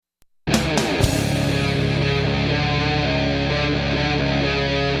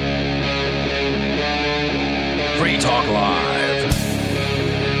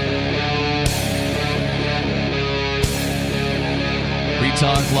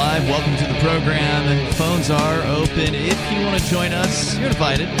Talk Live. Welcome to the program. Phones are open. If you want to join us, you're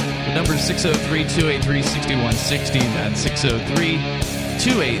invited. The number is 603-283-6160. That's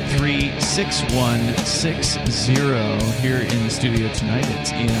 603-283-6160. Here in the studio tonight,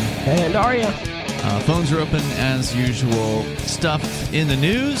 it's Ian. And Aria. Phones are open as usual. Stuff in the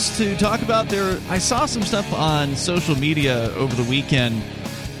news to talk about there. I saw some stuff on social media over the weekend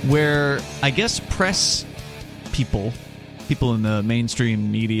where I guess press people in the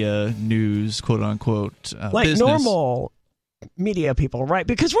mainstream media news, quote unquote, like business. Normal media people, right?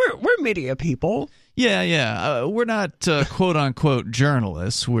 Because we're media people. Yeah. We're not quote unquote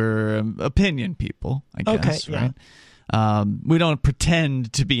journalists. We're opinion people, I guess, okay, right? Yeah. We don't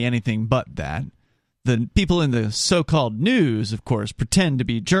pretend to be anything but that. The people in the so-called news, of course, pretend to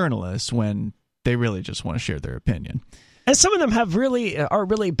be journalists when they really just want to share their opinion. And some of them are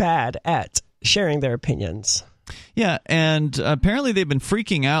really bad at sharing their opinions. Yeah, and apparently they've been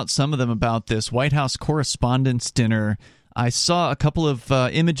freaking out, some of them, about this White House Correspondents' Dinner. I saw a couple of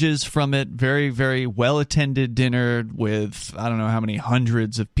images from it. Very, very well-attended dinner with, I don't know how many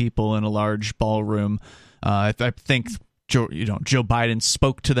hundreds of people in a large ballroom. I think Joe Biden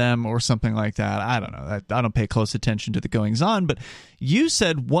spoke to them or something like that. I don't know. I don't pay close attention to the goings-on. But you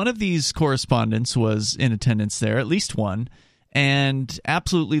said one of these correspondents was in attendance there, at least one, and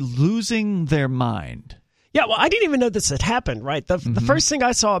absolutely losing their mind. Yeah, well, I didn't even know this had happened, right? The first thing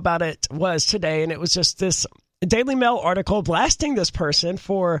I saw about it was today, and it was just this Daily Mail article blasting this person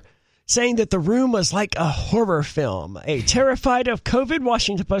for saying that the room was like a horror film. A terrified of COVID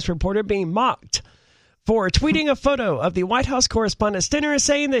Washington Post reporter being mocked for tweeting a photo of the White House Correspondents' Dinner and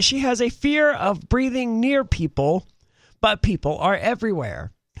saying that she has a fear of breathing near people, but people are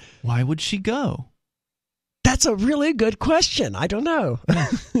everywhere. Why would she go? That's a really good question. I don't know.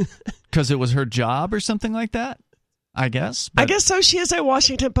 Because it was her job or something like that, I guess. I guess so. She is a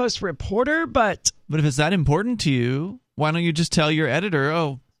Washington Post reporter, but if it's that important to you, why don't you just tell your editor,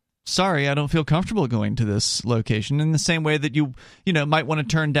 oh, sorry, I don't feel comfortable going to this location, in the same way that you might want to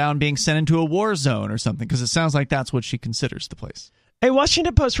turn down being sent into a war zone or something, because it sounds like that's what she considers the place. A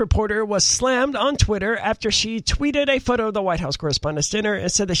Washington Post reporter was slammed on Twitter after she tweeted a photo of the White House Correspondents' Dinner and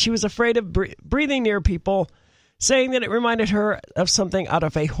said that she was afraid of breathing near people, saying that it reminded her of something out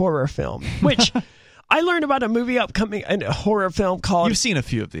of a horror film, which I learned about a movie upcoming, a horror film called... You've seen a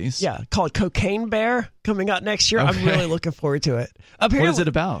few of these. Yeah, called Cocaine Bear, coming out next year. Okay. I'm really looking forward to it. Apparently, what is it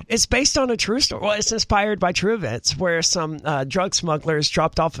about? It's based on a true story. Well, it's inspired by true events where some drug smugglers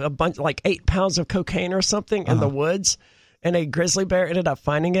dropped off a bunch, like 8 pounds of cocaine or something in the woods, and a grizzly bear ended up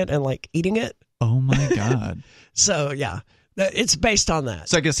finding it and eating it. Oh my God. So, yeah. It's based on that.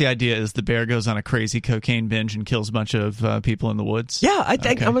 So I guess the idea is the bear goes on a crazy cocaine binge and kills a bunch of people in the woods? Yeah, I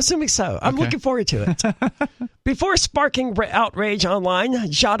think. Okay. I'm assuming so. I'm looking forward to it. Before sparking outrage online,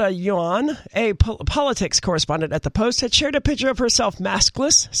 Jada Yuan, a politics correspondent at the Post, had shared a picture of herself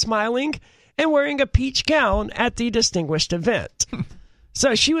maskless, smiling, and wearing a peach gown at the distinguished event.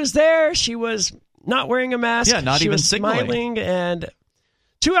 So she was there. She was not wearing a mask. Yeah, not she even was signaling. Smiling, and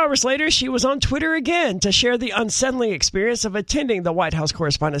 2 hours later, she was on Twitter again to share the unsettling experience of attending the White House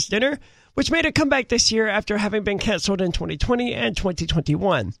Correspondents' Dinner, which made a comeback this year after having been canceled in 2020 and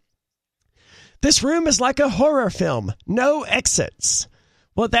 2021. This room is like a horror film. No exits.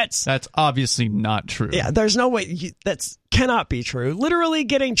 Well, that's obviously not true. Yeah, there's no way. That cannot be true. Literally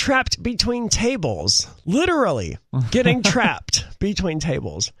getting trapped between tables. Literally getting trapped between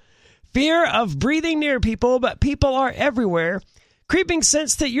tables. Fear of breathing near people, but people are everywhere. Creeping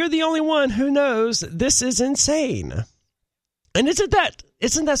sense that you're the only one who knows this is insane. And isn't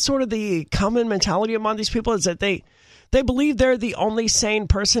that sort of the common mentality among these people, is that they believe they're the only sane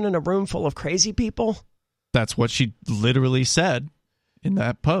person in a room full of crazy people? That's what she literally said in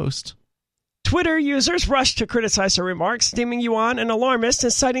that post. Twitter users rushed to criticize her remarks, deeming Yuan an alarmist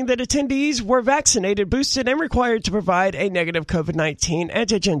and citing that attendees were vaccinated, boosted, and required to provide a negative COVID-19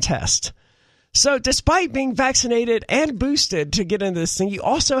 antigen test. So despite being vaccinated and boosted to get into this thing, you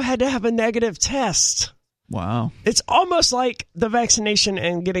also had to have a negative test. Wow. It's almost like the vaccination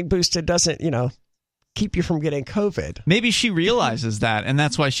and getting boosted doesn't, keep you from getting COVID. Maybe she realizes that, and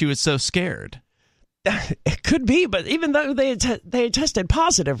that's why she was so scared. It could be, but even though they had tested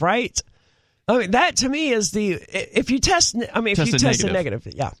positive, right? I mean, that to me is if you test negative,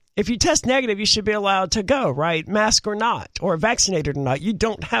 yeah. If you test negative, you should be allowed to go, right? Mask or not, or vaccinated or not. You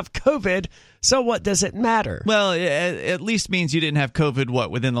don't have COVID, so what does it matter? Well, it at least means you didn't have COVID,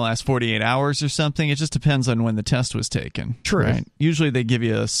 within the last 48 hours or something? It just depends on when the test was taken. True. Right? Usually they give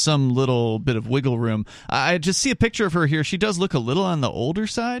you some little bit of wiggle room. I just see a picture of her here. She does look a little on the older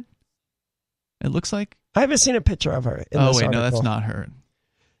side, it looks like. I haven't seen a picture of her in this article. No, that's not her.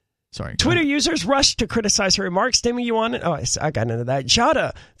 Sorry. Twitter users rushed to criticize her remarks. Demi, you on it? Oh, I got into that.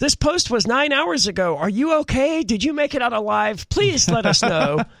 Jada, this post was 9 hours ago. Are you okay? Did you make it out alive? Please let us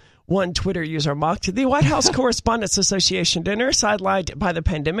know. One Twitter user mocked. The White House Correspondents Association dinner, sidelined by the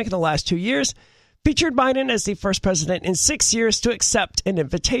pandemic in the last 2 years, featured Biden as the first president in 6 years to accept an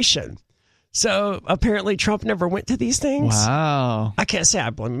invitation. So apparently Trump never went to these things. Wow. I can't say I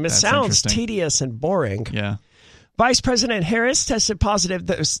blame him. It That's sounds tedious and boring. Yeah. Vice President Harris tested positive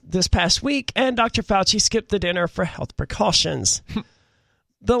this past week, and Dr. Fauci skipped the dinner for health precautions.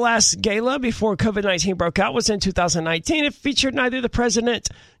 The last gala before COVID-19 broke out was in 2019. It featured neither the president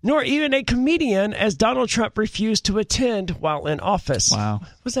nor even a comedian, as Donald Trump refused to attend while in office. Wow.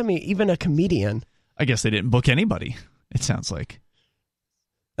 What does that mean, even a comedian? I guess they didn't book anybody, it sounds like.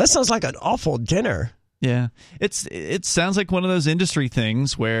 That sounds like an awful dinner. Yeah. It sounds like one of those industry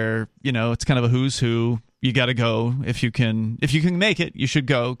things where, it's kind of a who's who. You got to go if you can make it. You should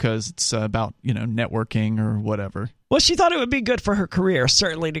go because it's about networking or whatever. Well, she thought it would be good for her career,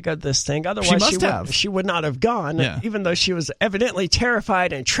 certainly, to go to this thing. Otherwise, she would not have gone. Yeah. Even though she was evidently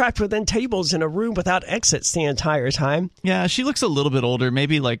terrified and trapped within tables in a room without exits the entire time. Yeah, she looks a little bit older,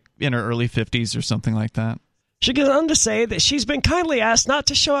 maybe like in her early 50s or something like that. She goes on to say that she's been kindly asked not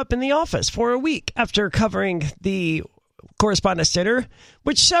to show up in the office for a week after covering the Correspondents' Dinner,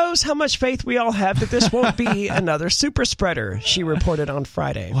 which shows how much faith we all have that this won't be another super spreader, she reported on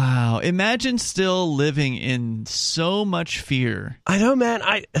Friday. Wow. Imagine still living in so much fear. I know, man.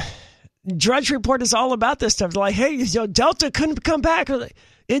 Drudge Report is all about this stuff. They're like, hey, Delta couldn't come back.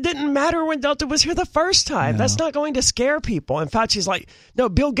 It didn't matter when Delta was here the first time. No. That's not going to scare people. And Fauci's like, no,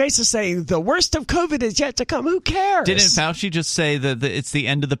 Bill Gates is saying the worst of COVID is yet to come. Who cares? Didn't Fauci just say that it's the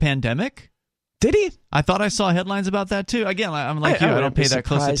end of the pandemic? Did he? I thought I saw headlines about that too. Again, I'm like you. I don't pay that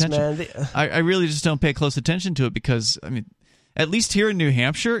close attention. I really just don't pay close attention to it because, at least here in New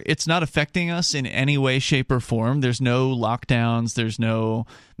Hampshire, it's not affecting us in any way, shape, or form. There's no lockdowns. There's no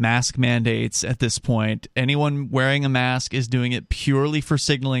mask mandates at this point. Anyone wearing a mask is doing it purely for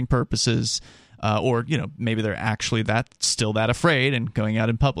signaling purposes, or maybe they're actually still that afraid and going out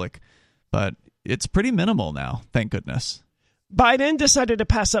in public. But it's pretty minimal now, thank goodness. Biden decided to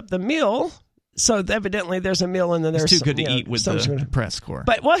pass up the meal. So evidently there's a meal and then there's too good to eat with the press corps.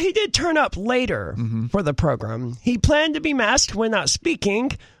 But he did turn up later for the program. He planned to be masked when not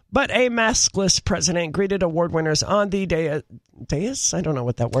speaking, but a maskless president greeted award winners on the dais. I don't know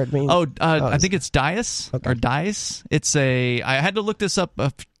what that word means. I think it's dais or dais. I had to look this up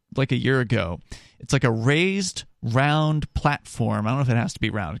like a year ago. It's like a raised round platform. I don't know if it has to be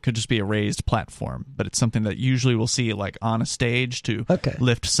round. It could just be a raised platform, but it's something that usually we'll see like on a stage to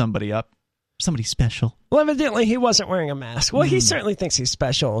lift somebody up. Somebody special. Well, evidently he wasn't wearing a mask. Well, he certainly thinks he's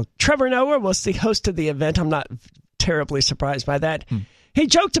special. Trevor Noah was the host of the event. I'm not terribly surprised by that. He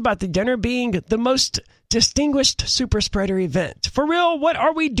joked about the dinner being the most distinguished super spreader event. For real, what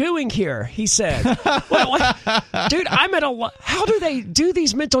are we doing here? He said. Dude, I'm at how do they do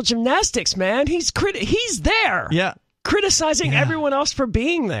these mental gymnastics, man? He's there. Yeah. Criticizing everyone else for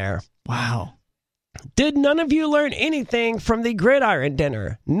being there. Wow. Did none of you learn anything from the Gridiron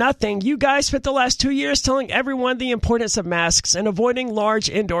Dinner? Nothing. You guys spent the last 2 years telling everyone the importance of masks and avoiding large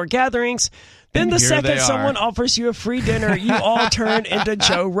indoor gatherings. Then the second someone offers you a free dinner, you all turn into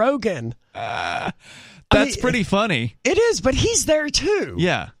Joe Rogan. That's pretty funny. It is, but he's there too.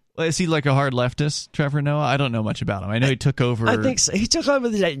 Yeah. Is he like a hard leftist, Trevor Noah? I don't know much about him. I know he took over. I think so. He took over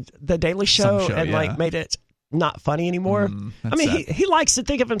the Daily Show and made it not funny anymore. He likes to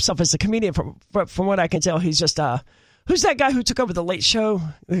think of himself as a comedian. From what I can tell, he's just who's that guy who took over the Late Show?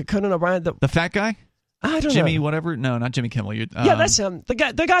 Conan O'Brien, the fat guy. I don't know. Jimmy whatever. No, not Jimmy Kimmel. Yeah, that's him. The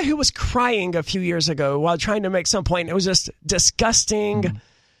guy who was crying a few years ago while trying to make some point. It was just disgusting,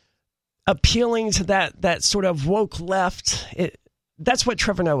 appealing to that sort of woke left. That's what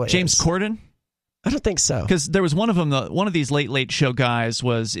Trevor Noah is. James Corden. I don't think so. Because there was one of them, one of these late show guys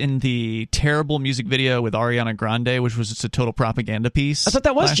was in the terrible music video with Ariana Grande, which was just a total propaganda piece. I thought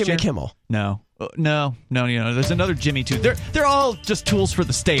that was Jimmy Kimmel. No. There's another Jimmy too. They're all just tools for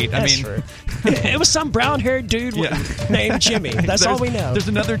the state. That's true. It was some brown-haired dude named Jimmy. That's all we know. There's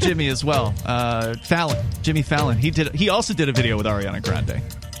another Jimmy as well. Jimmy Fallon. He also did a video with Ariana Grande.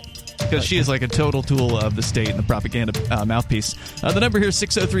 Because she is like a total tool of the state and the propaganda mouthpiece. The number here is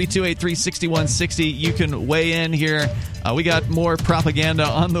 603-283-6160. You can weigh in here. We got more propaganda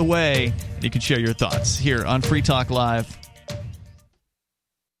on the way. You can share your thoughts here on Free Talk Live.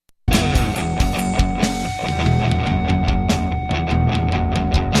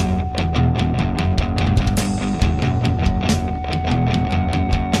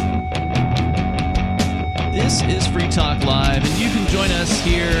 This is Free Talk Live, and you can join Join us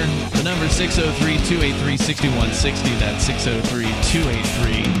here. The number 603-283-6160. That's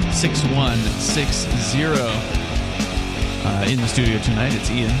 603-283-6160. In the studio tonight, it's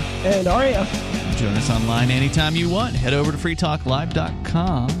Ian. And Aria. Join us online anytime you want. Head over to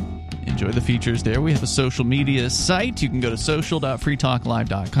freetalklive.com. Enjoy the features there. We have a social media site. You can go to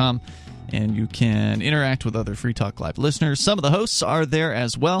social.freetalklive.com and you can interact with other Free Talk Live listeners. Some of the hosts are there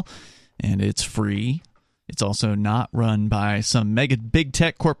as well, and it's free. It's also not run by some mega big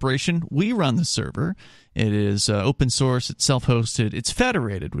tech corporation. We run the server. It is open source. It's self-hosted. It's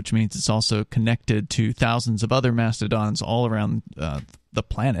federated, which means it's also connected to thousands of other mastodons all around the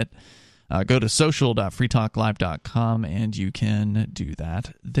planet. Go to social.freetalklive.com and you can do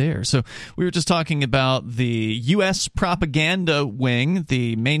that there. So we were just talking about the U.S. propaganda wing,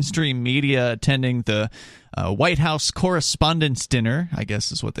 the mainstream media attending the White House Correspondents' Dinner, I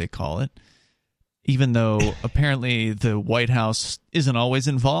guess is what they call it, even though apparently the White House isn't always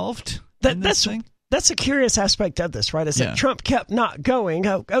involved in this thing. That's a curious aspect of this, right? Is that Trump kept not going.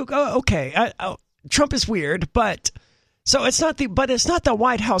 Okay, Trump is weird, but so it's not the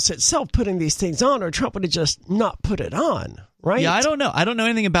White House itself putting these things on, or Trump would have just not put it on, right? Yeah, I don't know. I don't know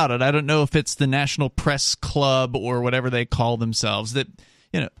anything about it. I don't know if it's the National Press Club or whatever they call themselves. That,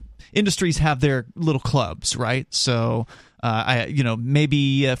 industries have their little clubs, right? So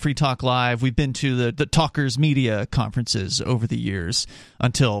maybe Free Talk Live, we've been to the Talkers Media conferences over the years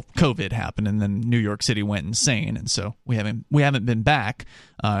until COVID happened, and then New York City went insane, and so we haven't been back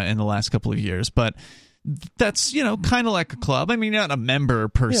in the last couple of years. But that's kind of like a club. I mean, not a member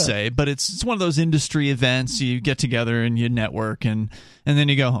per se, but it's one of those industry events. You get together and you network, and then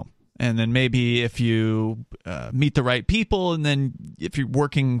you go home. And then maybe if you meet the right people, and then if you're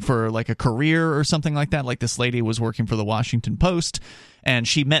working for like a career or something like that, like this lady was working for the Washington Post, and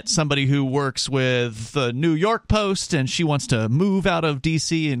she met somebody who works with the New York Post, and she wants to move out of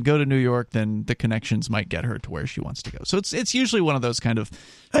D.C. and go to New York, then the connections might get her to where she wants to go. So it's usually one of those kind of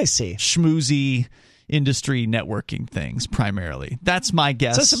schmoozy industry networking things primarily. That's my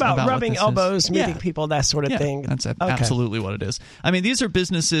guess. So it's about rubbing elbows, meeting people, that sort of thing. That's absolutely what it is. I mean, these are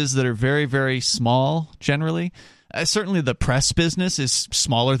businesses that are very, very small generally. Certainly the press business is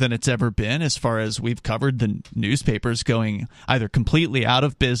smaller than it's ever been, as far as we've covered the newspapers going either completely out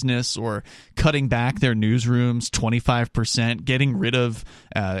of business or cutting back their newsrooms 25%, getting rid of,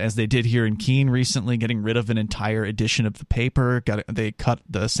 as they did here in Keene recently, getting rid of an entire edition of the paper. They cut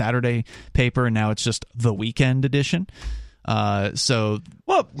the Saturday paper, and now it's just the weekend edition. Well,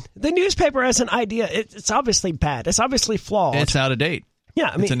 the newspaper as an idea, it's obviously bad. It's obviously flawed. It's out of date. Yeah,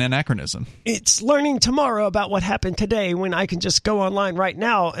 I mean, it's an anachronism. It's learning tomorrow about what happened today, when I can just go online right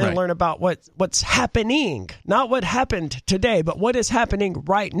now and learn about what's happening. Not what happened today, but what is happening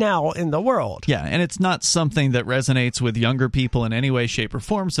right now in the world. Yeah, and it's not something that resonates with younger people in any way, shape, or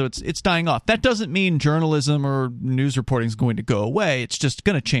form, so it's dying off. That doesn't mean journalism or news reporting is going to go away. It's just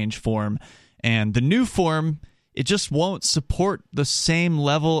going to change form. And the new form, it just won't support the same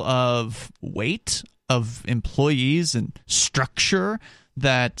level of weight of employees and structure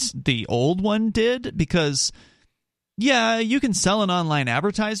that the old one did, because you can sell an online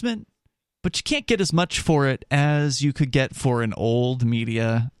advertisement, but you can't get as much for it as you could get for an old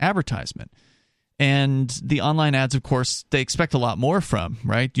media advertisement. And the online ads, of course, they expect a lot more from,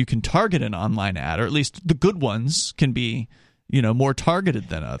 right? You can target an online ad, or at least the good ones can be, more targeted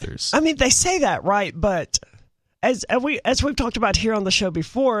than others. I mean, they say that, right? But As we've talked about here on the show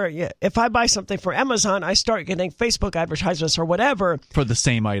before, if I buy something for Amazon, I start getting Facebook advertisements or whatever for the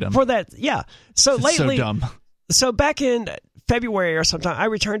same item. For that, So it's lately, so dumb. So back in February or sometime, I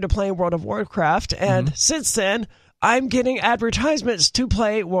returned to playing World of Warcraft, and since then, I'm getting advertisements to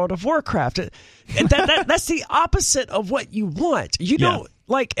play World of Warcraft. And that's the opposite of what you want. You don't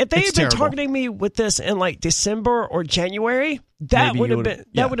like if they had been targeting me with this in like December or January, that would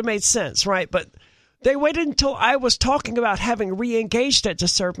have made sense, right? But they waited until I was talking about having re-engaged it to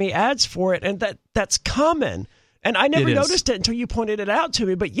serve me ads for it, and that's common. And I never noticed it until you pointed it out to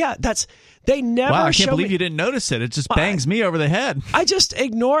me. But they never. Wow, I can't believe you didn't notice it. It just bangs me over the head. I just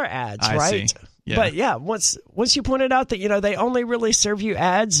ignore ads, right? See. Yeah. But once you pointed out that they only really serve you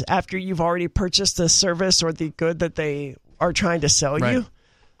ads after you've already purchased the service or the good that they are trying to sell you,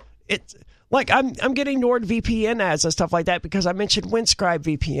 it's. Like I'm getting NordVPN ads and stuff like that because I mentioned Windscribe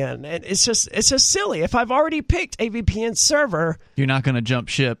VPN, and it's just silly. If I've already picked a VPN server, you're not going to jump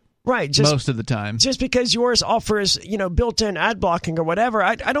ship, right? Most of the time, just because yours offers built-in ad blocking or whatever,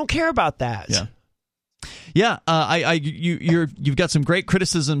 I don't care about that. Yeah. Yeah, you've got some great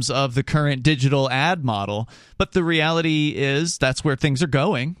criticisms of the current digital ad model, but the reality is that's where things are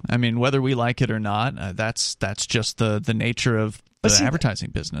going. I mean, whether we like it or not, that's just the nature of the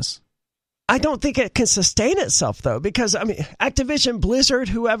advertising business. I don't think it can sustain itself, though, because, I mean, Activision, Blizzard,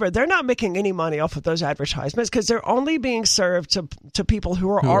 whoever, they're not making any money off of those advertisements because they're only being served to people who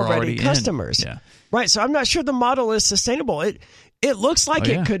are already customers. Yeah. Right, so I'm not sure the model is sustainable. It looks like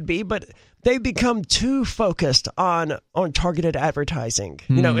it could be, but they've become too focused on targeted advertising.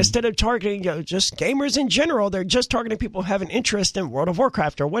 You know, instead of targeting just gamers in general, they're just targeting people who have an interest in World of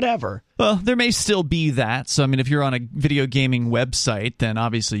Warcraft or whatever. Well, there may still be that. So, I mean, if you're on a video gaming website, then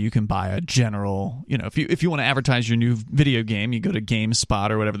obviously you can buy a general, if you want to advertise your new video game, you go to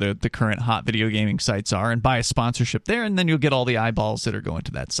GameSpot or whatever the current hot video gaming sites are and buy a sponsorship there, and then you'll get all the eyeballs that are going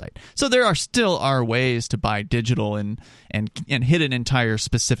to that site. So there are ways to buy digital and hit an entire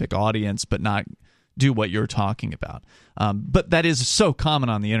specific audience, but not do what you're talking about. But that is so common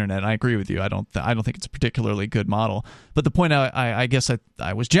on the internet. I agree with you. I don't think it's a particularly good model. But the point I guess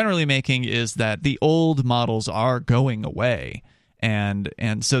I was generally making is that the old models are going away, and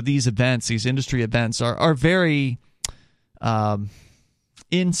so these industry events are very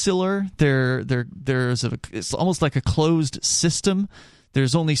insular. It's almost like a closed system.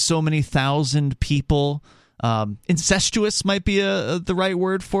 There's only so many thousand people. Incestuous might be the right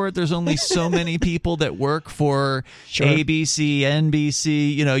word for it. There's only so many people that work for ABC,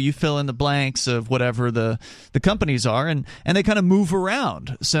 NBC. You fill in the blanks of whatever the companies are, and they kind of move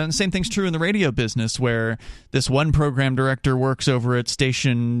around. So the same thing's true in the radio business, where this one program director works over at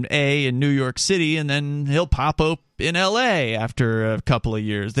station A in New York City, and then he'll pop up in LA after a couple of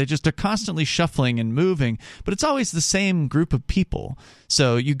years. They just are constantly shuffling and moving, but it's always the same group of people.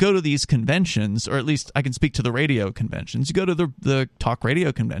 So you go to these conventions, or at least I can speak to the radio conventions. You go to the talk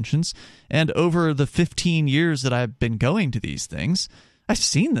radio conventions, and over the 15 years that I've been going to these things, I've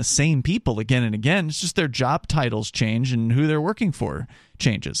seen the same people again and again. It's just their job titles change and who they're working for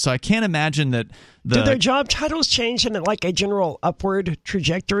changes. So I can't imagine that do their job titles change in like a general upward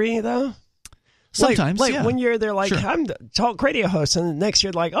trajectory, though? Sometimes, like yeah. 1 year they're like, Sure. I'm the talk radio host, and the next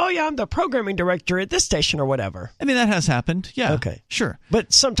year they're like, oh yeah, I'm the programming director at this station or whatever. I mean, that has happened. Yeah. Okay. Sure.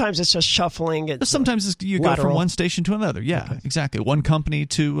 But sometimes it's just shuffling. Sometimes you go from one station to another. Yeah, exactly. One company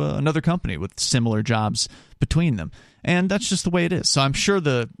to another company with similar jobs between them. And that's just the way it is. So I'm sure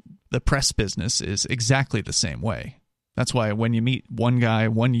the press business is exactly the same way. That's why when you meet one guy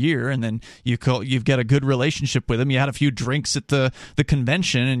 1 year and then you've got a good relationship with him, you had a few drinks at the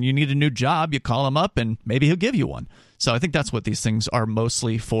convention and you need a new job, you call him up and maybe he'll give you one. So I think that's what these things are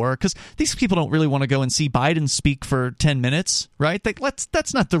mostly for, because these people don't really want to go and see Biden speak for 10 minutes, right?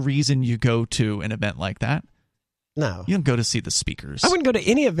 That's not the reason you go to an event like that. No. You don't go to see the speakers. I wouldn't go to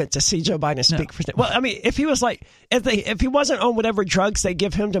any event to see Joe Biden speak. No. Well, I mean, if he was like, if he wasn't on whatever drugs they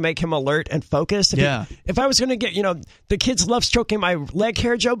give him to make him alert and focused. If I was going to get, the kids love stroking my leg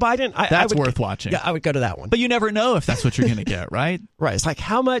hair, Joe Biden. That's worth watching. Yeah, I would go to that one. But you never know if that's what you're going to get, right? Right. It's like,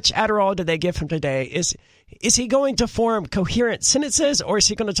 how much Adderall did they give him today? Is he going to form coherent sentences, or is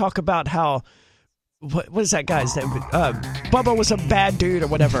he going to talk about how, what is that guy's name? Bubba was a bad dude or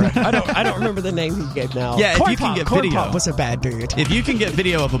whatever. I don't remember the name he gave now. Yeah, if you can get video. Corn Pop was a bad dude. If you can get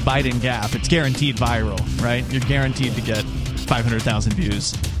video of a Biden gaffe, it's guaranteed viral, right? You're guaranteed to get 500,000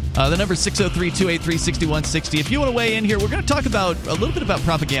 views. The number is 603-283-6160. If you want to weigh in here, we're going to talk about a little bit about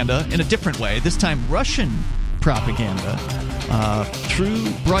propaganda in a different way. This time, Russian propaganda through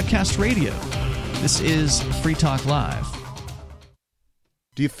broadcast radio. This is Free Talk Live.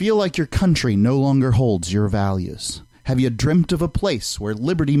 Do you feel like your country no longer holds your values? Have you dreamt of a place where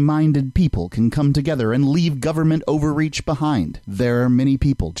liberty-minded people can come together and leave government overreach behind? There are many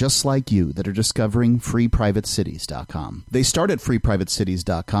people just like you that are discovering FreePrivateCities.com. They start at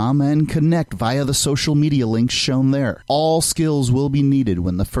FreePrivateCities.com and connect via the social media links shown there. All skills will be needed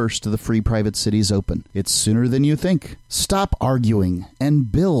when the first of the Free Private Cities open. It's sooner than you think. Stop arguing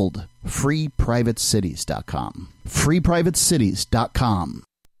and build FreePrivateCities.com. FreePrivateCities.com.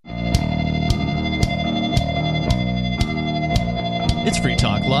 It's Free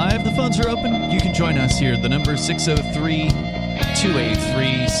Talk Live. The phones are open. You can join us here. The number is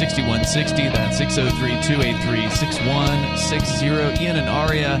 603-283-6160. That's 603-283-6160. Ian and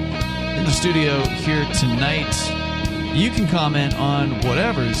Aria in the studio here tonight. You can comment on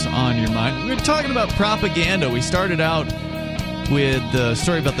whatever's on your mind. We're talking about propaganda. We started out with the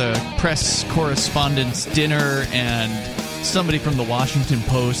story about the press correspondence dinner and somebody from the Washington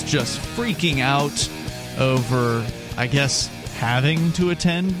Post just freaking out over, I guess, having to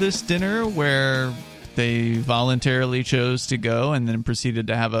attend this dinner where they voluntarily chose to go and then proceeded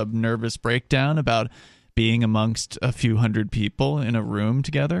to have a nervous breakdown about being amongst a few hundred people in a room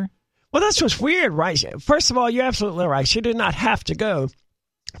together? Well, that's what's weird, right? First of all, you're absolutely right. She did not have to go.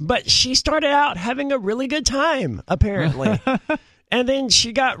 But she started out having a really good time, apparently. And then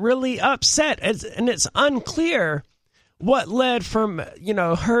she got really upset. And it's unclear what led from,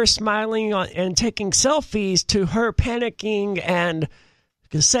 her smiling and taking selfies to her panicking and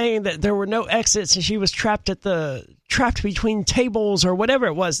saying that there were no exits and she was trapped between tables or whatever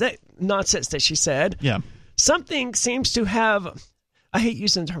it was. That nonsense that she said. Yeah. Something seems to have, I hate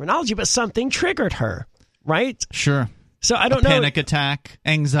using the terminology, but something triggered her, right? Sure. So I don't know. Panic attack,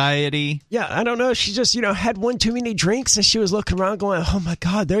 anxiety. Yeah, I don't know. She just, had one too many drinks and she was looking around going, oh my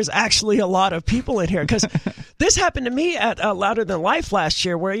God, there's actually a lot of people in here. Because this happened to me at Louder Than Life last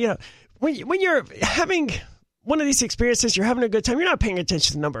year where, when you're having one of these experiences, you're having a good time, you're not paying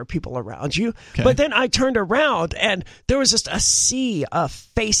attention to the number of people around you. Okay. But then I turned around and there was just a sea of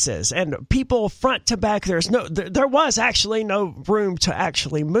faces and people front to back. There was actually no room to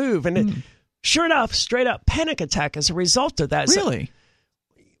actually move. And sure enough, straight up panic attack as a result of that. Really?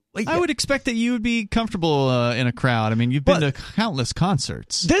 I would expect that you would be comfortable in a crowd. I mean, you've been to countless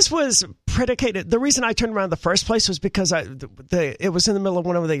concerts. This was predicated. The reason I turned around in the first place was because it was in the middle of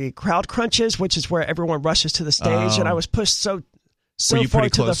one of the crowd crunches, which is where everyone rushes to the stage, and I was pushed so far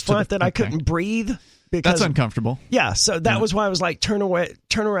to the front that I couldn't breathe. Because, that's uncomfortable. Yeah, so that was why I was like, turn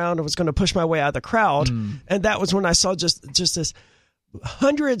around, and was going to push my way out of the crowd, and that was when I saw just this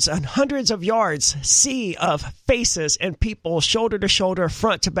hundreds and hundreds of yards sea of faces and people shoulder to shoulder,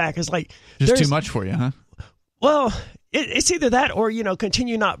 front to back. Is like just too much for you, huh? Well, it's either that or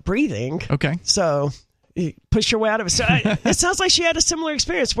continue not breathing. Okay, so you push your way out of it. So it sounds like she had a similar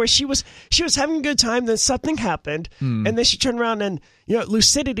experience where she was having a good time, then something happened, and then she turned around and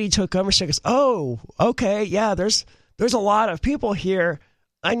lucidity took over. She goes, "Oh, okay, yeah, there's a lot of people here.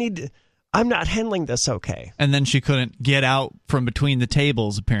 I'm not handling this okay." And then she couldn't get out from between the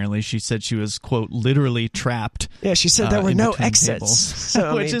tables, apparently. She said she was, quote, literally trapped. Yeah, she said there were no exits.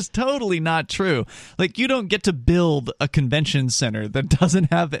 So, which is totally not true. Like, you don't get to build a convention center that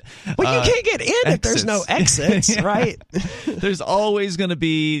doesn't have it. Well, you can't get in exits. If there's no exits, yeah. Right? There's always going to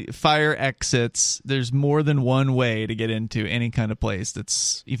be fire exits. There's more than one way to get into any kind of place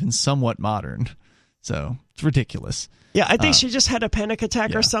that's even somewhat modern. So, it's ridiculous. Yeah, I think she just had a panic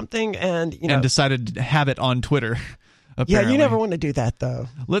attack or something, and decided to have it on Twitter. Apparently. Yeah, you never want to do that, though.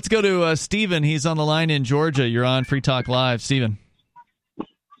 Let's go to Steven. He's on the line in Georgia. You're on Free Talk Live, Steven.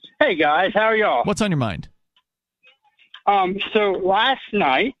 Hey guys, how are y'all? What's on your mind? So last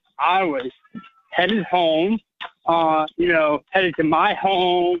night I was headed home. Headed to my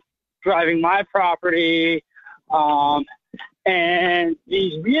home, driving my property, and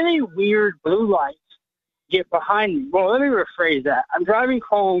these really weird blue lights get behind me. Well, let me rephrase that. I'm driving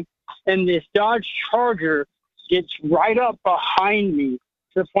home, and this Dodge Charger gets right up behind me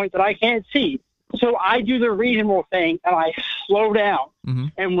to the point that I can't see. So I do the reasonable thing, and I slow down. Mm-hmm.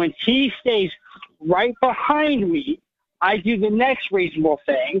 And when he stays right behind me, I do the next reasonable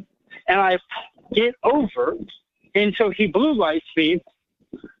thing, and I get over. And so he blue lights me.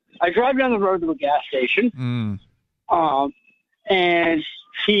 I drive down the road to a gas station, and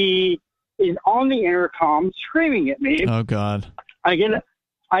he is on the intercom screaming at me. Oh God! I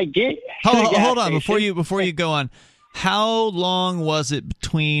get. Hold on before you go on. How long was it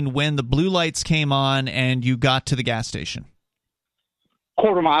between when the blue lights came on and you got to the gas station?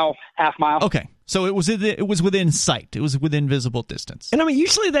 Quarter mile, half mile. Okay, so it was within sight. It was within visible distance. And I mean,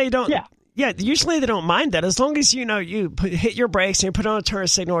 usually they don't. Yeah, usually they don't mind that as long as you hit your brakes and you put on a turn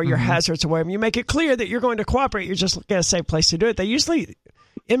signal or your hazards or whatever. You make it clear that you're going to cooperate. You're just looking at a safe place to do it. They usually,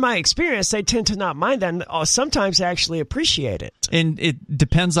 in my experience, they tend to not mind that, and sometimes they actually appreciate it. And it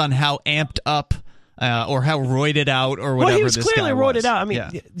depends on how amped up or how roided out or whatever. Well, he was this clearly guy roided was. out. I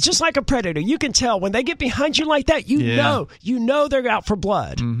mean, just like a predator, you can tell when they get behind you like that. You know they're out for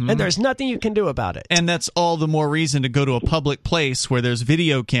blood, and there's nothing you can do about it. And that's all the more reason to go to a public place where there's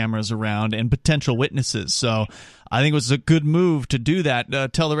video cameras around and potential witnesses. So I think it was a good move to do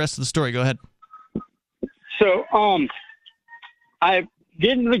that. Tell the rest of the story. Go ahead. So I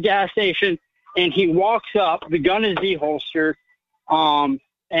get into the gas station, and he walks up. The gun is deholstered,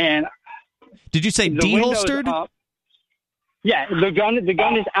 and did you say deholstered? Yeah, the gun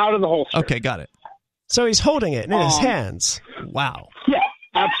is out of the holster. Okay, got it. So he's holding it in his hands. Wow. Yeah,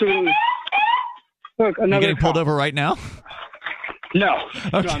 absolutely. Look, another. You getting pulled over right now? No.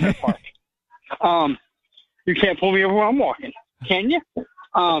 Okay. No, I'm in park. You can't pull me over while I'm walking, can you?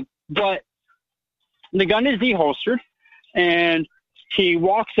 But the gun is deholstered, and he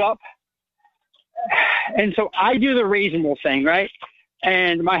walks up, and so I do the reasonable thing, right?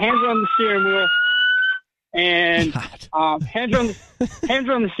 And my hands are on the steering wheel, and hands on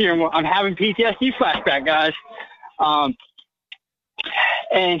the steering wheel. I'm having PTSD flashback, guys.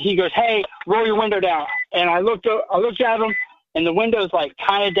 And he goes, "Hey, roll your window down." And I looked at him, and the window's like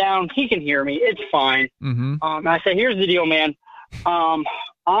kind of down. He can hear me. It's fine. Mm-hmm. And I said, "Here's the deal, man.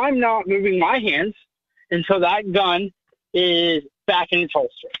 I'm not moving my hands until that gun is back in its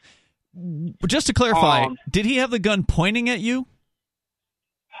holster." Just to clarify, did he have the gun pointing at you?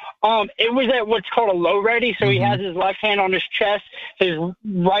 It was at what's called a low ready, so he has his left hand on his chest, his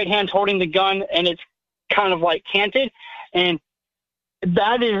right hand's holding the gun, and it's kind of like canted. And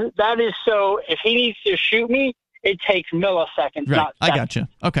that is so if he needs to shoot me, it takes milliseconds, Right. not seconds. I gotcha.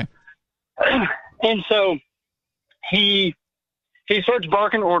 Okay. And so he starts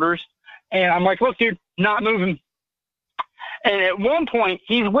barking orders, and I'm like, "Look, dude, not moving." And at one point,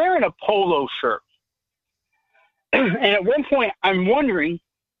 he's wearing a polo shirt. And at one point, I'm wondering,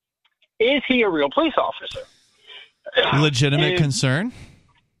 is he a real police officer? Legitimate concern.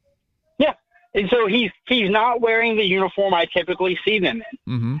 Yeah. And so he's not wearing the uniform I typically see them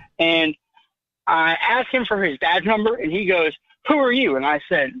in. Mm-hmm. And I asked him for his badge number, and he goes, "Who are you?" And I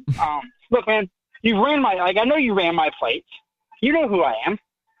said, "Look, man, I know you ran my plates. You know who I am.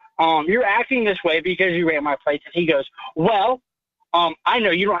 You're acting this way because you ran my plates." And he goes, "Well, I know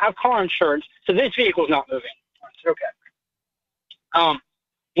you don't have car insurance, so this vehicle's not moving." I said, "Okay.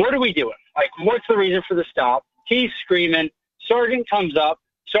 What are we doing? Like, what's the reason for the stop?" He's screaming. Sergeant comes up.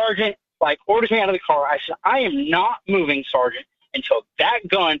 Sergeant, orders me out of the car. I said, "I am not moving, Sergeant, until that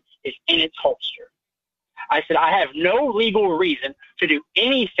gun is in its holster." I said, "I have no legal reason to do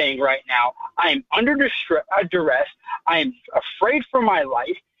anything right now. I am under duress. I am afraid for my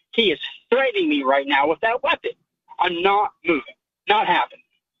life. He is threatening me right now with that weapon. I'm not moving. Not happening."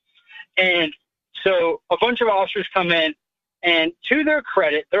 And so a bunch of officers come in, and to their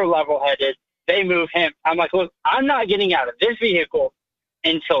credit, they're level-headed. They move him. I'm like, "Look, I'm not getting out of this vehicle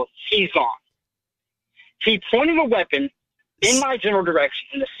until he's gone." He pointed a weapon in my general direction.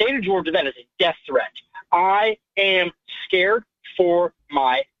 In the state of Georgia, that is a death threat. I am scared for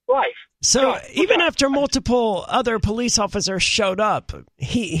my life. So even after multiple other police officers showed up,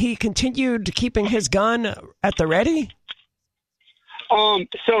 he continued keeping his gun at the ready?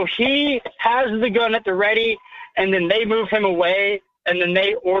 So he has the gun at the ready, and then they move him away, and then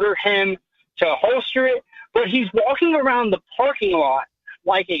they order him to holster it. But he's walking around the parking lot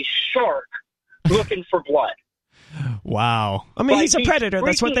like a shark looking for blood. Wow. I mean, he's a predator.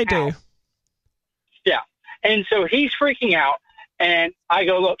 That's what they do. Yeah. And so he's freaking out. And I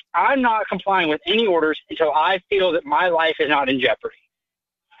go, "Look, I'm not complying with any orders until I feel that my life is not in jeopardy."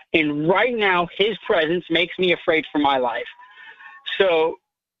 And right now, his presence makes me afraid for my life. So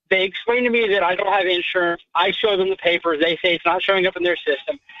they explain to me that I don't have insurance. I show them the papers. They say it's not showing up in their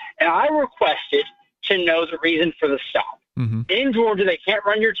system. And I requested to know the reason for the stop. Mm-hmm. In Georgia, they can't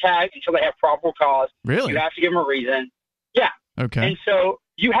run your tag until they have probable cause. Really? You have to give them a reason. Yeah. Okay. And so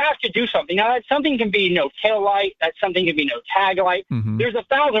you have to do something. Now, that something can be no tail light. That something can be no tag light. Mm-hmm. There's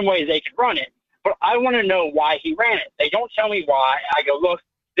 1,000 ways they could run it. But I want to know why he ran it. They don't tell me why. I go, "Look,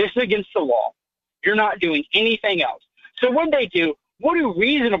 this is against the law. You're not doing anything else." So what they do, what do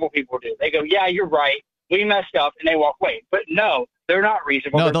reasonable people do? They go, "Yeah, you're right. We messed up," and they walk away. But no, they're not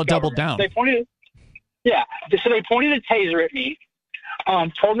reasonable. No, They're they'll double government. down. So they pointed a taser at me.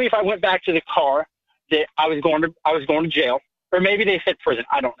 Told me if I went back to the car that I was going to jail, or maybe they said prison.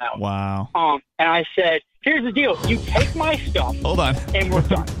 I don't know. Wow. And I said, "Here's the deal. You take my stuff." Hold on. And we're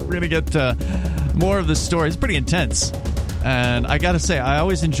done. We're going to get more of the story. It's pretty intense. And I got to say, I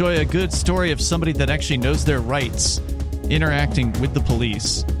always enjoy a good story of somebody that actually knows their rights interacting with the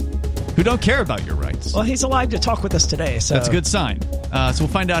police who don't care about your rights. Well, he's alive to talk with us today. So That's a good sign. So we'll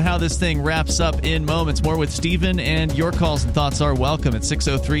find out how this thing wraps up in moments. More with Stephen, and your calls and thoughts are welcome at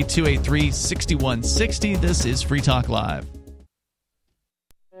 603-283-6160. This is Free Talk Live.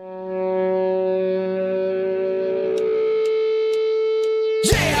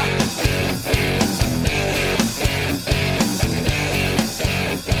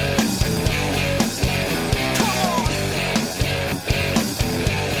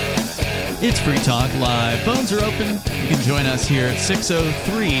 It's Free Talk Live. Phones are open. You can join us here at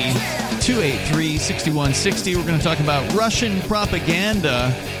 603-283-6160. We're going to talk about Russian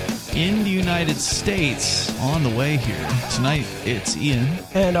propaganda in the United States on the way here. Tonight, it's Ian.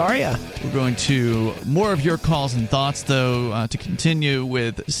 And Aria. We're going to more of your calls and thoughts, though, to continue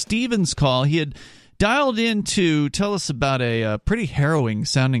with Stephen's call. He had dialed in to tell us about a pretty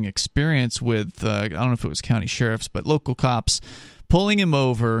harrowing-sounding experience with, I don't know if it was county sheriffs, but local cops pulling him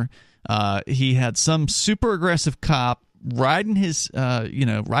over. He had some super aggressive cop riding his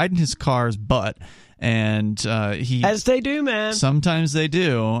car's butt, and he, as they do, man. Sometimes they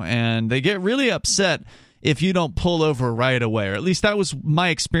do, and they get really upset if you don't pull over right away. Or at least that was my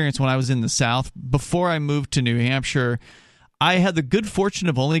experience when I was in the South. Before I moved to New Hampshire, I had the good fortune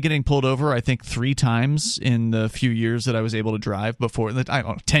of only getting pulled over, I think, 3 times in the few years that I was able to drive before. I don't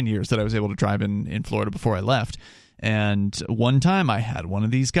know, 10 years that I was able to drive in Florida before I left. And one time I had one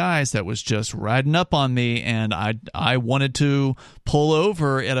of these guys that was just riding up on me, and I wanted to pull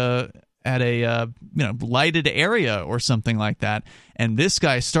over at a lighted area or something like that, and this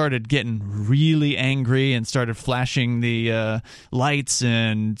guy started getting really angry and started flashing the lights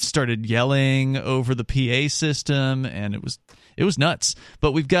and started yelling over the PA system, and it was nuts.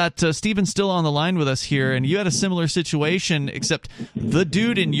 But we've got Stephen still on the line with us here, and you had a similar situation, except the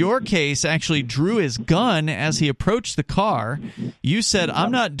dude in your case actually drew his gun as he approached the car. You said, "I'm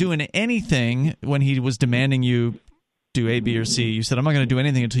not doing anything," when he was demanding you do A, B, or C. You said, "I'm not going to do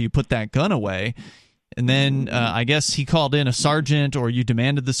anything until you put that gun away." And then I guess he called in a sergeant, or you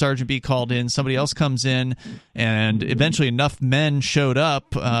demanded the sergeant be called in. Somebody else comes in, and eventually enough men showed up.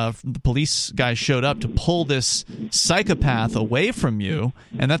 The police guys showed up to pull this psychopath away from you,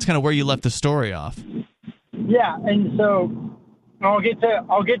 and that's kind of where you left the story off. Yeah, and so I'll get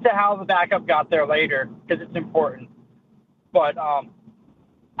to how the backup got there later because it's important. But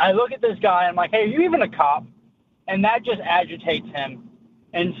I look at this guy, and I'm like, "Hey, are you even a cop?" And that just agitates him.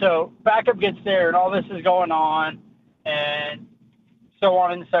 And so backup gets there, and all this is going on, and so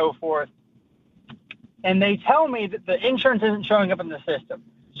on and so forth. And they tell me that the insurance isn't showing up in the system.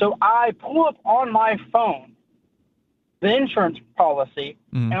 So I pull up on my phone the insurance policy,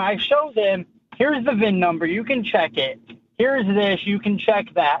 and I show them, here's the VIN number, you can check it. Here's this, you can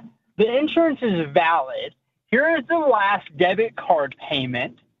check that. The insurance is valid. Here is the last debit card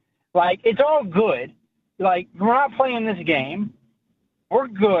payment. Like, it's all good. Like, we're not playing this game. We're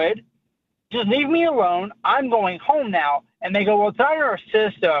good. Just leave me alone. I'm going home now. And they go, "Well, it's not in our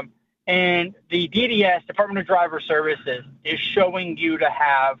system, and the DDS, Department of Driver Services, is showing you to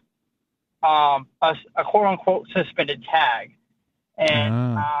have a quote-unquote suspended tag."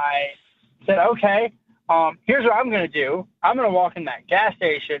 And I said, "Okay, here's what I'm going to do. I'm going to walk in that gas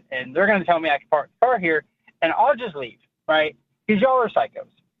station, and they're going to tell me I can park the car here, and I'll just leave, right? Because y'all are psychos."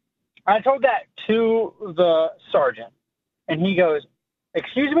 I told that to the sergeant, and he goes,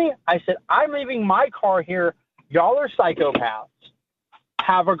 "Excuse me?" I said, "I'm leaving my car here. Y'all are psychopaths.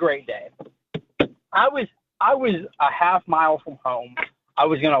 Have a great day." I was a half mile from home. I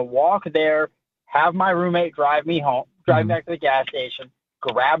was going to walk there, have my roommate drive me home, drive back to the gas station,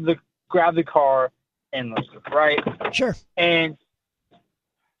 grab the car, and leave, right? Sure. And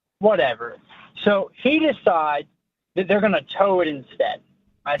whatever. So he decides that they're going to tow it instead.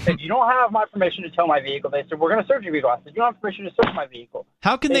 I said, "You don't have my permission to tow my vehicle." They said, "We're going to search your vehicle." I said, "You don't have permission to search my vehicle."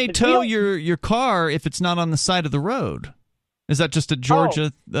 How can they tow your car if it's not on the side of the road? Is that just a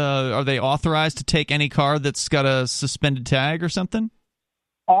Georgia? Are they authorized to take any car that's got a suspended tag or something?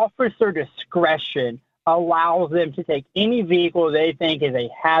 Officer discretion allows them to take any vehicle they think is a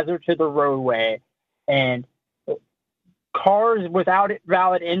hazard to the roadway, and cars without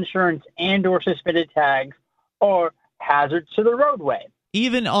valid insurance and or suspended tags are hazards to the roadway.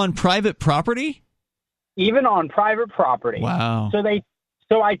 Even on private property? Even on private property. Wow.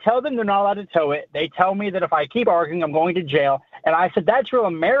 So I tell them they're not allowed to tow it. They tell me that if I keep arguing, I'm going to jail. And I said, "That's real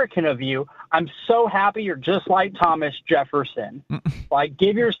American of you. I'm so happy you're just like Thomas Jefferson. Like,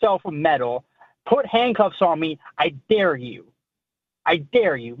 give yourself a medal. Put handcuffs on me. I dare you. I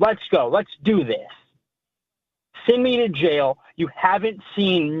dare you. Let's go. Let's do this. Send me to jail. You haven't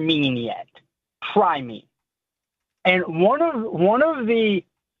seen mean yet. Try me." And one of the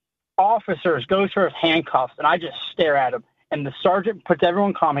officers goes for his handcuffs, and I just stare at him. And the sergeant puts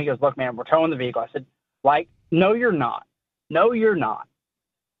everyone calm. He goes, "Look, man, we're towing the vehicle." I said, "No, you're not. No, you're not."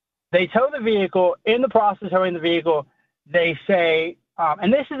 They tow the vehicle. In the process of towing the vehicle, they say,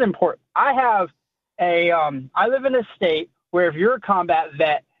 and this is important, I live in a state where if you're a combat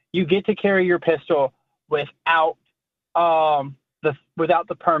vet, you get to carry your pistol without the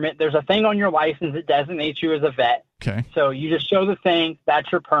permit. There's a thing on your license that designates you as a vet. Okay. So you just show the thing. That's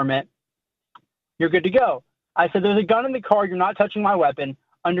your permit. You're good to go. I said, "There's a gun in the car. You're not touching my weapon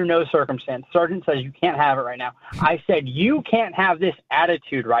under no circumstance." Sergeant says, "You can't have it right now." I said, "You can't have this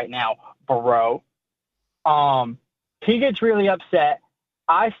attitude right now, bro." He gets really upset.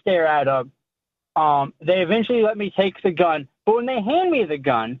 I stare at him. They eventually let me take the gun. But when they hand me the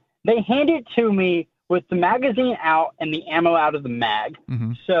gun, they hand it to me with the magazine out and the ammo out of the mag.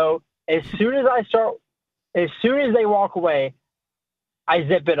 Mm-hmm. So as soon as they walk away, I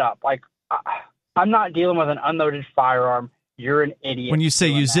zip it up. Like, I'm not dealing with an unloaded firearm. You're an idiot. When you say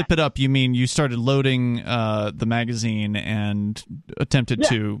you zip it up, you mean you started loading the magazine and attempted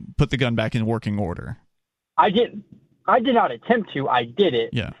to put the gun back in working order. I did not attempt to. I did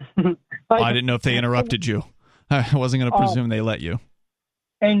it. Yeah. I didn't know if they interrupted you. I wasn't going to presume they let you.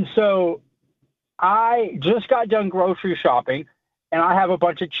 And so I just got done grocery shopping, and I have a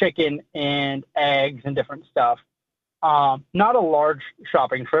bunch of chicken and eggs and different stuff. Not a large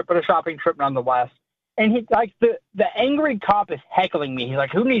shopping trip, but a shopping trip nonetheless. And he, like, the angry cop is heckling me. He's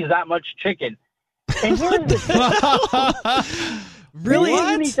like, "Who needs that much chicken?" And here's the thing. Really?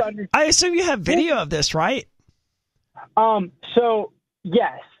 I assume you have video of this, right? So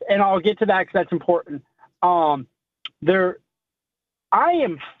yes, and I'll get to that because that's important. I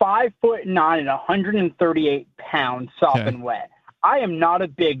am 5'9" and 138 pounds, sopping wet. I am not a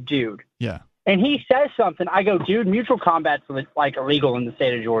big dude. Yeah. And he says something. I go, "Dude, mutual combat's like illegal in the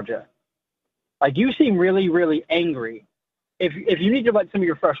state of Georgia. Like, you seem really, really angry. If you need to let some of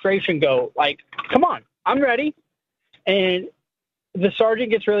your frustration go, like, come on, I'm ready." And the sergeant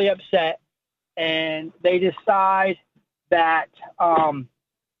gets really upset, and they decide that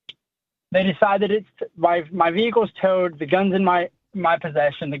it's my vehicle's towed, the gun's in my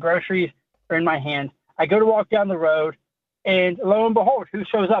possession, the groceries are in my hand. I go to walk down the road, and lo and behold, who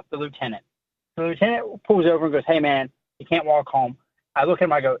shows up? The lieutenant. The lieutenant pulls over and goes, "Hey, man, you can't walk home." I look at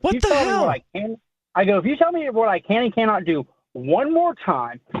him, I go, "What the hell?" If you tell me what I can and cannot do one more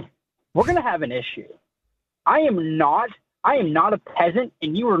time, we're going to have an issue. I am not a peasant,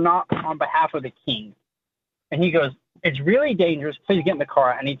 and you are not on behalf of the king. And he goes, "It's really dangerous. Please get in the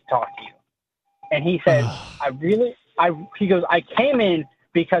car. I need to talk to you." And he says, he goes, "I came in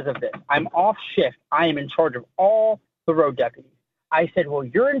because of this. I'm off shift. I am in charge of all the road deputies." I said, "Well,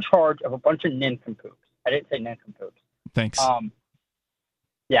 you're in charge of a bunch of nincompoops." I didn't say nincompoops. Thanks.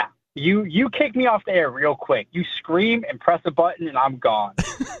 Yeah. You kick me off the air real quick. You scream and press a button, and I'm gone.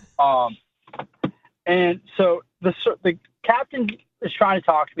 And so the captain is trying to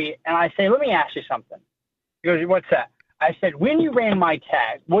talk to me, and I say, "Let me ask you something." He goes, "What's that?" I said, "When you ran my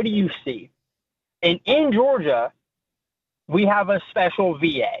tag, what do you see?" And in Georgia, we have a special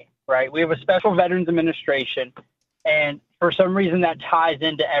VA, right? We have a special Veterans Administration, and for some reason that ties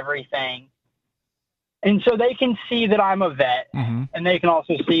into everything. And so they can see that I'm a vet, and they can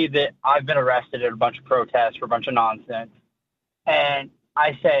also see that I've been arrested at a bunch of protests for a bunch of nonsense. And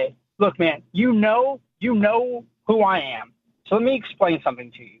I say, "Look, man, you know who I am. So let me explain something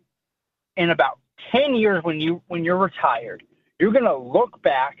to you. In about 10 years, when you're retired, you're going to look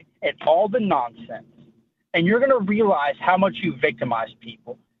back at all the nonsense, and you're going to realize how much you victimized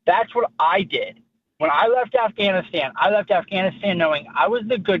people. That's what I did. When I left Afghanistan knowing I was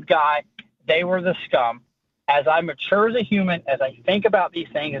the good guy, they were the scum. As I mature as a human, as I think about these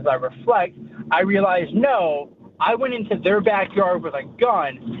things, as I reflect, I realize, no, I went into their backyard with a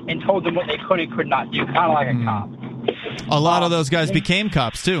gun and told them what they could and could not do, kind of like a cop." A lot of those guys became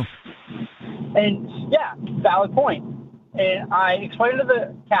cops, too. And, yeah, valid point. And I explained to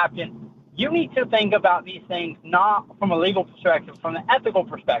the captain, you need to think about these things not from a legal perspective, from an ethical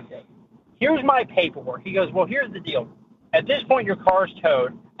perspective. Here's my paperwork. He goes, "Well, here's the deal. At this point, your car's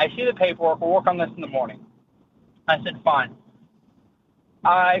towed. I see the paperwork. We'll work on this in the morning." I said, "Fine."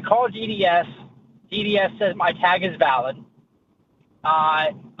 I called GDS. GDS says my tag is valid.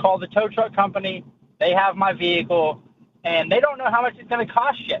 I called the tow truck company. They have my vehicle, and they don't know how much it's going to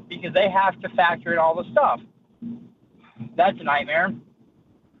cost yet because they have to factor in all the stuff. That's a nightmare.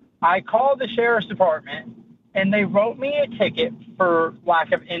 I called the sheriff's department, and they wrote me a ticket for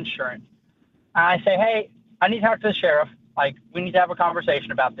lack of insurance. And I say, "Hey, I need to talk to the sheriff. Like, we need to have a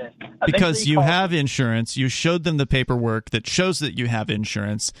conversation about this." Because you have insurance, you showed them the paperwork that shows that you have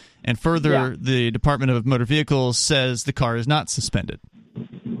insurance, and further, the Department of Motor Vehicles says the car is not suspended.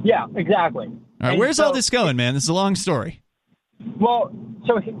 Yeah, exactly. All right, where's all this going, man? This is a long story. Well,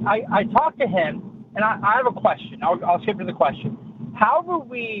 so I talked to him, and I have a question. I'll skip to the question. How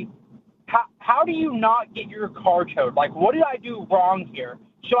do you not get your car towed? Like, what did I do wrong here?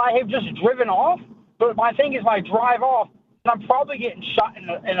 Should I have just driven off? But my thing is, if I drive off, I'm probably getting shot in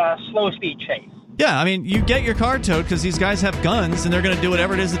a slow-speed chase. Yeah, I mean, you get your car towed because these guys have guns, and they're going to do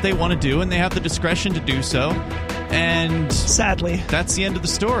whatever it is that they want to do, and they have the discretion to do so. And sadly, that's the end of the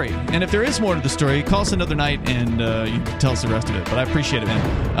story. And if there is more to the story, call us another night, and you can tell us the rest of it. But I appreciate it, man.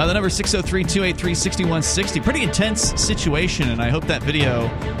 The number is 603-283-6160. Pretty intense situation, and I hope that video,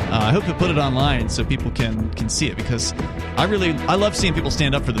 I hope to put it online so people can see it, because I love seeing people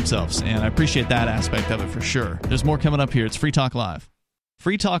stand up for themselves, and I appreciate that aspect of it for sure. There's more coming up here. It's Free Talk Live.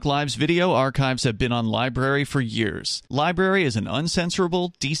 Free Talk Live's video archives have been on LBRY for years. LBRY is an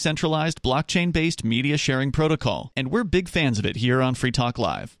uncensorable, decentralized, blockchain-based media sharing protocol, and we're big fans of it here on Free Talk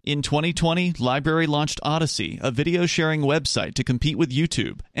Live. In 2020, LBRY launched Odysee, a video sharing website to compete with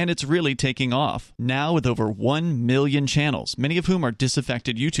YouTube, and it's really taking off. Now with over 1 million channels, many of whom are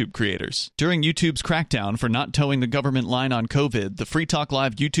disaffected YouTube creators. During YouTube's crackdown for not towing the government line on COVID, the Free Talk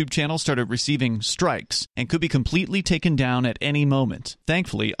Live YouTube channel started receiving strikes and could be completely taken down at any moment.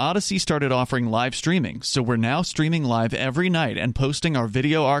 Thankfully, Odysee started offering live streaming, so we're now streaming live every night and posting our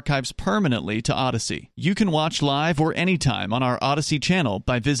video archives permanently to Odysee. You can watch live or anytime on our Odysee channel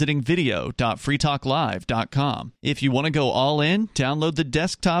by visiting video.freetalklive.com. If you want to go all in, download the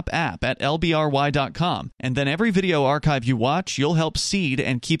desktop app at lbry.com, and then every video archive you watch, you'll help seed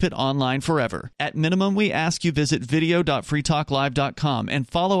and keep it online forever. At minimum, we ask you visit video.freetalklive.com and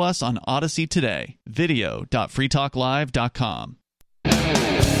follow us on Odysee today. video.freetalklive.com.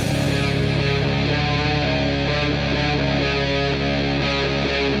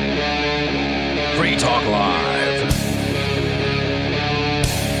 Free Talk Live.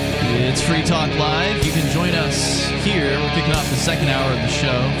 It's Free Talk Live. You can join us here. We're kicking off the second hour of the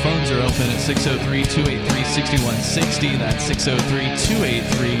show. Phones are open at 603-283-6160. That's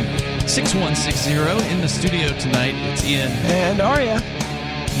 603-283-6160. In the studio tonight, it's Ian. And Aria.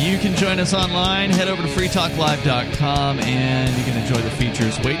 You can join us online. Head over to freetalklive.com and you can enjoy the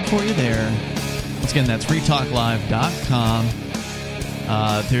features waiting for you there. Once again, that's freetalklive.com.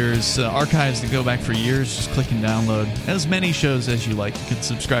 There's archives that go back for years. Just click and download as many shows as you like. You can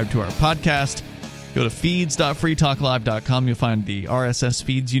subscribe to our podcast. Go to feeds.freetalklive.com. You'll find the RSS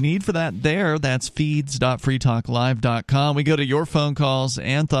feeds you need for that there. That's feeds.freetalklive.com. We go to your phone calls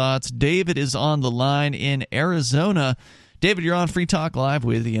and thoughts. David is on the line in Arizona. David, you're on Free Talk Live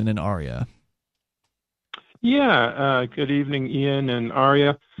with Ian and Aria. Yeah, good evening, Ian and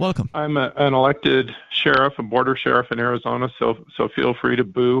Aria. Welcome. I'm an elected sheriff, a border sheriff in Arizona, so feel free to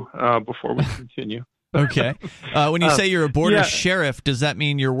boo before we continue. Okay. When you say you're a border sheriff, does that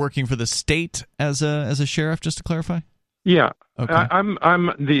mean you're working for the state as a sheriff, just to clarify? Yeah. Okay.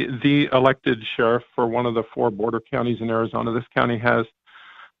 I'm the elected sheriff for one of the 4 border counties in Arizona. This county has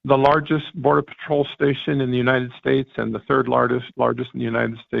the largest border patrol station in the United States and the third largest in the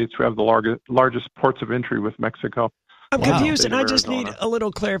United States. We have the largest ports of entry with Mexico. I'm confused, and I just need a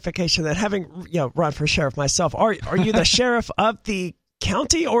little clarification that having run for sheriff myself, are you the sheriff of the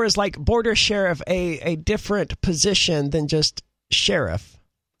county, or is like border sheriff a different position than just sheriff?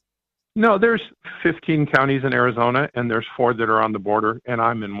 No, there's 15 counties in Arizona, and there's 4 that are on the border, and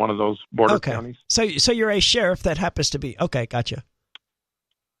I'm in one of those border counties. So you're a sheriff that happens to be okay. Gotcha.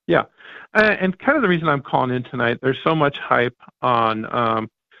 Yeah, and kind of the reason I'm calling in tonight, there's so much hype on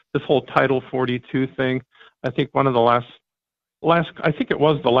this whole Title 42 thing. I think one of the last, I think it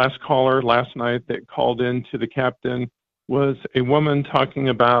was the last caller last night that called in to the captain was a woman talking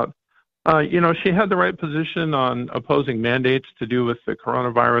about, she had the right position on opposing mandates to do with the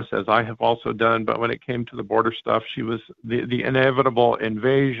coronavirus, as I have also done. But when it came to the border stuff, she was the inevitable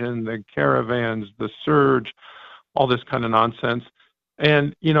invasion, the caravans, the surge, all this kind of nonsense.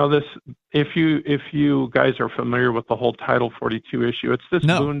 And this, if you guys are familiar with the whole Title 42 issue, it's this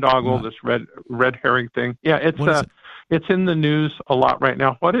boondoggle, this red herring thing. Yeah, it's in the news a lot right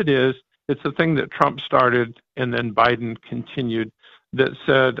now. What it is, it's a thing that Trump started and then Biden continued that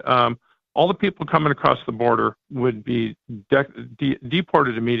said all the people coming across the border would be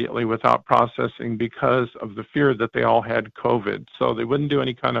deported immediately without processing because of the fear that they all had COVID. So they wouldn't do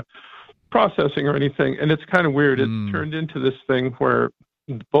any kind of processing or anything. And it's kind of weird. It's turned into this thing where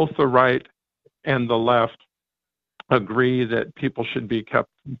both the right and the left agree that people should be kept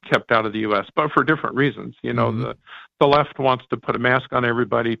out of the U.S., but for different reasons. The left wants to put a mask on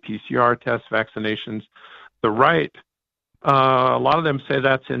everybody, PCR tests, vaccinations. The right, a lot of them say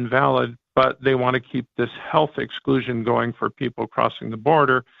that's invalid, but they want to keep this health exclusion going for people crossing the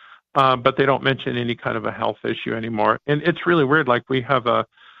border, but they don't mention any kind of a health issue anymore. And it's really weird. Like we have our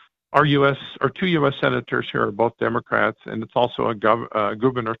 2 U.S. senators here are both Democrats, and it's also a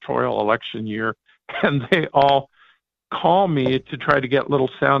gubernatorial election year, and they all call me to try to get little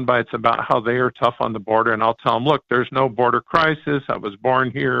sound bites about how they are tough on the border, and I'll tell them, look, there's no border crisis. I was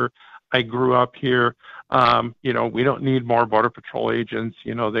born here. I grew up here. We don't need more Border Patrol agents.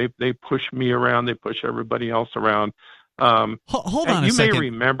 They push me around. They push everybody else around. Hold on a second. second. You may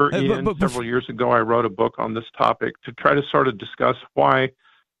remember, Ian, several years ago, I wrote a book on this topic to try to sort of discuss why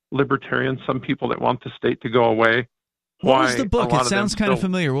libertarians, some people that want the state to go away. What was the book? It sounds kind of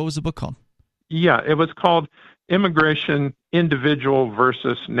familiar. What was the book called? Yeah, it was called Immigration, Individual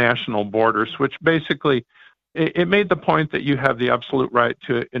versus National Borders, which basically it made the point that you have the absolute right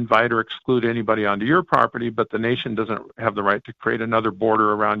to invite or exclude anybody onto your property, but the nation doesn't have the right to create another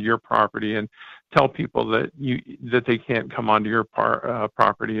border around your property and tell people that they can't come onto your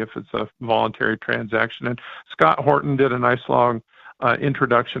property if it's a voluntary transaction. And Scott Horton did a nice long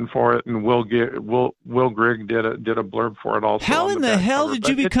introduction for it, and Will Grigg did a blurb for it also. How in the hell did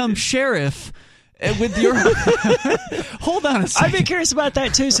you become sheriff? With your hold on a second. I've been curious about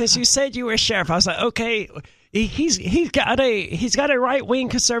that too since you said you were sheriff. I was like, okay, he's got a right wing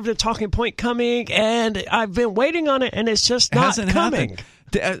conservative talking point coming, and I've been waiting on it, and it's just not coming.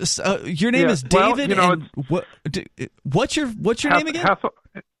 Your name is David. What's your name again?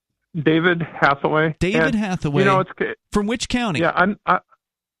 David Hathaway. David Hathaway. It's from which county? Yeah, I'm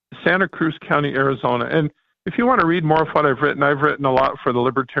Santa Cruz County, Arizona, and if you want to read more of what I've written a lot for the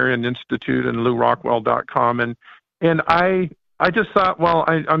Libertarian Institute and LouRockwell.com, and I just thought, well,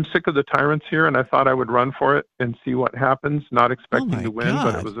 I'm sick of the tyrants here, and I thought I would run for it and see what happens, not expecting to win,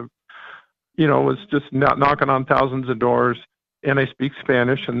 but it was it was just knocking on thousands of doors, and I speak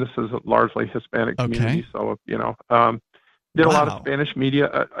Spanish, and this is a largely Hispanic community, so did a lot of Spanish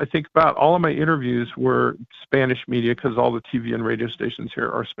media. I think about all of my interviews were Spanish media because all the TV and radio stations here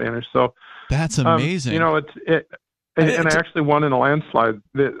are Spanish. So that's amazing. And I actually won in a landslide.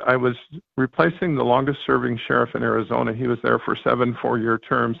 I was replacing the longest-serving sheriff in Arizona. He was there for 7 4-year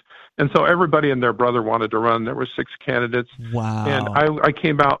terms, and so everybody and their brother wanted to run. There were 6 candidates. Wow! And I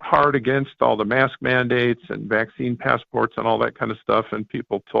came out hard against all the mask mandates and vaccine passports and all that kind of stuff. And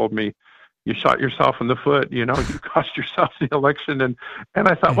people told me, you shot yourself in the foot, you cost yourself the election. And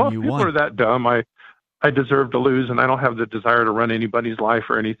I thought, well, if people are that dumb, I deserve to lose, and I don't have the desire to run anybody's life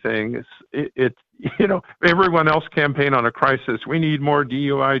or anything. It's everyone else campaign on a crisis. We need more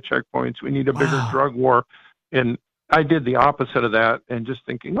DUI checkpoints. We need a bigger drug war. And I did the opposite of that, and just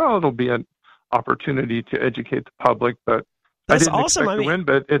thinking, well, it'll be an opportunity to educate the public, but that's I didn't expect to win.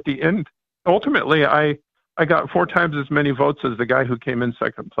 But at the end, ultimately, I got 4 times as many votes as the guy who came in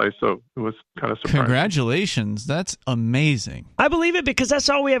second place, so it was kind of surprising. Congratulations. That's amazing. I believe it because that's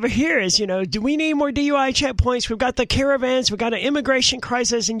all we ever hear is, do we need more DUI checkpoints? We've got the caravans. We've got an immigration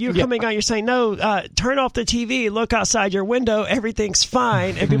crisis, and you're coming out, you're saying, no, turn off the TV, look outside your window, everything's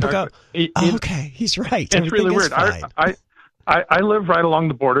fine. And people go, okay, he's right. It's really weird. I live right along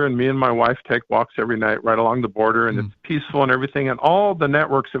the border, and me and my wife take walks every night right along the border, and it's peaceful and everything, and all the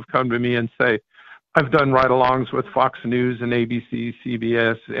networks have come to me and say, I've done ride-alongs with Fox News and ABC,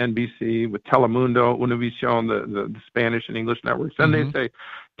 CBS, NBC, with Telemundo, Univision, the Spanish and English networks. And they say,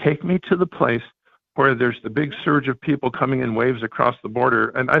 take me to the place where there's the big surge of people coming in waves across the border.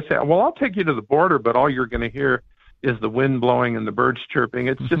 And I say, well, I'll take you to the border, but all you're going to hear is the wind blowing and the birds chirping.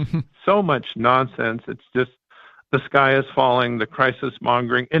 It's just so much nonsense. It's just the sky is falling, the crisis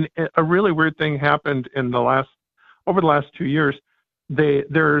mongering. And a really weird thing happened over the last 2 years.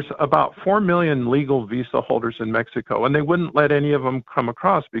 There's about 4 million legal visa holders in Mexico, and they wouldn't let any of them come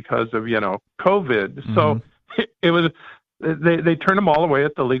across because of, COVID. So it was, they turned them all away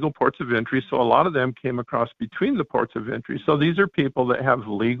at the legal ports of entry. So a lot of them came across between the ports of entry. So these are people that have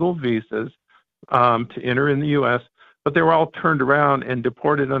legal visas to enter in the U.S., but they were all turned around and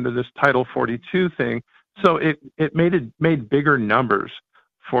deported under this Title 42 thing. So it made bigger numbers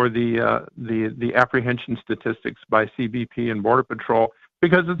for the apprehension statistics by CBP and Border Patrol,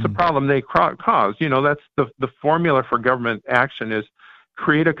 because it's a problem they cause. That's the formula for government action is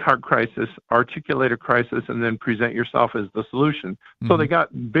create a crisis, articulate a crisis, and then present yourself as the solution. So they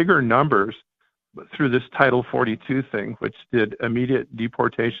got bigger numbers through this Title 42 thing, which did immediate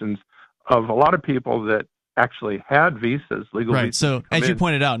deportations of a lot of people that actually had visas, legal visas. So as you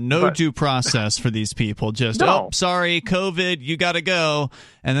pointed out, due process for these people. Just, sorry, COVID, you got to go.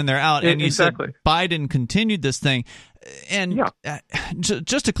 And then they're out. And you said Biden continued this thing. And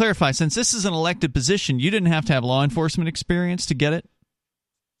just to clarify, since this is an elected position, you didn't have to have law enforcement experience to get it?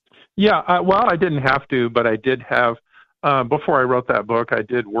 Yeah, I didn't have to, but I did have, before I wrote that book, I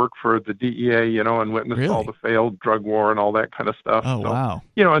did work for the DEA, and witnessed all the failed drug war and all that kind of stuff. Oh, so, wow.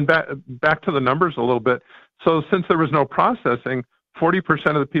 And back to the numbers a little bit. So since there was no processing, 40%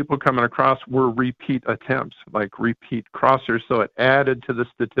 of the people coming across were repeat attempts, like repeat crossers. So it added to the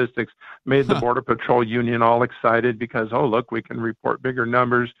statistics, made the Border Patrol Union all excited because, look, we can report bigger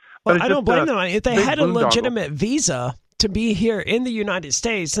numbers. Well, I don't blame them. If they had a legitimate visa to be here in the United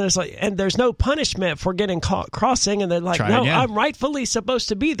States, and there's no punishment for getting caught crossing, and they're like, no, I'm rightfully supposed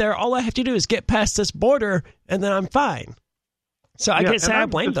to be there. All I have to do is get past this border, and then I'm fine. So I can't say I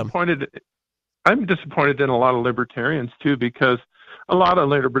blame them. I'm disappointed in a lot of libertarians, too, because a lot of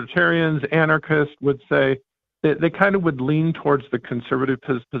libertarians, anarchists would say, they kind of would lean towards the conservative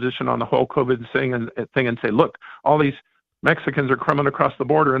position on the whole COVID thing and say, look, all these Mexicans are coming across the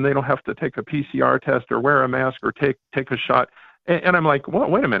border and they don't have to take a PCR test or wear a mask or take a shot. And I'm like, well,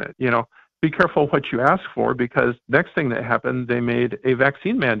 wait a minute, be careful what you ask for, because next thing that happened, they made a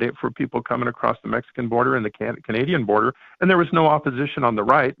vaccine mandate for people coming across the Mexican border and the Canadian border. And there was no opposition on the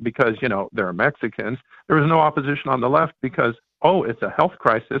right because, they're Mexicans. There was no opposition on the left because, oh, it's a health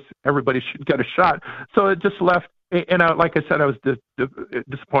crisis. Everybody should get a shot. So it just left. And like I said, I was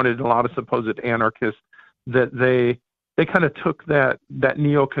disappointed in a lot of supposed anarchists that they kind of took that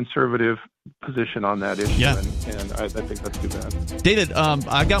neoconservative position on that issue, yeah. and I think that's too bad. David,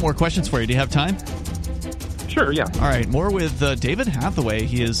 I've got more questions for you. Do you have time? Sure, yeah. All right, more with David Hathaway.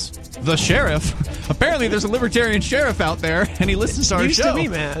 He is the sheriff. Apparently, there's a libertarian sheriff out there, and he listens to our Used show, to be,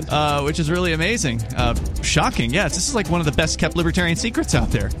 man. Which is really amazing. Shocking. Yes, this is like one of the best-kept libertarian secrets out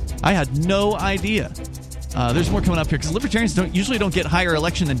there. I had no idea. There's more coming up here, because libertarians usually don't get higher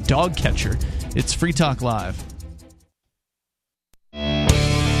election than dog catcher. It's Free Talk Live.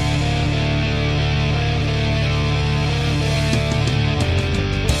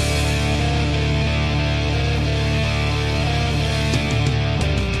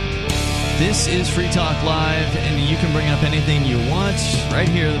 This is Free Talk Live, and you can bring up anything you want. Right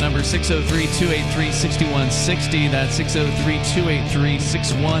here, the number 603-283-6160. That's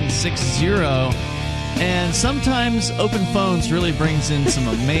 603-283-6160. And sometimes open phones really brings in some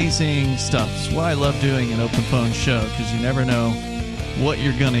amazing stuff. It's what I love doing an open phone show, because you never know what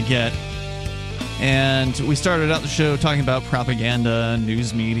you're going to get. And we started out the show talking about propaganda,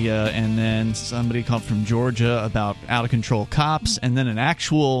 news media, and then somebody called from Georgia about out-of-control cops, and then an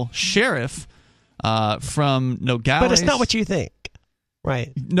actual sheriff from Nogales. But it's not what you think,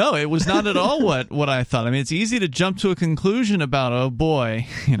 right? No, it was not at all what I thought. I mean, it's easy to jump to a conclusion about, oh boy,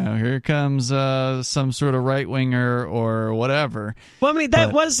 here comes some sort of right-winger or whatever. Well, I mean,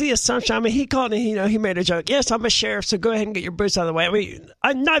 that was the assumption. I mean, he called and he made a joke. Yes, I'm a sheriff, so go ahead and get your boots out of the way. I mean,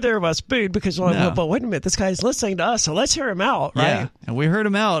 neither of us booed because, but wait a minute, this guy's listening to us, so let's hear him out, right? Yeah, and we heard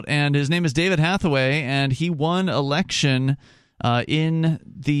him out, and his name is David Hathaway, and he won election in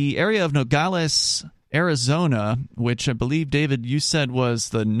the area of Nogales, Arizona, which I believe, David, you said was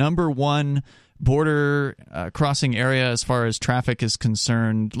the number one border crossing area as far as traffic is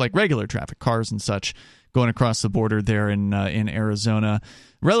concerned, like regular traffic, cars and such, going across the border there in Arizona.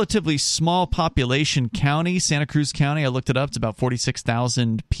 Relatively small population county, Santa Cruz County. I looked it up. It's about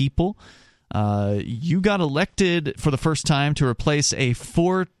 46,000 people. You got elected for the first time to replace a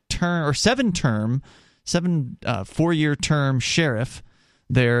four-year term sheriff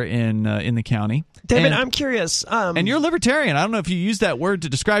there in the county. David, I'm curious. And you're a libertarian. I don't know if you use that word to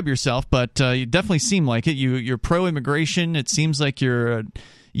describe yourself, but you definitely seem like it. You're pro-immigration. It seems like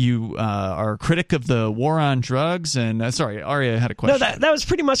you are a critic of the war on drugs. And sorry, Aria had a question. No, that was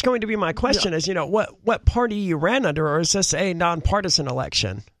pretty much going to be my question. Is what party you ran under, or is this a nonpartisan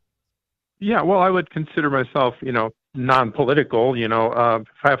election? Yeah, well, I would consider myself, non-political. If I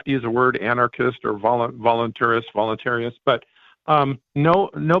have to use a word, anarchist or voluntarist, but.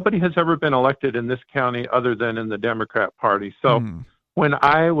 Nobody has ever been elected in this county other than in the Democrat Party. So when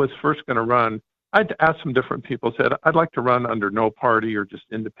I was first going to run, I'd asked some different people, said, I'd like to run under no party or just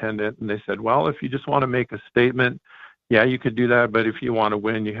independent. And they said, well, if you just want to make a statement, yeah, you could do that. But if you want to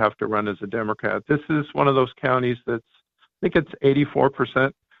win, you have to run as a Democrat. This is one of those counties I think it's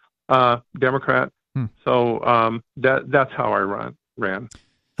 84% Democrat. So that's how I ran.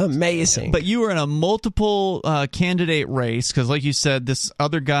 Amazing. But you were in a multiple candidate race because, like you said, this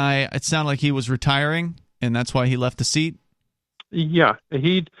other guy, it sounded like he was retiring, and that's why he left the seat? Yeah.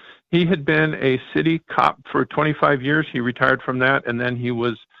 He had been a city cop for 25 years. He retired from that, and then he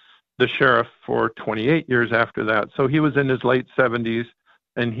was the sheriff for 28 years after that. So he was in his late 70s,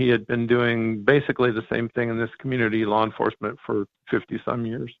 and he had been doing basically the same thing in this community, law enforcement, for 50-some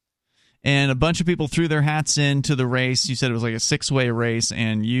years. And a bunch of people threw their hats into the race. You said it was like a 6-way race,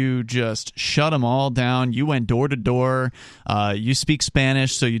 and you just shut them all down. You went door to door. You speak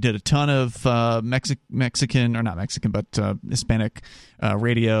Spanish, so you did a ton of Mexican, or not Mexican, but Hispanic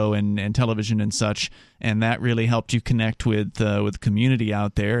radio and television and such. And that really helped you connect with the community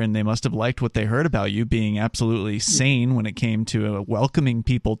out there. And they must have liked what they heard about you being absolutely sane when it came to welcoming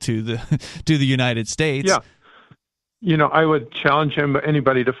people to the United States. Yeah. I would challenge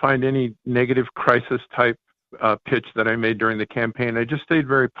anybody to find any negative crisis type pitch that I made during the campaign. I just stayed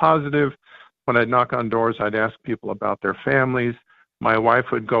very positive. When I'd knock on doors, I'd ask people about their families. My wife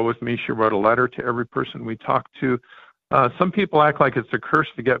would go with me. She wrote a letter to every person we talked to. Some people act like it's a curse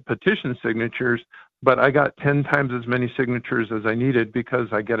to get petition signatures, but I got 10 times as many signatures as I needed because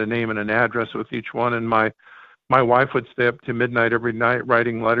I get a name and an address with each one, and my my wife would stay up to midnight every night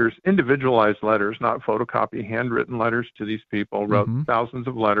writing letters, individualized letters, not photocopy, handwritten letters to these people, wrote thousands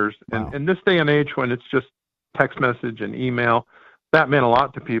of letters. Wow. And in this day and age when it's just text message and email, that meant a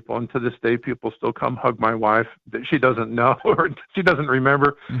lot to people. And to this day, people still come hug my wife that she doesn't know or she doesn't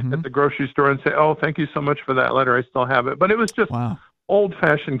remember at the grocery store and say, oh, thank you so much for that letter. I still have it. But it was just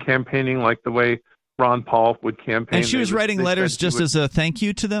old-fashioned campaigning like the way Ron Paul would campaign. And she was writing letters just as a thank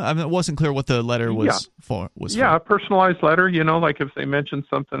you to them? I mean, it wasn't clear what the letter was for. A personalized letter, like if they mentioned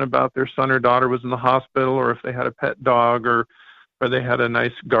something about their son or daughter was in the hospital, or if they had a pet dog, or they had a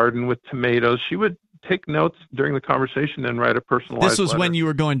nice garden with tomatoes, she would take notes during the conversation and write a personalized This was letter. when you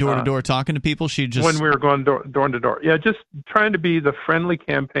were going door to door talking to people? When we were going door to door. Yeah, just trying to be the friendly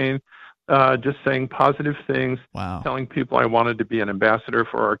campaign, just saying positive things, telling people I wanted to be an ambassador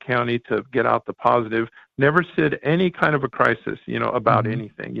for our county to get out the positive. Never said any kind of a crisis, about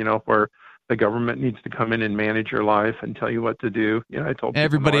anything, where the government needs to come in and manage your life and tell you what to do. I told people,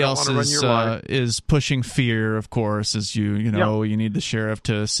 everybody else is pushing fear, of course, as you need the sheriff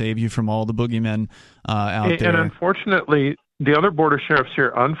to save you from all the boogeymen out there. And unfortunately, the other border sheriffs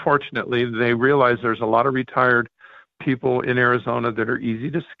here, they realize there's a lot of retired people in Arizona that are easy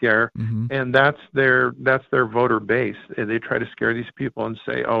to scare, and that's their voter base. And they try to scare these people and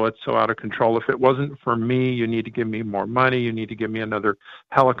say, oh, it's so out of control. If it wasn't for me, you need to give me more money. You need to give me another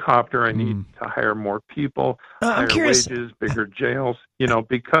helicopter. I need to hire more people, higher wages, bigger jails,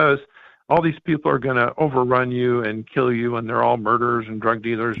 because all these people are going to overrun you and kill you, and they're all murderers and drug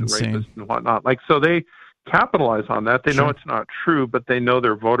dealers and rapists and whatnot. So they capitalize on that. They know it's not true, but they know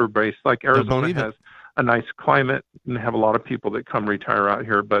their voter base. Like Arizona has a nice climate and have a lot of people that come retire out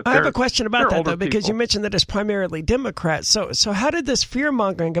here. But I have a question about that, though, because you mentioned that it's primarily Democrats. So how did this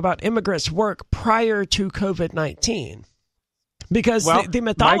fear-mongering about immigrants work prior to COVID-19? Because the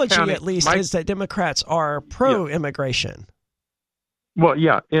mythology, at least, is that Democrats are pro-immigration. Well,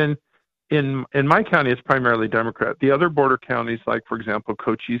 yeah. In my county, it's primarily Democrat. The other border counties, like, for example,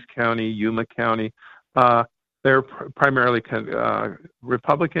 Cochise County, Yuma County, they're primarily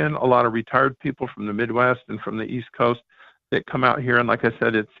Republican. A lot of retired people from the Midwest and from the East Coast that come out here, and like I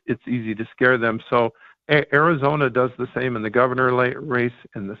said, it's easy to scare them. So Arizona does the same in the governor race,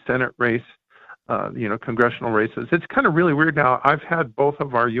 in the Senate race, congressional races. It's kind of really weird now. I've had both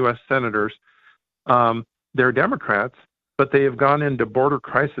of our U.S. senators. They're Democrats, but they have gone into border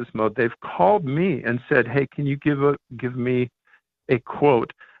crisis mode. They've called me and said, "Hey, can you give me a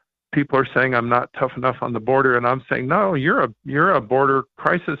quote?" People are saying I'm not tough enough on the border, and I'm saying, no, you're a border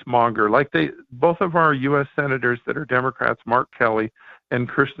crisis monger. Like both of our U.S. senators that are Democrats, Mark Kelly and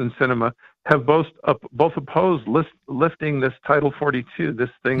Kyrsten Sinema, have both opposed lifting this Title 42, this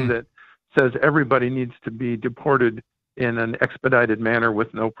thing that says everybody needs to be deported in an expedited manner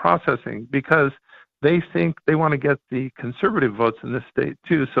with no processing, because they think they want to get the conservative votes in this state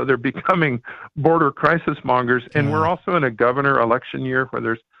too. So they're becoming border crisis mongers, and we're also in a governor election year where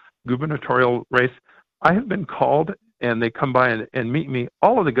there's gubernatorial race. I have been called, and they come by and meet me,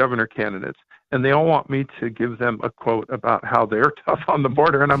 all of the governor candidates, and they all want me to give them a quote about how they're tough on the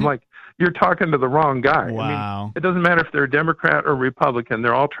border. And I'm like, you're talking to the wrong guy. Wow. I mean, it doesn't matter if they're Democrat or Republican.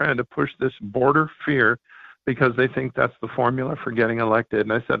 They're all trying to push this border fear because they think that's the formula for getting elected.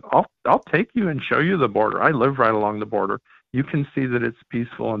 And I said, I'll take you and show you the border. I live right along the border. You can see that it's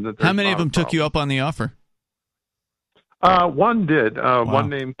peaceful and that there's How many of them took you up on the offer? One did. One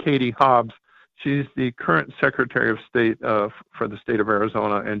named Katie Hobbs. She's the current Secretary of State for the state of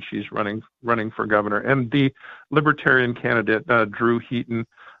Arizona, and she's running for governor. And the Libertarian candidate, Drew Heaton,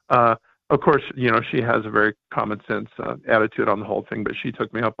 of course, she has a very common sense attitude on the whole thing, but she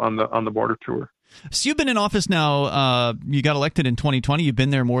took me up on the border tour. So you've been in office now. You got elected in 2020. You've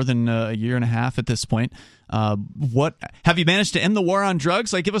been there more than a year and a half at this point. What have you managed to end the war on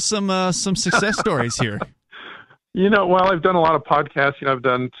drugs? Give us some success stories here. Well, I've done a lot of podcasts. I've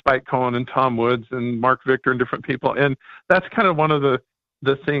done Spike Cohen and Tom Woods and Mark Victor and different people. And that's kind of one of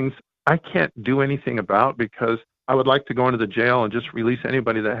the things I can't do anything about, because I would like to go into the jail and just release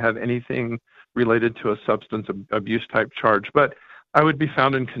anybody that had anything related to a substance abuse type charge. But I would be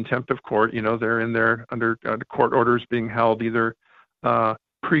found in contempt of court. They're in there under court orders being held, either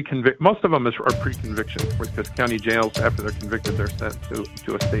pre-convict. Most of them are pre-conviction, because county jails, after they're convicted, they're sent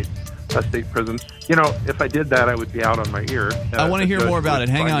to a state prison. If I did that, I would be out on my ear. I want to hear more about it.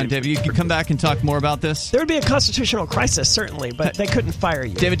 Hang on, David. You can come back and talk more about this. There would be a constitutional crisis, certainly, but they couldn't fire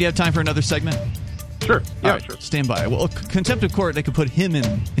you. David, do you have time for another segment? Sure. Yeah, right, sure. Stand by. Well, contempt of court, they could put him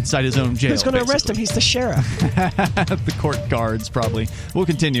inside his own jail. Who's going to arrest him? He's the sheriff. The court guards, probably. We'll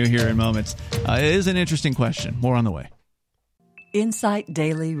continue here in moments. It is an interesting question. More on the way. Insight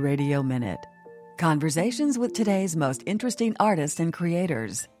Daily Radio Minute. Conversations with today's most interesting artists and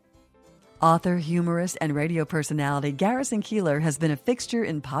creators. Author, humorist, and radio personality Garrison Keillor has been a fixture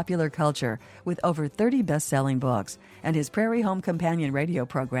in popular culture with over 30 best-selling books and his Prairie Home Companion radio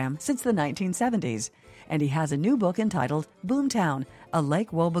program since the 1970s. And he has a new book entitled Boomtown, a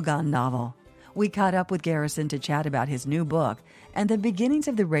Lake Wobegon novel. We caught up with Garrison to chat about his new book and the beginnings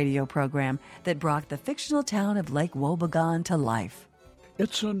of the radio program that brought the fictional town of Lake Wobegon to life.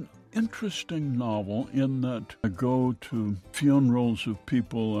 It's an interesting novel in that I go to funerals of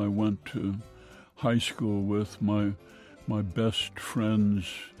people I went to high school with, my best friends.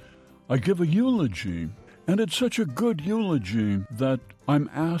 I give a eulogy, and it's such a good eulogy that I'm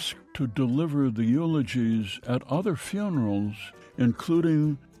asked to deliver the eulogies at other funerals,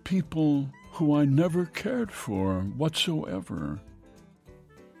 including people who I never cared for whatsoever.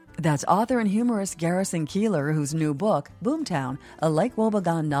 That's author and humorist Garrison Keillor, whose new book, Boomtown, a Lake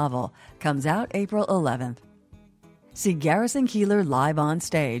Wobegon novel, comes out April 11th. See Garrison Keillor live on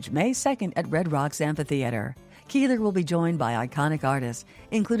stage May 2nd at Red Rocks Amphitheater. Keillor will be joined by iconic artists,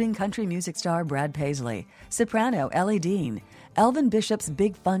 including country music star Brad Paisley, soprano Ellie Dean, Elvin Bishop's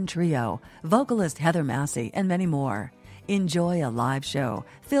Big Fun Trio, vocalist Heather Massey, and many more. Enjoy a live show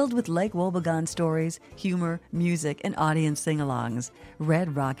filled with Lake Wobegon stories, humor, music, and audience sing-alongs.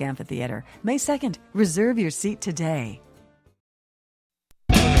 Red Rock Amphitheater, May 2nd. Reserve your seat today.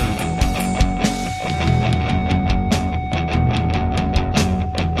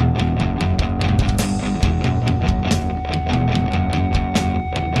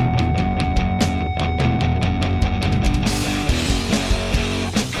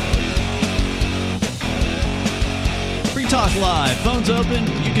 Talk Live. Phones open.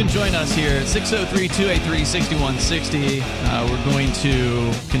 You can join us here at 603-283-6160. We're going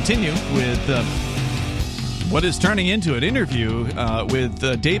to continue with what is turning into an interview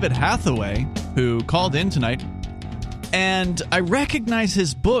with David Hathaway, who called in tonight. And I recognize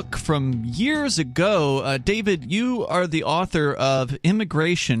his book from years ago. David, you are the author of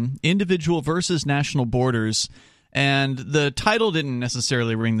Immigration, Individual versus National Borders. And the title didn't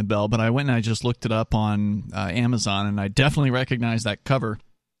necessarily ring the bell, but I went and I just looked it up on Amazon, and I definitely recognize that cover.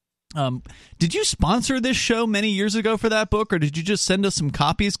 Did you sponsor this show many years ago for that book, or did you just send us some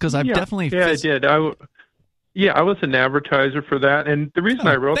copies? Because I've definitely... Yeah, I did. I was an advertiser for that, and the reason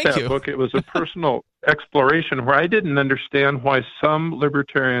I wrote that book, it was a personal exploration where I didn't understand why some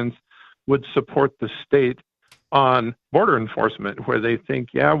libertarians would support the state on border enforcement, where they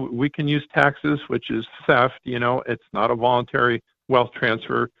think, yeah, we can use taxes, which is theft, it's not a voluntary wealth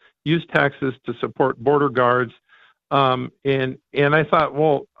transfer, use taxes to support border guards. And I thought,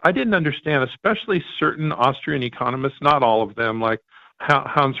 well, I didn't understand, especially certain Austrian economists, not all of them, like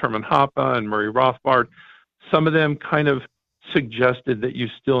Hans Hermann Hoppe and Murray Rothbard. Some of them kind of suggested that you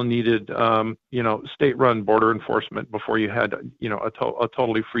still needed, state-run border enforcement before you had, a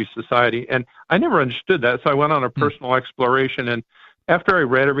totally free society. And I never understood that, so I went on a personal exploration. And after I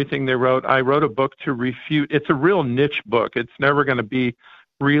read everything they wrote, I wrote a book to refute. It's a real niche book. It's never going to be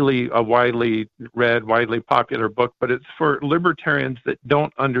really a widely read, widely popular book, but it's for libertarians that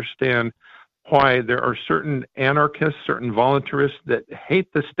don't understand why there are certain anarchists, certain voluntarists that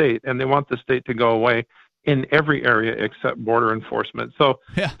hate the state, and they want the state to go away in every area except border enforcement. So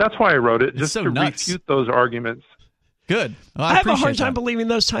that's why I wrote it, just to refute those arguments. Good. Well, I have a hard time believing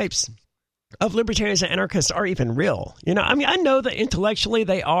those types of libertarians and anarchists are even real. I know that intellectually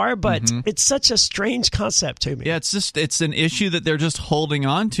they are, but it's such a strange concept to me. Yeah, it's an issue that they're just holding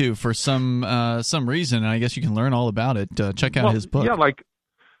on to for some reason, and I guess you can learn all about it. Check out his book. Yeah, like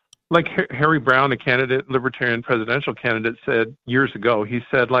Harry Brown, a libertarian presidential candidate, said years ago, he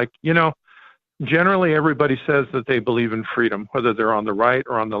said, generally, everybody says that they believe in freedom, whether they're on the right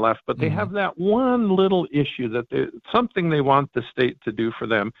or on the left, but they have that one little issue something they want the state to do for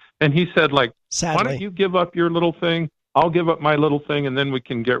them. And he said, sadly, why don't you give up your little thing? I'll give up my little thing, and then we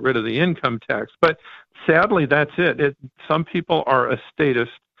can get rid of the income tax. But sadly, that's it. Some people are a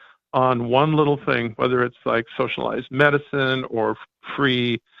statist on one little thing, whether it's like socialized medicine or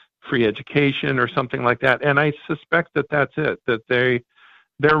free education or something like that. And I suspect that that's it, that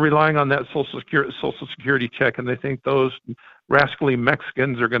they're relying on that Social Security check, and they think those rascally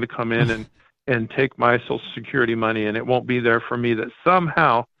Mexicans are going to come in and take my Social Security money, and it won't be there for me. That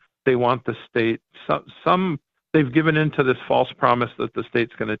somehow they want the state. They've given into this false promise that the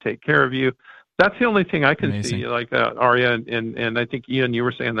state's going to take care of you. That's the only thing I can see. Like Arya and I think Ian, you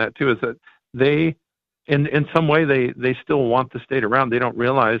were saying that too. Is that they, in some way, they still want the state around. They don't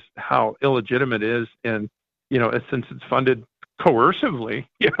realize how illegitimate it is, and since it's funded coercively,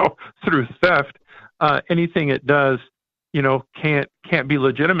 through theft, anything it does can't be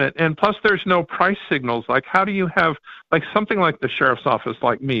legitimate. And plus, there's no price signals. Like, how do you have like something like the sheriff's office,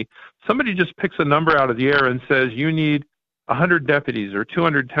 like me? Somebody just picks a number out of the air and says you need 100 deputies or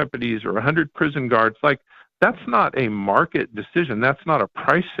 200 deputies or 100 prison guards. Like, that's not a market decision. That's not a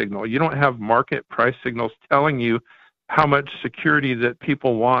price signal. You don't have market price signals telling you how much security that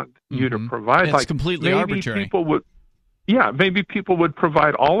people want you to provide. It's like, completely arbitrary. Maybe people would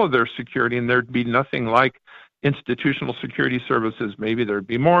provide all of their security, and there'd be nothing like institutional security services. Maybe there'd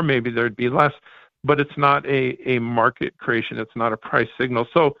be more, maybe there'd be less, but it's not a market creation. It's not a price signal.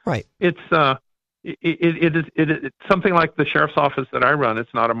 So right. It's something like the sheriff's office that I run.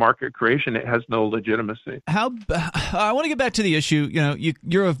 It's not a market creation. It has no legitimacy. I want to get back to the issue.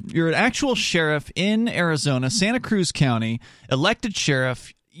 You're an actual sheriff in Arizona, Santa Cruz County, elected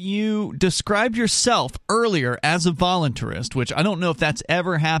sheriff. You described yourself earlier as a voluntarist, which I don't know if that's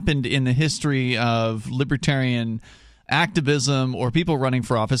ever happened in the history of libertarian activism or people running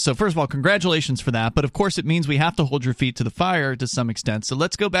for office. So first of all, congratulations for that. But of course, it means we have to hold your feet to the fire to some extent. So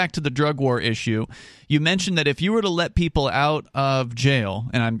let's go back to the drug war issue. You mentioned that if you were to let people out of jail,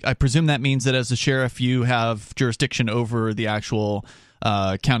 and I presume that means that as a sheriff, you have jurisdiction over the actual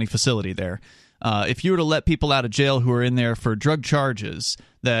county facility there. If you were to let people out of jail who are in there for drug charges,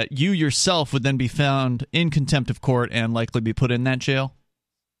 that you yourself would then be found in contempt of court and likely be put in that jail?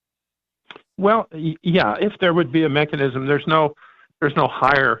 Well, yeah, if there would be a mechanism. There's no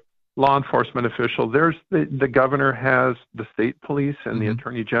higher law enforcement official. There's the governor has the state police and the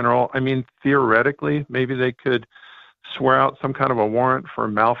attorney general. I mean, theoretically, maybe they could swear out some kind of a warrant for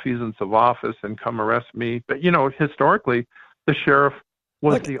malfeasance of office and come arrest me. But, historically, the sheriff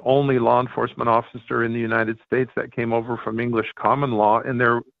was the only law enforcement officer in the United States that came over from English common law. And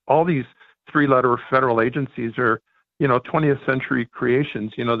all these three-letter federal agencies are, 20th century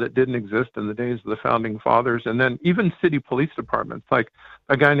creations, that didn't exist in the days of the founding fathers. And then even city police departments, like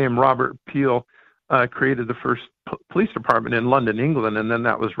a guy named Robert Peel created the first police department in London, England, and then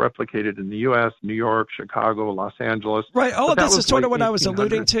that was replicated in the U.S., New York, Chicago, Los Angeles. Right. All of this is sort of what I was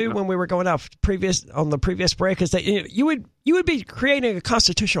alluding to when we were going off on the previous break, is that you would be creating a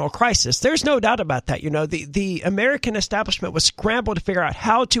constitutional crisis. There's no doubt about that. The American establishment was scrambled to figure out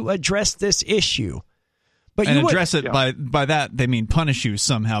how to address this issue. But address it by that they mean punish you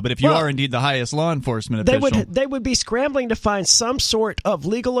somehow. But if you are indeed the highest law enforcement official, they would be scrambling to find some sort of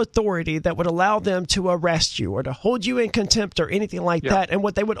legal authority that would allow them to arrest you or to hold you in contempt or anything like that. And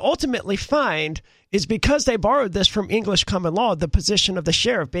what they would ultimately find is, because they borrowed this from English common law, the position of the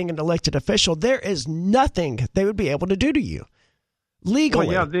sheriff being an elected official, there is nothing they would be able to do to you legally.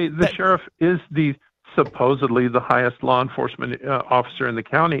 Well, the sheriff is supposedly the highest law enforcement officer in the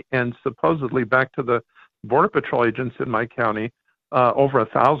county, and supposedly, back to the Border Patrol agents in my county, over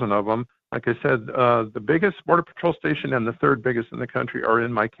 1,000 of them. Like I said, the biggest Border Patrol station and the third biggest in the country are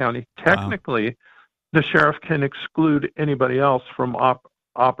in my county. Technically, the sheriff can exclude anybody else from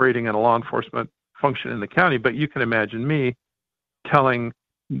operating in a law enforcement function in the county, but you can imagine me telling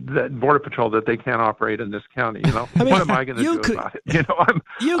the Border Patrol that they can't operate in this county. What am I going to do about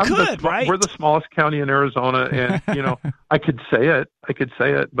it? Right? We're the smallest county in Arizona, and I could say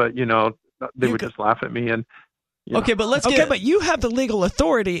it, but they would just laugh at me. And okay, but but you have the legal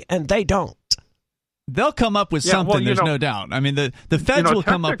authority, and they don't. They'll come up with something. There's no doubt. I mean, the feds will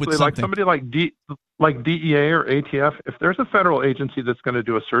come up with something. Like somebody like DEA or ATF. If there's a federal agency that's going to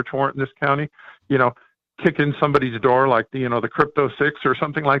do a search warrant in this county, kick in somebody's door, like the Crypto 6 or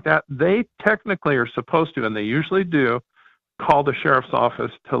something like that, they technically are supposed to, and they usually do, call the sheriff's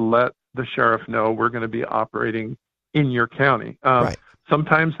office to let the sheriff know we're going to be operating in your county. Right.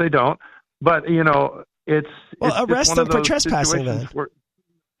 Sometimes they don't. But, it's arrest them for trespassing then.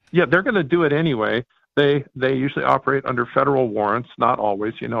 They're going to do it anyway. They usually operate under federal warrants, not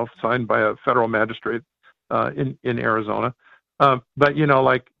always, signed by a federal magistrate in Arizona. But, and a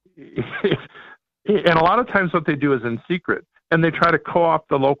lot of times what they do is in secret, and they try to co-opt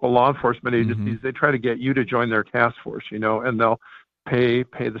the local law enforcement agencies. They try to get you to join their task force, and they'll pay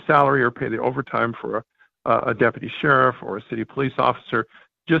the salary or pay the overtime for a deputy sheriff or a city police officer,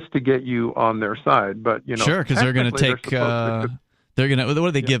 just to get you on their side. But sure, because they're going to take they're going to, what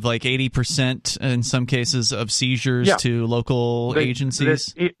do they give, like 80% in some cases of seizures to local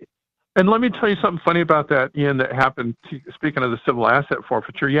agencies? And let me tell you something funny about that, Ian, that happened, speaking of the civil asset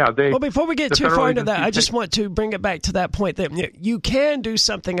forfeiture. Well, before we get too far into that, I just want to bring it back to that point that you can do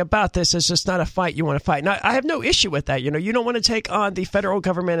something about this. It's just not a fight you want to fight. Now, I have no issue with that. You don't want to take on the federal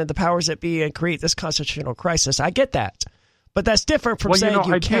government and the powers that be and create this constitutional crisis. I get that. But that's different from saying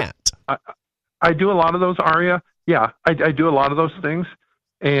you can't. I do a lot of those, Aria. Yeah, I do a lot of those things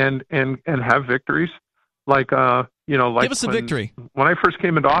and have victories. Like, like give us a victory. When I first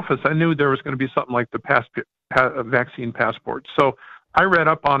came into office, I knew there was going to be something like the vaccine passport. So I read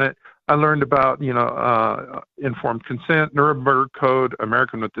up on it. I learned about, informed consent, Nuremberg Code,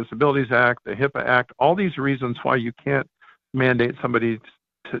 American with Disabilities Act, the HIPAA Act, all these reasons why you can't mandate somebody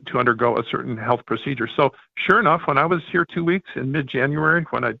to undergo a certain health procedure. So sure enough, when I was here 2 weeks in mid-January,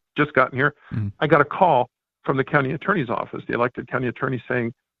 when I just gotten here, I got a call from the county attorney's office, the elected county attorney,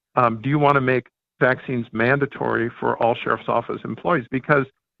 saying, do you want to make vaccines mandatory for all sheriff's office employees? Because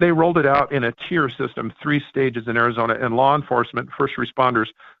they rolled it out in a tier system, 3 stages in Arizona, and law enforcement, first responders,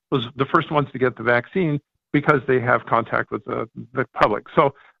 was the first ones to get the vaccine because they have contact with the public.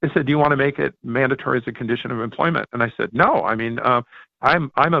 So they said, do you want to make it mandatory as a condition of employment? And I said, no. I mean,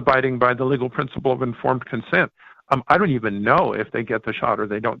 I'm abiding by the legal principle of informed consent. I don't even know if they get the shot or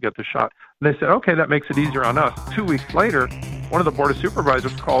they don't get the shot. And they said, okay, that makes it easier on us. 2 weeks later, one of the Board of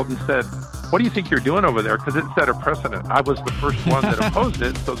Supervisors called and said, what do you think you're doing over there? Because it set a precedent. I was the first one that opposed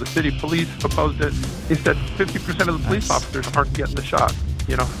it, so the city police opposed it. They said 50% of the police officers aren't getting the shot.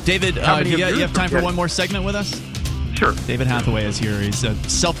 David, you have time for one more segment with us? Sure. David Hathaway is here. He's a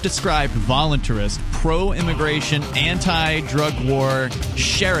self-described voluntarist, pro-immigration, anti-drug war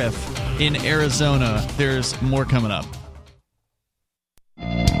sheriff in Arizona. There's more coming up.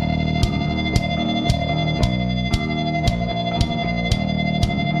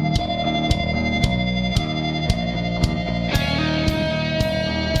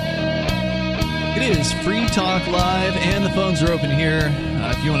 It is Free Talk Live, and the phones are open here.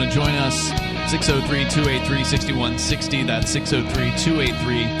 If you want to join us, 603-283-6160. That's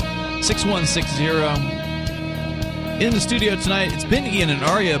 603-283-6160. In the studio tonight, it's been Ian and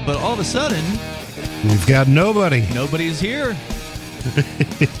Arya, but all of a sudden, we've got nobody. Nobody's here.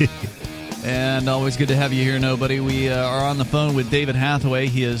 And always good to have you here, nobody. We are on the phone with David Hathaway.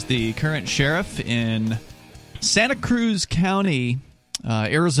 He is the current sheriff in Santa Cruz County,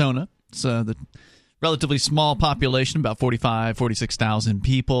 Arizona. It's the relatively small population, about 46,000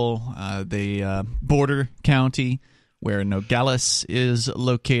 people. The border county where Nogales is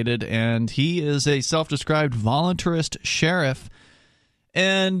located, and he is a self-described voluntarist sheriff.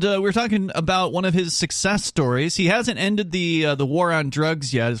 And we're talking about one of his success stories. He hasn't ended the war on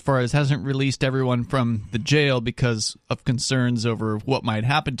drugs yet, as far as hasn't released everyone from the jail because of concerns over what might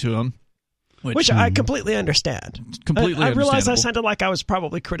happen to him. Which I completely understand. Completely I realize I understandable. sounded like I was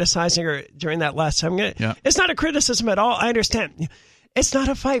probably criticizing her during that last time. Yeah. It's not a criticism at all. I understand. It's not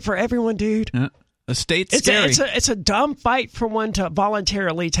a fight for everyone, dude. Yeah. The state's scary. It's a dumb fight for one to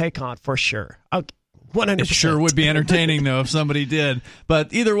voluntarily take on, for sure. 100%. It sure would be entertaining, though, if somebody did.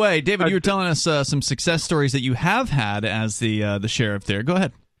 But either way, David, you were telling us some success stories that you have had as the sheriff there. Go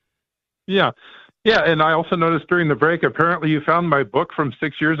ahead. Yeah. Yeah, and I also noticed during the break, apparently you found my book from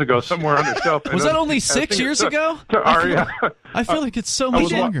 6 years ago somewhere on the shelf. Was that only 6 years ago? I feel like it's so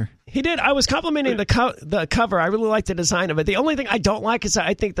much longer. He did. I was complimenting the cover. I really like the design of it. The only thing I don't like is that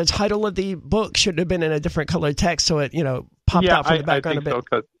I think the title of the book should have been in a different colored text, so it popped out from the background a bit. So,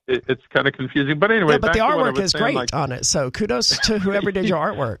 'cause it's kind of confusing. But anyway, but the back to what I artwork was is saying, great on it. So kudos to whoever did your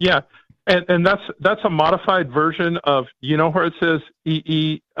artwork. Yeah. And that's a modified version of, where it says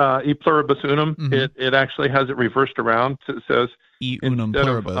e pluribus unum. Mm-hmm. It actually has it reversed around. It says e unum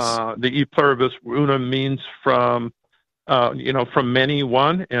pluribus. The e pluribus unum means from many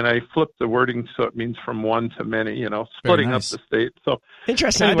one, and I flipped the wording so it means from one to many. Splitting up the state. So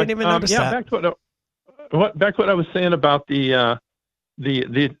interesting. Anyway, I didn't even notice that. Back to what I was saying about the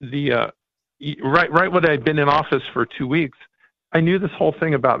right when I'd been in office for 2 weeks. I knew this whole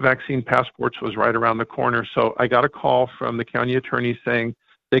thing about vaccine passports was right around the corner, so I got a call from the county attorney saying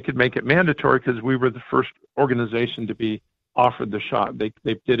they could make it mandatory because we were the first organization to be offered the shot. They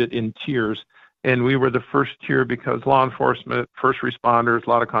did it in tiers, and we were the first tier because law enforcement, first responders, a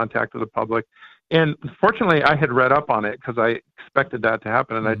lot of contact with the public. And fortunately, I had read up on it because I expected that to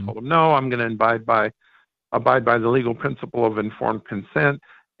happen, and I told them, no, I'm going to abide by the legal principle of informed consent.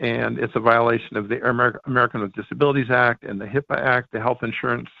 And it's a violation of the American with Disabilities Act and the HIPAA Act, the Health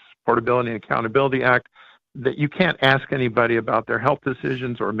Insurance Portability and Accountability Act, that you can't ask anybody about their health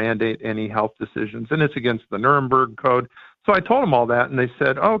decisions or mandate any health decisions. And it's against the Nuremberg Code. So I told them all that, and they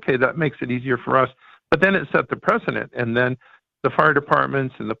said, oh, okay, that makes it easier for us. But then it set the precedent. And then the fire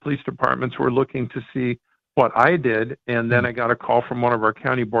departments and the police departments were looking to see what I did. And then I got a call from one of our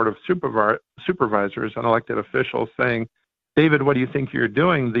county board of supervisors, an elected official, saying, David, what do you think you're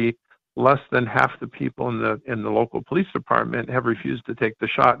doing? The less than half the people in the local police department have refused to take the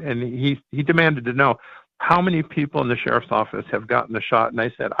shot. And he demanded to know how many people in the sheriff's office have gotten the shot. And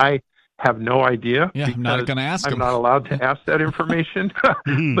I said, I have no idea. Yeah, I'm not going to ask I'm him. not allowed to ask that information.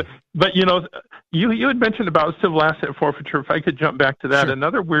 but You had mentioned about civil asset forfeiture. If I could jump back to that, Sure.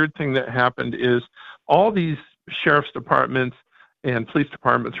 Another weird thing that happened is all these sheriff's departments and police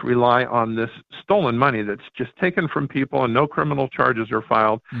departments rely on this stolen money that's just taken from people and no criminal charges are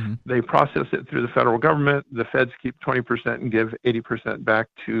filed. Mhm. They process it through the federal government. The feds keep 20% and give 80% back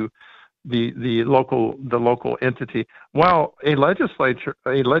to the local entity. While a legislator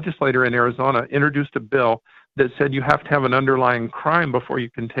in Arizona introduced a bill that said you have to have an underlying crime before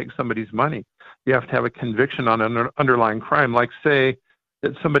you can take somebody's money. You have to have a conviction on an underlying crime, like say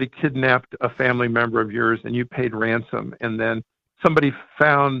that somebody kidnapped a family member of yours and you paid ransom, and then somebody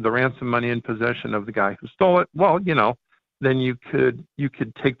found the ransom money in possession of the guy who stole it. Well, then you could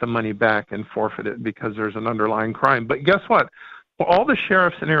take the money back and forfeit it because there's an underlying crime. But guess what? Well, all the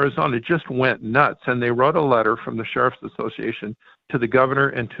sheriffs in Arizona just went nuts, and they wrote a letter from the Sheriff's Association to the governor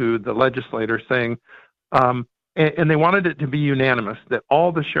and to the legislator saying, and they wanted it to be unanimous, that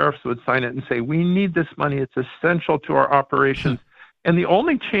all the sheriffs would sign it and say, we need this money. It's essential to our operations. And the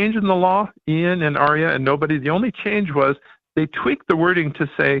only change in the law, Ian and Arya and nobody, the only change was they tweaked the wording to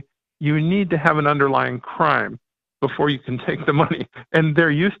say you need to have an underlying crime before you can take the money. And they're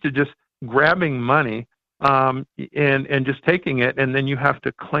used to just grabbing money and just taking it, and then you have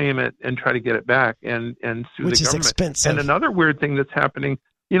to claim it and try to get it back and sue the government. Which is expensive. And another weird thing that's happening,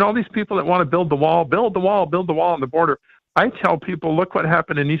 all these people that want to build the wall on the border. I tell people, look what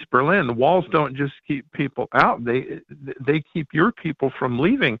happened in East Berlin. The walls don't just keep people out. They keep your people from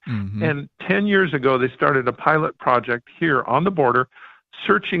leaving. Mm-hmm. And 10 years ago, they started a pilot project here on the border,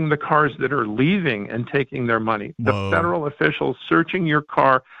 searching the cars that are leaving and taking their money. Whoa. The federal officials searching your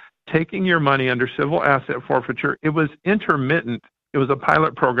car, taking your money under civil asset forfeiture. It was intermittent. It was a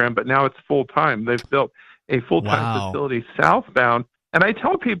pilot program, but now it's full-time. They've built a full-time facility southbound. And I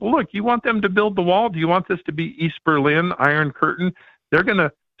tell people, look, you want them to build the wall? Do you want this to be East Berlin, Iron Curtain? They're going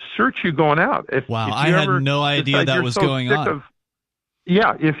to search you going out. If I you had ever no idea decide that you're was so going sick on.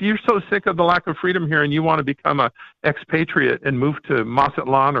 If you're so sick of the lack of freedom here and you want to become a expatriate and move to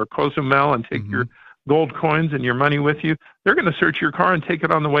Mazatlan or Cozumel and take your gold coins and your money with you, they're going to search your car and take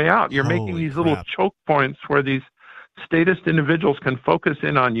it on the way out. You're making these little choke points where these statist individuals can focus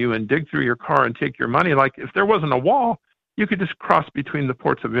in on you and dig through your car and take your money. Like if there wasn't a wall, you could just cross between the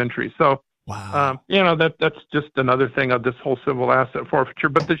ports of entry. So, that's just another thing of this whole civil asset forfeiture.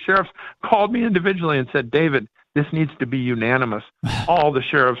 But the sheriffs called me individually and said, David, this needs to be unanimous. All the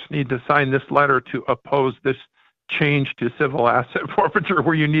sheriffs need to sign this letter to oppose this change to civil asset forfeiture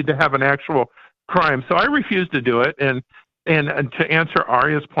where you need to have an actual crime. So I refused to do it. And to answer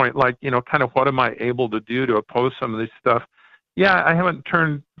Arya's point, kind of what am I able to do to oppose some of this stuff? Yeah, I haven't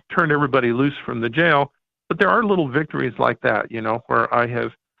turned everybody loose from the jail. But there are little victories like that, where I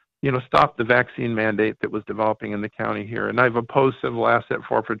have, stopped the vaccine mandate that was developing in the county here. And I've opposed civil asset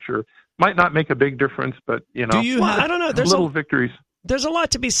forfeiture. Might not make a big difference, but, I don't know. There's little victories. There's a lot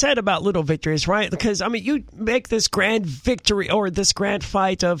to be said about little victories, right? Because, you make this grand victory or this grand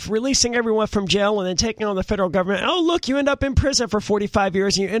fight of releasing everyone from jail and then taking on the federal government. Oh, look, you end up in prison for 45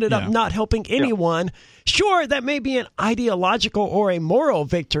 years and you ended up not helping anyone. Yeah. Sure, that may be an ideological or a moral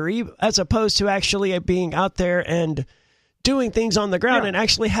victory as opposed to actually being out there and doing things on the ground and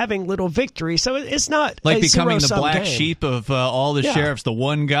actually having little victories. So it's not like becoming the black game. sheep of all the sheriffs, the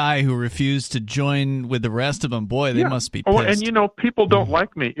one guy who refused to join with the rest of them. Boy, they must be pissed. And people don't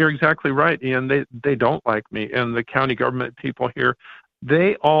like me. You're exactly right, Ian. They don't like me. And the county government people here,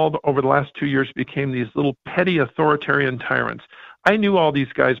 they all over the last 2 years became these little petty authoritarian tyrants. I knew all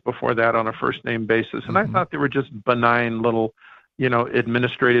these guys before that on a first name basis, and I thought they were just benign little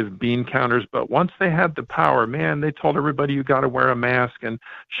administrative bean counters. But once they had the power, man, they told everybody you got to wear a mask and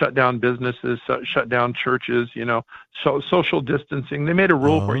shut down businesses, shut down churches, so social distancing. They made a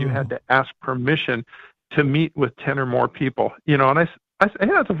rule where you had to ask permission to meet with 10 or more people, and I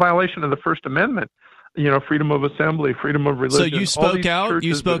that's a violation of the First Amendment. Freedom of assembly, freedom of religion. So you spoke out.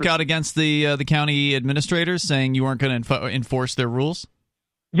 You spoke out against the county administrators, saying you weren't going to enforce their rules.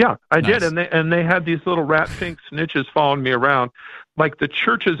 Yeah, I did, and they had these little rat-pink snitches following me around. Like the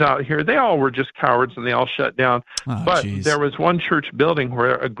churches out here, they all were just cowards, and they all shut down. But there was one church building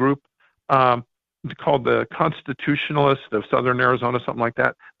where a group called the Constitutionalists of Southern Arizona, something like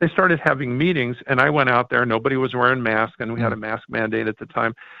that, they started having meetings, and I went out there. Nobody was wearing masks, and we had a mask mandate at the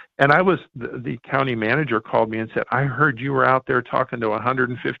time. And the county manager called me and said, I heard you were out there talking to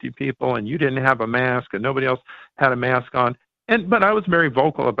 150 people, and you didn't have a mask, and nobody else had a mask on. But I was very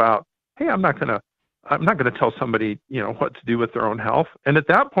vocal about, hey, I'm not going to tell somebody, what to do with their own health. And at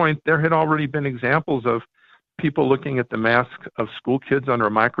that point, there had already been examples of people looking at the mask of school kids under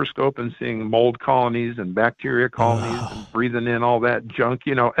a microscope and seeing mold colonies and bacteria colonies and breathing in all that junk,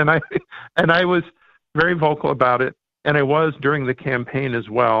 and I was very vocal about it. And I was during the campaign as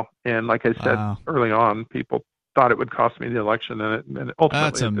well. And like I said early on, people thought it would cost me the election, and it ultimately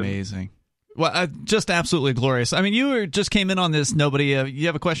That's amazing. Well, just absolutely glorious. I mean, you just came in on this. Nobody. You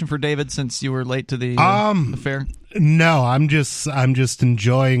have a question for David since you were late to the fair? No, I'm just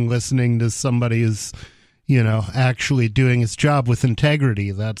enjoying listening to somebody who's, actually doing his job with integrity.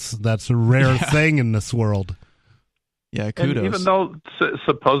 That's a rare thing in this world. Yeah, kudos. And even though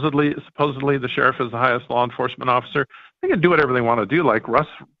supposedly the sheriff is the highest law enforcement officer, they can do whatever they want to do. Like Russ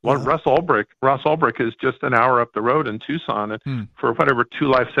Ulbricht. Ross Ulbricht is just an hour up the road in Tucson for whatever 2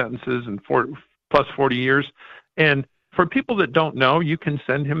 life sentences and plus 40 years. And for people that don't know, you can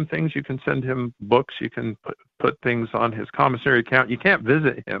send him things. You can send him books. You can put things on his commissary account. You can't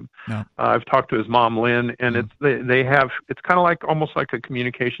visit him. No. I've talked to his mom, Lynn, and it's kind of like almost like a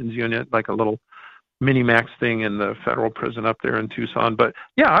communications unit, like a little mini max thing in the federal prison up there in Tucson. But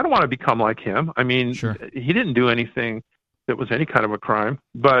yeah, I don't want to become like him. I mean, he didn't do anything that was any kind of a crime,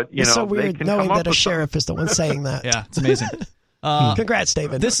 but it's so weird knowing that a sheriff is the one saying that. Yeah, it's amazing. Congrats,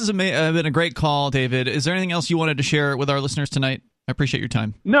 David. This has been a great call, David. Is there anything else you wanted to share with our listeners tonight? I appreciate your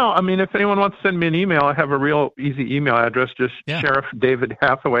time. No, I mean, if anyone wants to send me an email, I have a real easy email address, just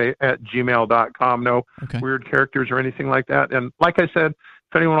sheriffdavidhathaway@gmail.com. No weird characters or anything like that. And like I said,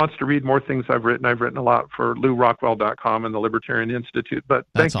 if anyone wants to read more things I've written a lot for LouRockwell.com and the Libertarian Institute. But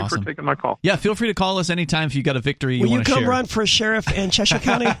thank you for taking my call. Yeah, feel free to call us anytime if you got a victory you want to share. Will you come run for sheriff in Cheshire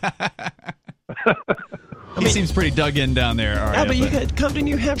County? He seems pretty dug in down there. Yeah, but you could come to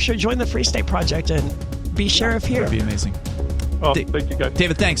New Hampshire, join the Free State Project, and be sheriff here. That'd be amazing. Oh, thank you, guys.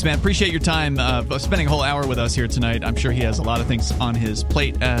 David, thanks, man. Appreciate your time spending a whole hour with us here tonight. I'm sure he has a lot of things on his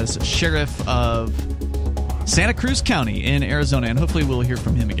plate as sheriff of Santa Cruz County in Arizona, and hopefully we'll hear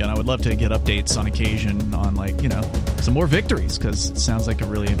from him again. I would love to get updates on occasion on, some more victories, because it sounds like a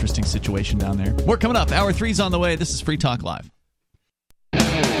really interesting situation down there. More coming up. Hour 3's on the way. This is Free Talk Live.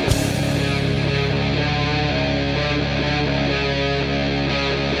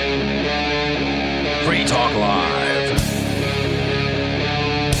 Free Talk Live.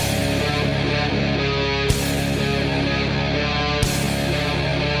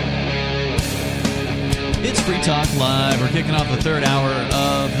 It's Free Talk Live. We're kicking off the third hour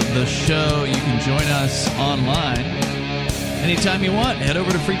of the show. You can join us online anytime you want. Head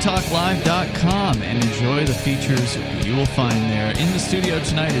over to freetalklive.com and enjoy the features you will find there. In the studio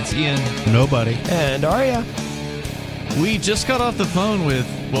tonight, it's Ian. Nobody. And Aria. We just got off the phone with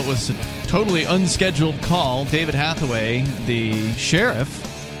what was a totally unscheduled call. David Hathaway, the sheriff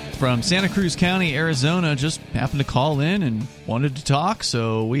from Santa Cruz County, Arizona, just happened to call in and wanted to talk,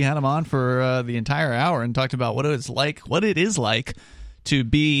 so we had him on for the entire hour and talked about what it is like to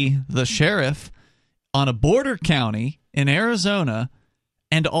be the sheriff on a border county in Arizona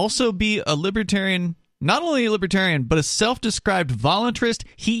and also be a libertarian, not only a libertarian, but a self-described voluntarist.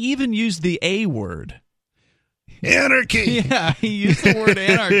 He even used the A word. Anarchy! Yeah, he used the word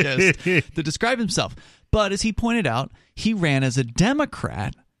anarchist to describe himself. But as he pointed out, he ran as a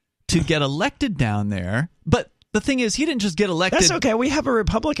Democrat to get elected down there. But the thing is, he didn't just get elected. That's okay. We have a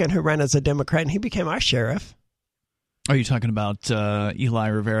Republican who ran as a Democrat, and he became our sheriff. Are you talking about Eli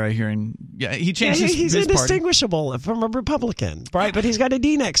Rivera here? He changed his he's party. indistinguishable from a Republican, right? But he's got a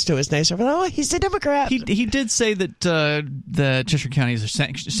D next to his name, so he's a Democrat. He did say that the Cheshire County is a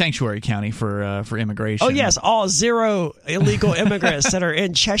sanctuary county for immigration. Oh, yes, all 0 illegal immigrants that are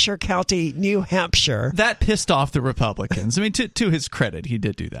in Cheshire County, New Hampshire. That pissed off the Republicans. I mean, to his credit, he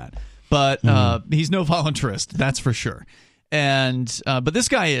did do that. But he's no voluntarist, that's for sure. And but this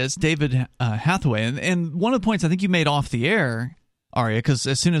guy is David Hathaway, and one of the points I think you made off the air, Aria, because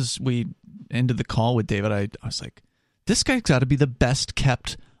as soon as we ended the call with David, I was like, this guy's got to be the best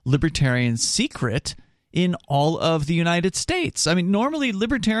kept libertarian secret in all of the United States. I mean, normally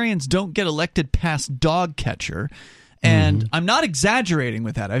libertarians don't get elected past dog catcher. And I'm not exaggerating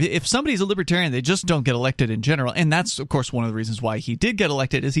with that. If somebody's a libertarian, they just don't get elected in general. And that's, of course, one of the reasons why he did get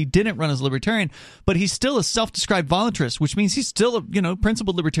elected is he didn't run as a libertarian, but he's still a self-described voluntarist, which means he's still a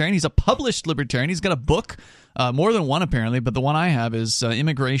principled libertarian. He's a published libertarian. He's got a book, more than one apparently, but the one I have is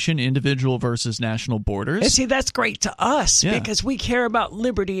Immigration, Individual versus National Borders. And see, that's great to us because we care about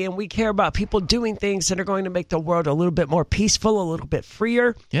liberty and we care about people doing things that are going to make the world a little bit more peaceful, a little bit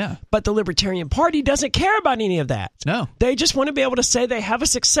freer. Yeah. But the Libertarian Party doesn't care about any of that. No. They just want to be able to say they have a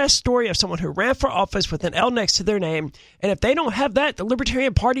success story of someone who ran for office with an L next to their name. And if they don't have that, the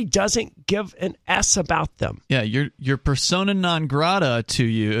Libertarian Party doesn't give an S about them. Yeah, you're persona non grata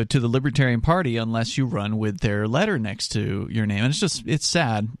to the Libertarian Party unless you run with their letter next to your name. And it's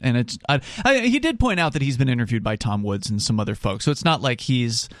sad. And he did point out that he's been interviewed by Tom Woods and some other folks. So it's not like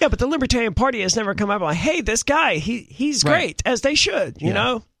he's... Yeah, but the Libertarian Party has never come up like, hey, this guy, he's great, as they should, you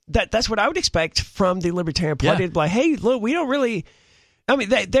know? That's what I would expect from the Libertarian Party. Like, hey, look, we don't really... I mean,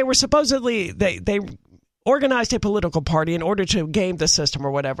 they were supposedly... They organized a political party in order to game the system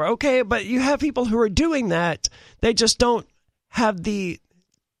or whatever. Okay, but you have people who are doing that. They just don't have the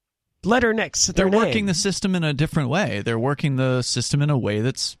letter next to their name. They're working the system in a different way. They're working the system in a way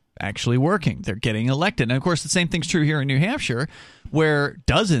that's actually working. They're getting elected. And, of course, the same thing's true here in New Hampshire, where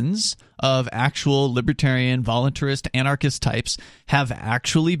dozens of actual libertarian, voluntarist, anarchist types have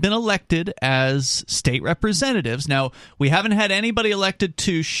actually been elected as state representatives. Now, we haven't had anybody elected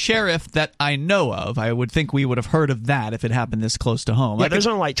to sheriff that I know of. I would think we would have heard of that if it happened this close to home. Yeah, there's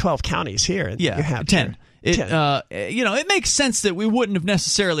only like 12 counties here in New Hampshire. 10. It makes sense that we wouldn't have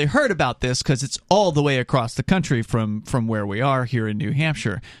necessarily heard about this because it's all the way across the country from where we are here in New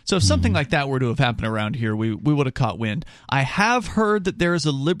Hampshire. So if something like that were to have happened around here, we would have caught wind. I have heard that there is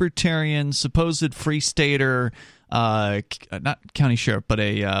a libertarian, supposed free stater, not county sheriff, but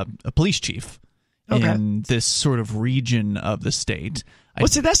a police chief in this sort of region of the state. Well,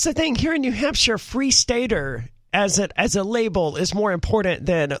 see, that's the thing. Here in New Hampshire, free stater as a label is more important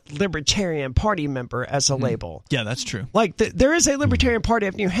than Libertarian Party member as a label. Yeah, that's true. Like there is a Libertarian Party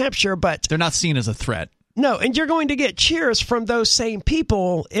of New Hampshire, but they're not seen as a threat. No, and you're going to get cheers from those same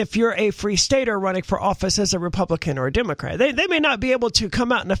people if you're a free stater running for office as a Republican or a Democrat. They may not be able to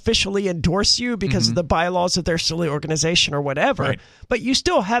come out and officially endorse you because of the bylaws of their silly organization or whatever, but you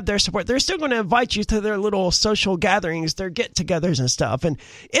still have their support. They're still going to invite you to their little social gatherings, their get-togethers and stuff, and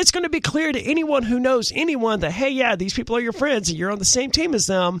it's going to be clear to anyone who knows anyone that, hey, yeah, these people are your friends and you're on the same team as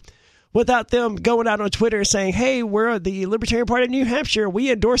them, without them going out on Twitter saying, hey, we're the Libertarian Party of New Hampshire, we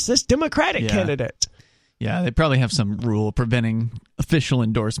endorse this Democratic candidate. Yeah, they probably have some rule preventing official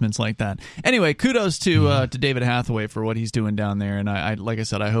endorsements like that. Anyway, kudos to David Hathaway for what he's doing down there, and I like I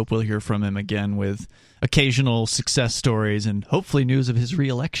said, I hope we'll hear from him again with occasional success stories and hopefully news of his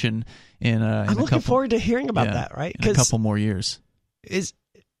re-election I'm looking forward to hearing about that. Right, in a couple more years.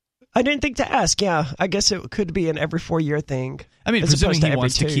 I didn't think to ask. Yeah, I guess it could be an every 4-year thing. I mean, presuming he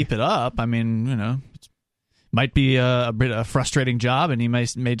wants to keep it up. I mean, might be a bit of a frustrating job, and he may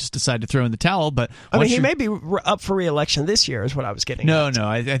just decide to throw in the towel. But he may be up for re-election this year, is what I was getting. No,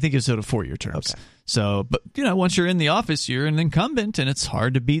 I think it's sort of 4-year terms. Okay. So, but once you're in the office, you're an incumbent, and it's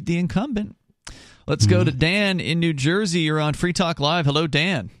hard to beat the incumbent. Let's go to Dan in New Jersey. You're on Free Talk Live. Hello,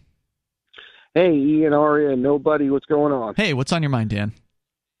 Dan. Hey, Ian, Aria, nobody. What's going on? Hey, what's on your mind, Dan?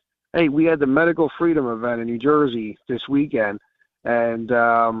 Hey, we had the Medical Freedom event in New Jersey this weekend. And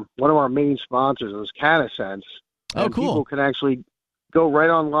one of our main sponsors was CanaSense. Oh, cool. People can actually go right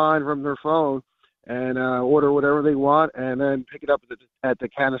online from their phone and order whatever they want and then pick it up at the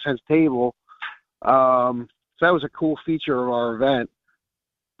CanaSense table. So that was a cool feature of our event.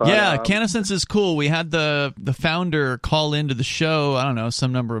 But, yeah, CanaSense is cool. We had the founder call into the show, I don't know,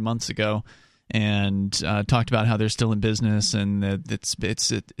 some number of months ago, and talked about how they're still in business, and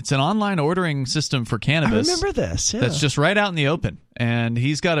it's an online ordering system for cannabis. I remember this. Yeah. That's just right out in the open, and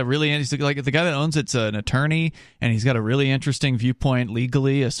he's like the guy that owns it's an attorney, and he's got a really interesting viewpoint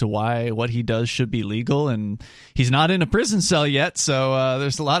legally as to why what he does should be legal, and he's not in a prison cell yet, so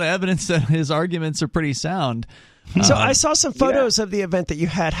there's a lot of evidence that his arguments are pretty sound. So I saw some photos of the event that you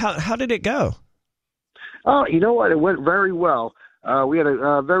had. How did it go? Oh, you know what? It went very well. We had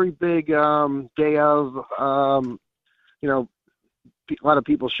a very big day of, a lot of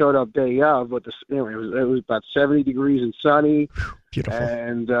people showed up day of, but it was about 70 degrees and sunny. Beautiful.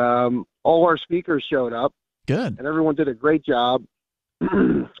 And all our speakers showed up. Good. And everyone did a great job.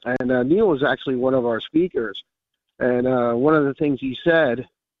 And Neil was actually one of our speakers. And one of the things he said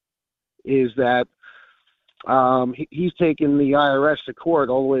is that he's taken the IRS to court,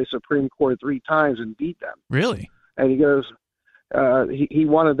 all the way to Supreme Court 3 times and beat them. Really? And he goes, he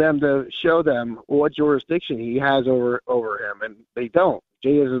wanted them to show them what jurisdiction he has over him, and they don't.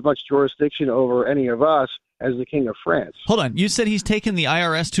 Jay has as much jurisdiction over any of us as the King of France. Hold on. You said he's taken the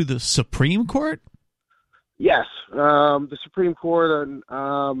IRS to the Supreme Court? Yes. The Supreme Court,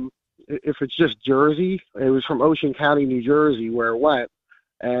 if it's just Jersey, it was from Ocean County, New Jersey, where it went.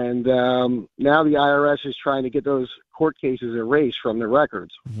 And now the IRS is trying to get those court cases erased from the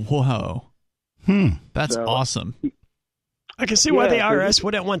records. Whoa. That's awesome. I can see why the IRS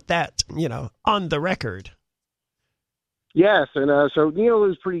wouldn't want that, on the record. Yes, and so Neil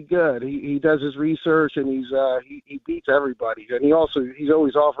is pretty good. He does his research, and he beats everybody. And he's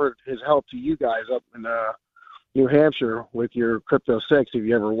always offered his help to you guys up in New Hampshire with your Crypto 6 if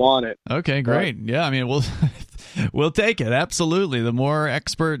you ever want it. Okay, great. Yeah, I mean, we'll take it. Absolutely. The more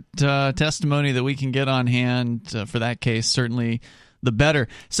expert testimony that we can get on hand for that case, certainly the better.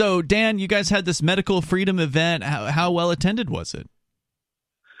 So, Dan, you guys had this medical freedom event. How well attended was it?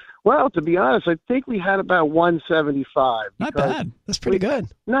 Well, to be honest, I think we had about 175. Not bad. That's pretty good.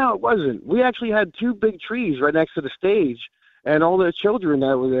 No, it wasn't. We actually had 2 big trees right next to the stage, and all the children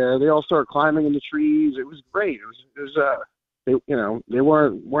that were there, they all started climbing in the trees. It was great. They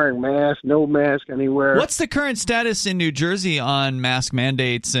weren't wearing masks, no mask anywhere. What's the current status in New Jersey on mask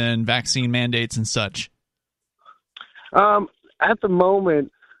mandates and vaccine mandates and such? At the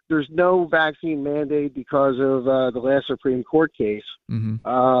moment, there's no vaccine mandate because of the last Supreme Court case.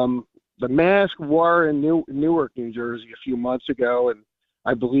 Mm-hmm. The masks were in Newark, New Jersey a few months ago, and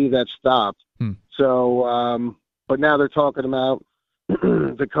I believe that stopped. So, but now they're talking about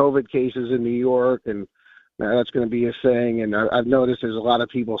the COVID cases in New York, and that's going to be a thing. And I've noticed there's a lot of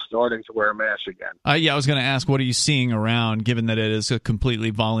people starting to wear masks again. Yeah, I was going to ask, what are you seeing around, given that it is a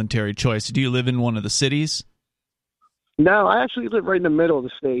completely voluntary choice? Do you live in one of the cities? No, I actually live right in the middle of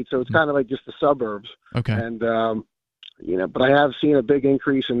the state, so it's kind of like just the suburbs. Okay. And, but I have seen a big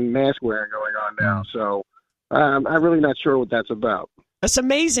increase in mask wearing going on now, so I'm really not sure what that's about. That's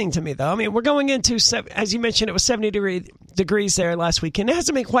amazing to me, though. I mean, we're going into, as you mentioned, it was 70 degrees there last weekend. It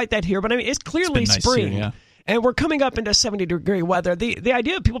hasn't been quite that here, but I mean, it's clearly spring. Here, yeah. And we're coming up into 70-degree weather. The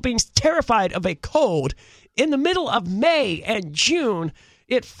idea of people being terrified of a cold in the middle of May and June,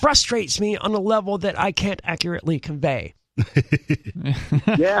 it frustrates me on a level that I can't accurately convey.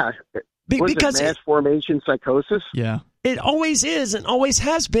 Yeah. Because mass formation psychosis? Yeah. It always is and always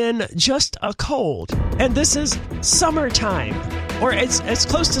has been just a cold. And this is summertime. Or it's as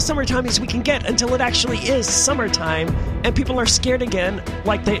close to summertime as we can get until it actually is summertime. And people are scared again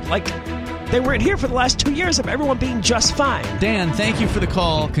like they weren't here for the last 2 years of everyone being just fine. Dan, thank you for the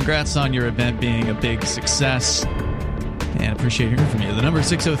call. Congrats on your event being a big success. And appreciate hearing from you. The number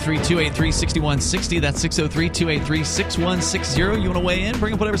is 603-283-6160. That's 603-283-6160. You want to weigh in?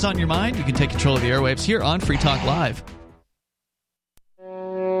 Bring up whatever's on your mind. You can take control of the airwaves here on Free Talk Live.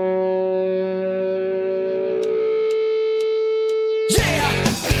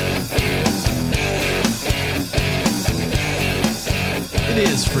 It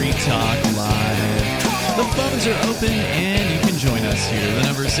is Free Talk Live. The phones are open and you can join us here. The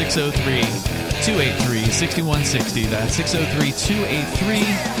number is 603-283-6160. That's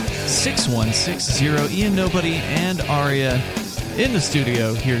 603-283-6160. Ian, Nobody, and Aria in the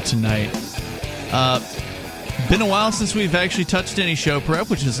studio here tonight. Been a while since we've actually touched any show prep,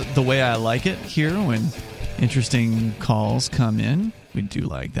 which is the way I like it here when interesting calls come in. We do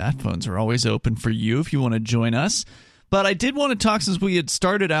like that. Phones are always open for you if you want to join us. But I did want to talk, since we had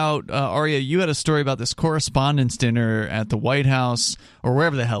started out, Aria, you had a story about this correspondence dinner at the White House, or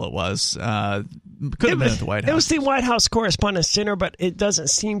wherever the hell it was. Could have been at the White House. It was the White House Correspondence Dinner, but it doesn't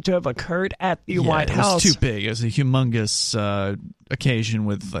seem to have occurred at the White House. It was too big. It was a humongous occasion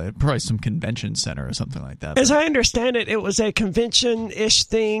with probably some convention center or something like that. As I understand it, it was a convention-ish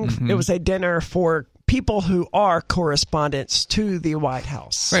thing. Mm-hmm. It was a dinner for people who are correspondents to the White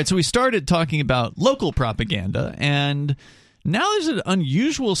House. Right, so we started talking about local propaganda, and now there's an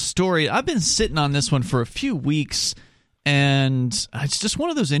unusual story. I've been sitting on this one for a few weeks, and it's just one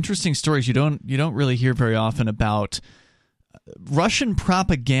of those interesting stories you don't really hear very often about Russian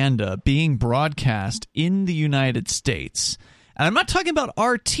propaganda being broadcast in the United States. And I'm not talking about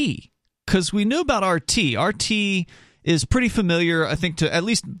RT, because we knew about RT. RT is pretty familiar, I think, to at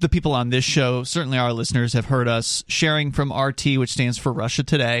least the people on this show. Certainly our listeners have heard us sharing from RT, which stands for Russia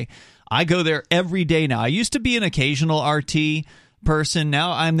Today. I go there every day now. I used to be an occasional RT person.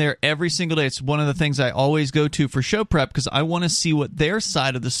 Now I'm there every single day. It's one of the things I always go to for show prep because I want to see what their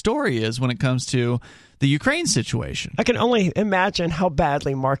side of the story is when it comes to the Ukraine situation. I can only imagine how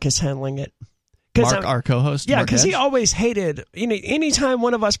badly Mark is handling it. Mark, our co-host? Yeah, because he always hated, anytime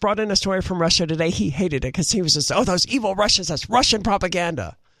one of us brought in a story from Russia Today, he hated it because he was just, those evil Russians, that's Russian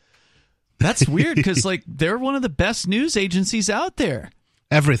propaganda. That's weird because, they're one of the best news agencies out there.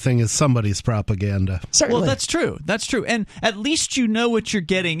 Everything is somebody's propaganda. Certainly. Well, that's true. That's true. And at least you know what you're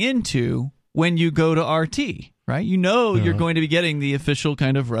getting into when you go to RT. Right? You're going to be getting the official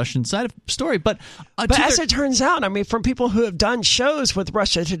kind of Russian side of the story. But as it turns out, from people who have done shows with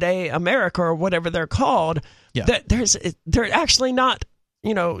Russia Today America or whatever they're called, they're actually not,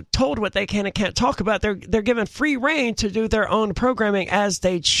 told what they can and can't talk about. They're given free reign to do their own programming as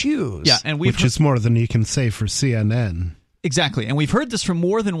they choose. Yeah, and which is more than you can say for CNN. Exactly. And we've heard this from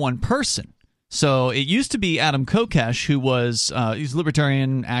more than one person. So it used to be Adam Kokesh, who was he's a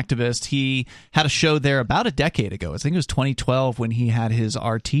libertarian activist. He had a show there about a decade ago. I think it was 2012 when he had his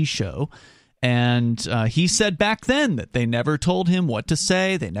RT show. And he said back then that they never told him what to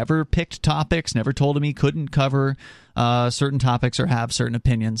say. They never picked topics, never told him he couldn't cover certain topics or have certain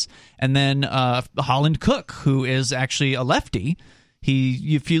opinions. And then Holland Cook, who is actually a lefty,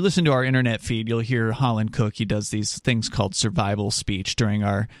 if you listen to our internet feed, you'll hear Holland Cook. He does these things called survival speech during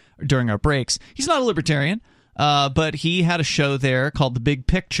our breaks. He's not a libertarian, but he had a show there called The Big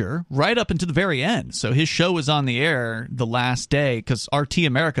Picture right up until the very end. So his show was on the air the last day because RT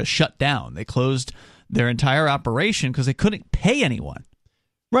America shut down. They closed their entire operation because they couldn't pay anyone.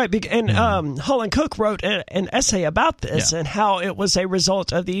 Right, and Holland Cook wrote an essay about this and how it was a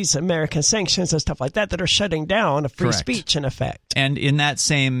result of these American sanctions and stuff like that are shutting down free speech in effect. And in that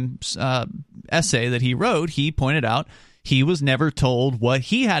same essay that he wrote, he pointed out he was never told what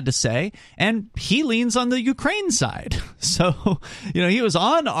he had to say, and he leans on the Ukraine side. So, he was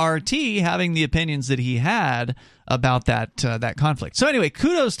on RT having the opinions that he had about that conflict. So anyway,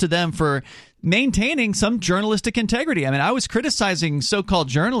 kudos to them for maintaining some journalistic integrity. I mean, I was criticizing so-called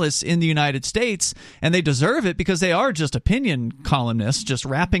journalists in the United States, and they deserve it because they are just opinion columnists, just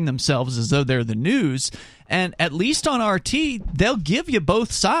wrapping themselves as though they're the news. And at least on RT, they'll give you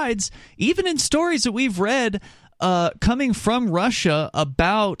both sides, even in stories that we've read coming from Russia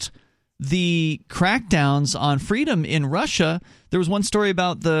about the crackdowns on freedom in Russia. There was one story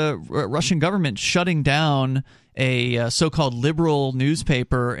about the Russian government shutting down a so-called liberal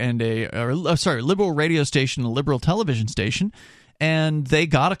newspaper and liberal radio station, a liberal television station, and they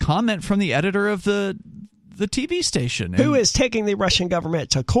got a comment from the editor of the TV station. Who is taking the Russian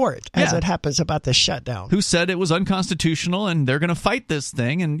government to court, as it happens, about this shutdown. Who said it was unconstitutional and they're going to fight this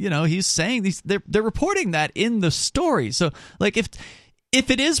thing. And, he's saying they're reporting that in the story. So, like, if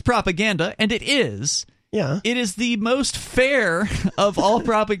it is propaganda, and it is, it is the most fair of all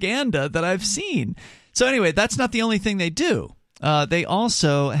propaganda that I've seen. So anyway, that's not the only thing they do. They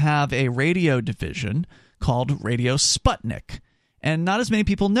also have a radio division called Radio Sputnik. And not as many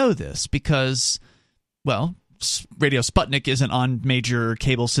people know this because, well, Radio Sputnik isn't on major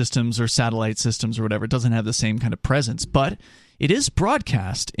cable systems or satellite systems or whatever. It doesn't have the same kind of presence. But it is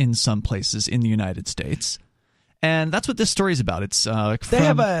broadcast in some places in the United States. And that's what this story is about. It's they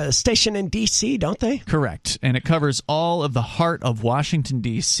have a station in D.C., don't they? Correct. And it covers all of the heart of Washington,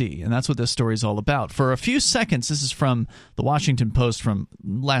 D.C., and that's what this story is all about. For a few seconds, this is from the Washington Post from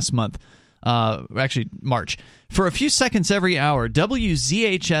last month, actually March. For a few seconds every hour,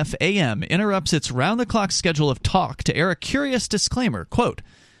 WZHF-AM interrupts its round-the-clock schedule of talk to air a curious disclaimer, quote,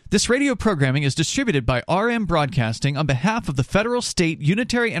 "This radio programming is distributed by RM Broadcasting on behalf of the Federal State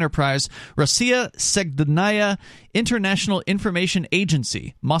Unitary Enterprise Rossiya Segdnaya International Information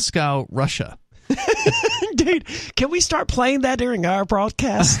Agency, Moscow, Russia." Dude, can we start playing that during our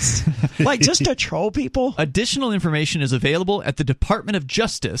broadcasts? Like, just to troll people? Additional information is available at the Department of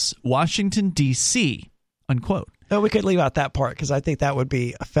Justice, Washington, D.C., unquote. No, we could leave out that part because I think that would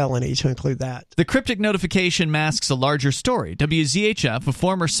be a felony to include that. The cryptic notification masks a larger story. WZHF, a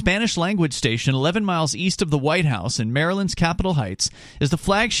former Spanish-language station 11 miles east of the White House in Maryland's Capitol Heights, is the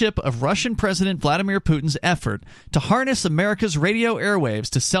flagship of Russian President Vladimir Putin's effort to harness America's radio airwaves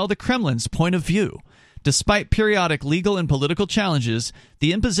to sell the Kremlin's point of view. Despite periodic legal and political challenges,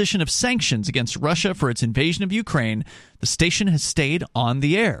 the imposition of sanctions against Russia for its invasion of Ukraine, the station has stayed on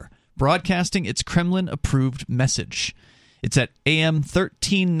the air, broadcasting its Kremlin-approved message. It's at AM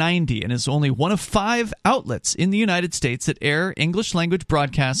 1390 and is only one of 5 outlets in the United States that air English-language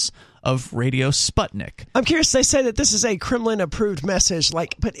broadcasts of Radio Sputnik. I'm curious, they say that this is a Kremlin-approved message,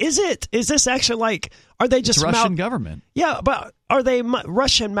 but is this actually are they just... It's Russian government. Yeah, but are they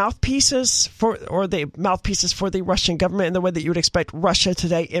Russian mouthpieces for the Russian government in the way that you would expect Russia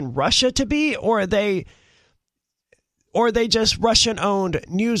Today in Russia to be, or are they just Russian-owned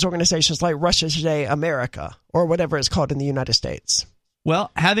news organizations like Russia Today America, or whatever it's called in the United States?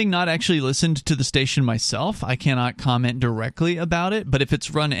 Well, having not actually listened to the station myself, I cannot comment directly about it. But if it's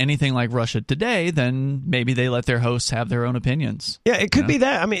run anything like Russia Today, then maybe they let their hosts have their own opinions. Yeah, it could be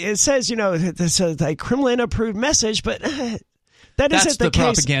that. I mean, it says, this is a Kremlin-approved message, but that's isn't the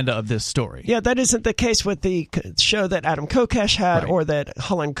case. Propaganda of this story. Yeah, that isn't the case with the show that Adam Kokesh had, or that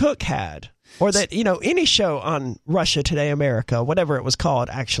Holland Cook had. Or that, any show on Russia Today America, whatever it was called,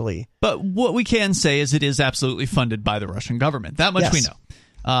 actually. But what we can say is it is absolutely funded by the Russian government. That much we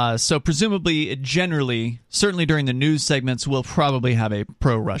know. So presumably, it generally, certainly during the news segments, will probably have a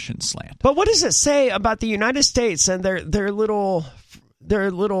pro-Russian slant. But what does it say about the United States and their little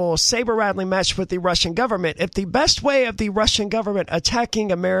their little saber-rattling match with the Russian government. If the best way of the Russian government attacking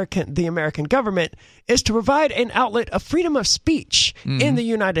the American government is to provide an outlet of freedom of speech in the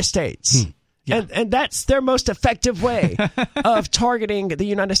United States. Yeah. And that's their most effective way of targeting the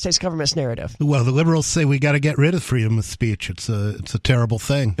United States government's narrative. Well, the liberals say we got to get rid of freedom of speech. It's a terrible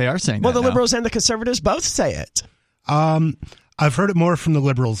thing. They are saying well, that the now. liberals and the conservatives both say it. I've heard it more from the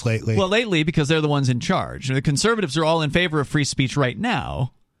liberals lately. Well, lately, because they're the ones in charge. The conservatives are all in favor of free speech right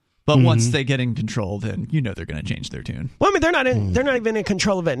now, but once they get in control, then they're going to change their tune. Well, I mean, they're not even in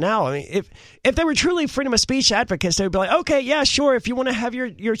control of it now. I mean, if they were truly freedom of speech advocates, they would be like, okay, yeah, sure. If you want to have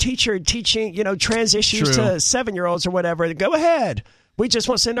your teacher teaching, trans issues to 7-year-olds or whatever, go ahead. We just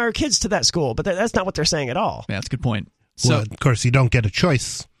won't send our kids to that school. But that's not what they're saying at all. Yeah, that's a good point. Well, of course, you don't get a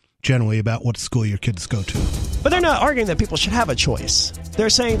choice generally about what school your kids go to. But they're not arguing that people should have a choice. They're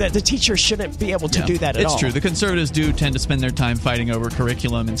saying that the teacher shouldn't be able to do that at all. It's true. The conservatives do tend to spend their time fighting over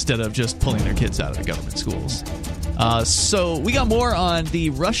curriculum instead of just pulling their kids out of the government schools. So we got more on the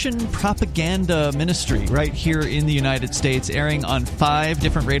Russian propaganda ministry right here in the United States, airing on 5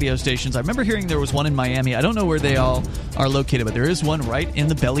 different radio stations. I remember hearing there was one in Miami. I don't know where they all are located, but there is one right in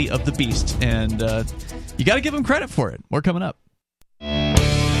the belly of the beast. And you got to give them credit for it. More coming up.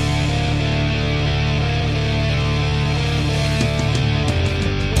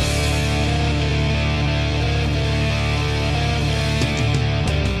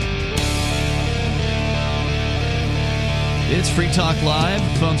 It's Free Talk Live.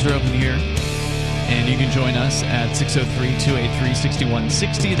 Phones are open here. And you can join us at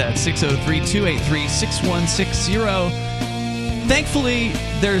 603-283-6160. That's 603-283-6160. Thankfully,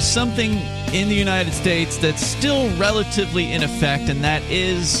 there's something in the United States that's still relatively in effect, and that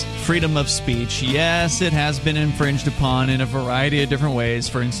is freedom of speech. Yes, it has been infringed upon in a variety of different ways.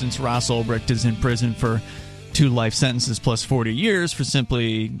 For instance, Ross Ulbricht is in prison for 2 life sentences plus 40 years for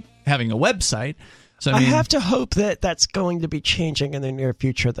simply having a website. So, I have to hope that that's going to be changing in the near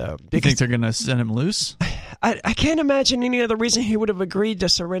future, though. You think they're going to send him loose? I can't imagine any other reason he would have agreed to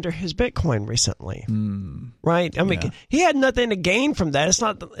surrender his Bitcoin recently. Right? I mean, he had nothing to gain from that. It's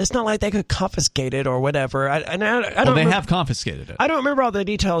not like they could confiscate it or whatever. I don't. They have confiscated it. I don't remember all the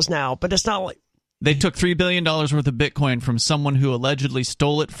details now, but it's not like they took $3 billion worth of Bitcoin from someone who allegedly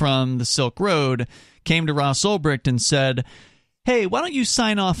stole it from the Silk Road, came to Ross Ulbricht and said, "Hey, why don't you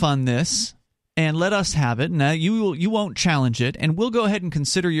sign off on this? And let us have it. Now you won't challenge it, and we'll go ahead and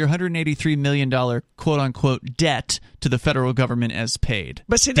consider your $183 million quote-unquote debt to the federal government as paid."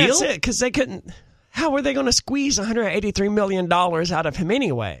 But see, that's it, because they couldn't. How were they going to squeeze $183 million out of him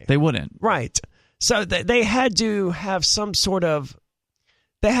anyway? They wouldn't. Right. So they had to have some sort of.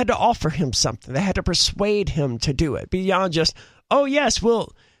 They had to offer him something. They had to persuade him to do it beyond just, oh yes,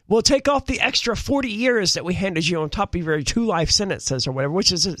 we'll take off the extra 40 years that we handed you on top of your 2 life sentences or whatever,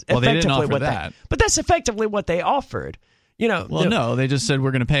 which is effectively they didn't offer what that. But that's effectively what they offered. No, they just said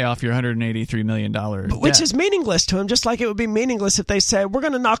we're going to pay off your $183 million which is meaningless to him, just like it would be meaningless if they said we're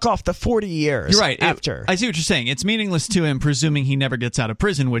going to knock off the 40 years. You're right. After. I see what you're saying. It's meaningless to him, presuming he never gets out of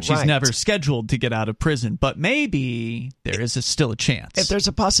prison, which he's never scheduled to get out of prison. But maybe there is still a chance. If there's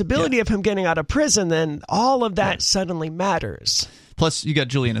a possibility of him getting out of prison, then all of that suddenly matters. Plus, you got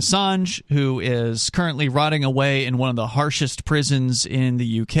Julian Assange, who is currently rotting away in one of the harshest prisons in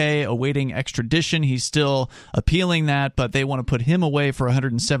the UK, awaiting extradition. He's still appealing that, but they want to put him away for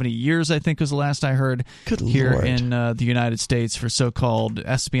 170 years, I think was the last I heard, here in the United States for so-called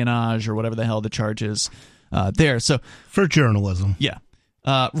espionage or whatever the hell the charge is there. So for journalism. Yeah.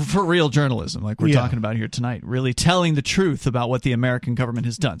 For real journalism, like we're talking about here tonight, really telling the truth about what the American government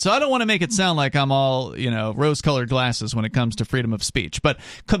has done. So I don't want to make it sound like I'm all, rose-colored glasses when it comes to freedom of speech. But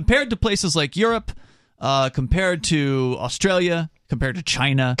compared to places like Europe, compared to Australia, compared to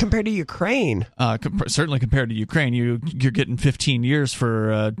China, compared to Ukraine, certainly compared to Ukraine, you're getting 15 years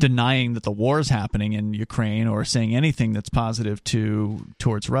for denying that the war is happening in Ukraine or saying anything that's positive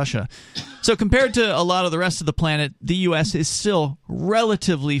towards Russia. So compared to a lot of the rest of the planet, the U.S. is still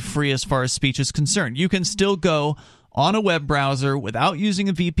relatively free as far as speech is concerned. You can still go on a web browser without using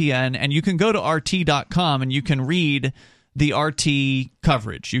a VPN, and you can go to RT.com and you can read the RT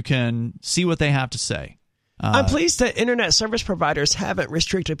coverage. You can see what they have to say. I'm pleased that internet service providers haven't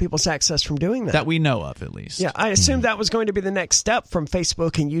restricted people's access from doing that. That we know of, at least. Yeah, I assumed that was going to be the next step from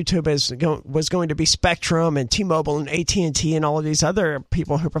Facebook and YouTube was going to be Spectrum and T-Mobile and AT&T and all of these other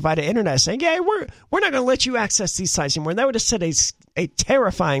people who provided internet saying, yeah, we're not going to let you access these sites anymore. And that would have set a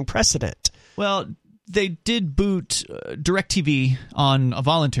terrifying precedent. Well, they did boot DirecTV on a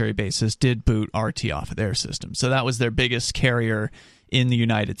voluntary basis, did boot RT off of their system. So that was their biggest carrier in the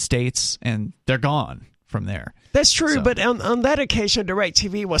United States, and they're gone from there. That's true, So- but on that occasion,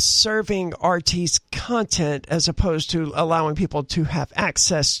 DirecTV was serving RT's content as opposed to allowing people to have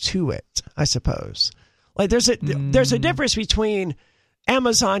access to it, I suppose. Like there's a difference between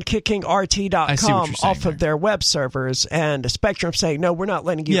Amazon kicking RT.com off of their web servers and Spectrum saying, no, we're not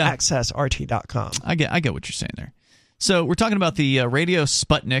letting you access RT.com. I get what you're saying there. So we're talking about the radio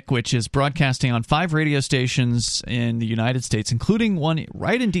Sputnik, which is broadcasting on 5 radio stations in the United States, including one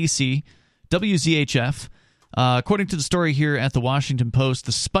right in D.C., WZHF. According to the story here at the Washington Post,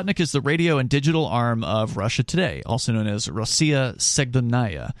 the Sputnik is the radio and digital arm of Russia Today, also known as Rossiya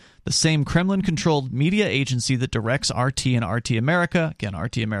Segdonaya, the same Kremlin-controlled media agency that directs RT and RT America. Again,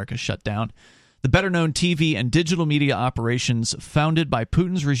 RT America shut down. The better-known TV and digital media operations founded by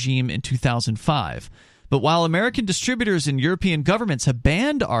Putin's regime in 2005. But while American distributors and European governments have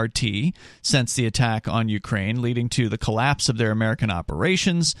banned RT since the attack on Ukraine, leading to the collapse of their American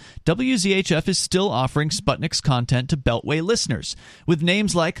operations, WZHF is still offering Sputnik's content to Beltway listeners. With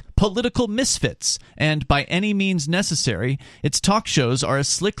names like Political Misfits and By Any Means Necessary, its talk shows are as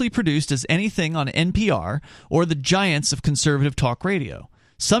slickly produced as anything on NPR or the giants of conservative talk radio.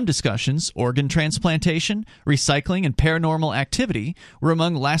 Some discussions, organ transplantation, recycling, and paranormal activity, were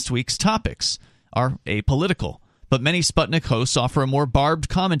among last week's topics. Are apolitical, but many Sputnik hosts offer a more barbed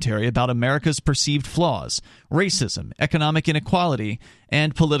commentary about America's perceived flaws, racism, economic inequality,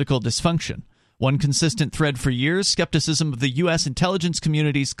 and political dysfunction. One consistent thread for years, skepticism of the U.S. intelligence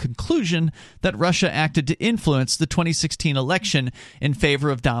community's conclusion that Russia acted to influence the 2016 election in favor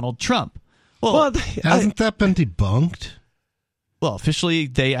of Donald Trump. Well, hasn't that been debunked? Well, officially,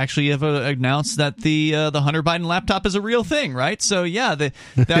 they actually have announced that the Hunter Biden laptop is a real thing, right? So, yeah,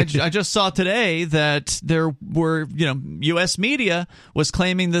 I just saw today that there were, U.S. media was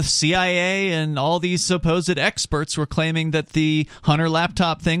claiming the CIA and all these supposed experts were claiming that the Hunter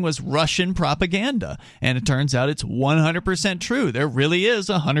laptop thing was Russian propaganda. And it turns out it's 100% true. There really is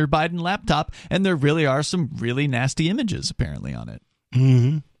a Hunter Biden laptop, and there really are some really nasty images, apparently, on it.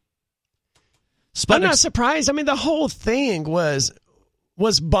 Mm-hmm. I'm not surprised. I mean, the whole thing was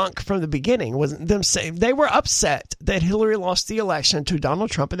bunk from the beginning. Wasn't them saying they were upset that Hillary lost the election to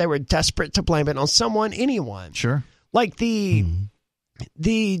Donald Trump, and they were desperate to blame it on anyone. Sure, like the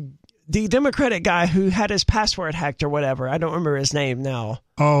Democratic guy who had his password hacked or whatever. I don't remember his name now.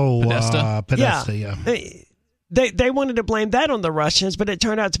 Oh, Podesta, yeah. They wanted to blame that on the Russians, but it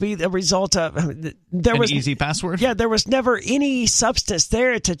turned out to be the result of there was easy password. Yeah, there was never any substance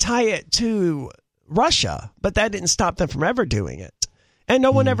there to tie it to Russia, but that didn't stop them from ever doing it. And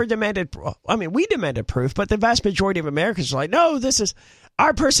no one ever demanded. I mean, we demanded proof, but the vast majority of Americans were like, "No, this is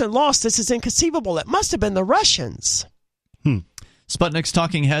our person lost. This is inconceivable. It must have been the Russians." Sputnik's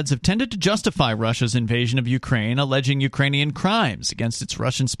talking heads have tended to justify Russia's invasion of Ukraine, alleging Ukrainian crimes against its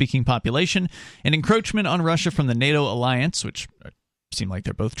Russian-speaking population and encroachment on Russia from the NATO alliance, which seem like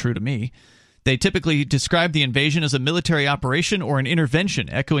they're both true to me. They typically describe the invasion as a military operation or an intervention,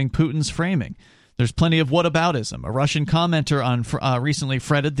 echoing Putin's framing. There's plenty of whataboutism. A Russian commenter on recently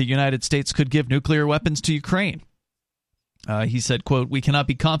fretted the United States could give nuclear weapons to Ukraine. He said, quote, "We cannot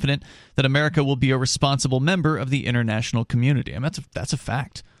be confident that America will be a responsible member of the international community." I mean, that's a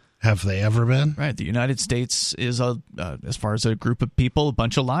fact. Have they ever been? Right. The United States is, as far as a group of people, a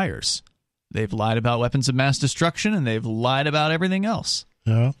bunch of liars. They've lied about weapons of mass destruction, and they've lied about everything else.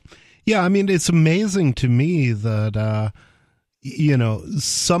 Yeah, I mean, it's amazing to me that,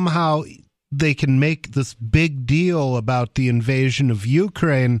 somehow they can make this big deal about the invasion of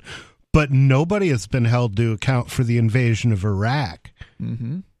Ukraine, but nobody has been held to account for the invasion of Iraq.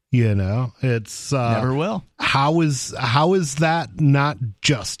 Mm-hmm. It's never will. How is that not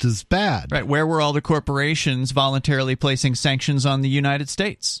just as bad? Right. Where were all the corporations voluntarily placing sanctions on the United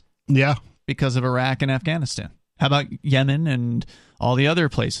States? Yeah, because of Iraq and Afghanistan. How about Yemen and all the other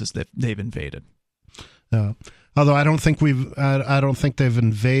places that they've invaded? Although I don't think they've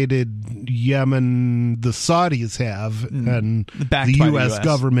invaded Yemen. The Saudis have, and the U.S.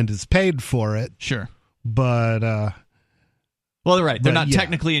 government has paid for it. Sure, but well, they're right. They're not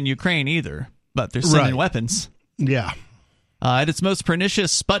technically in Ukraine either, but they're sending weapons. Yeah. At its most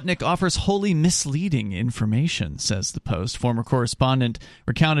pernicious, Sputnik offers wholly misleading information, says the Post. Former correspondent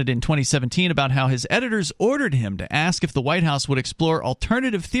recounted in 2017 about how his editors ordered him to ask if the White House would explore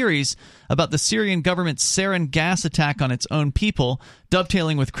alternative theories about the Syrian government's sarin gas attack on its own people,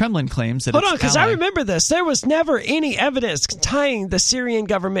 dovetailing with Kremlin claims that Hold on, because I remember this. There was never any evidence tying the Syrian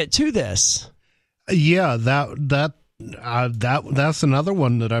government to this. Yeah, that That's another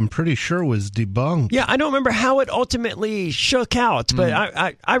one that I'm pretty sure was debunked. Yeah, I don't remember how it ultimately shook out, but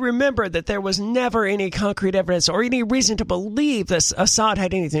I remember that there was never any concrete evidence or any reason to believe that Assad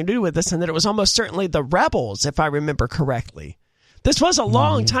had anything to do with this, and that it was almost certainly the rebels, if I remember correctly. This was a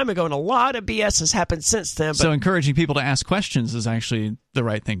long time ago, and a lot of BS has happened since then. But so encouraging people to ask questions is actually the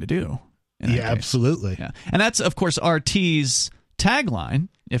right thing to do. Yeah, absolutely. Yeah. And that's, of course, RT's tagline.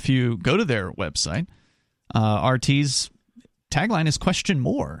 If you go to their website, RT's tagline is question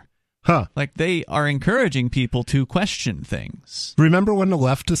more. Huh. Like they are encouraging people to question things. Remember when the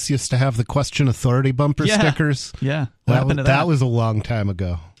leftists used to have the question authority bumper stickers? Yeah. What happened to that? That was a long time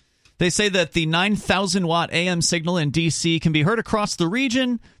ago. They say that the 9,000-watt AM signal in D.C. can be heard across the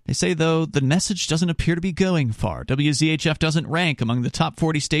region. They say, though, the message doesn't appear to be going far. WZHF doesn't rank among the top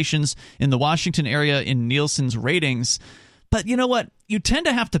 40 stations in the Washington area in Nielsen's ratings. But you know what? You tend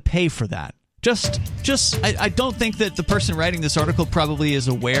to have to pay for that. I don't think that the person writing this article probably is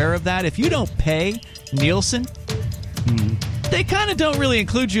aware of that. If you don't pay Nielsen, they kind of don't really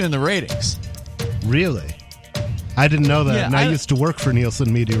include you in the ratings. Really? I didn't know that, and I used to work for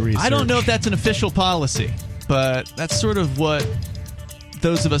Nielsen Media Research. I don't know if that's an official policy, but that's sort of what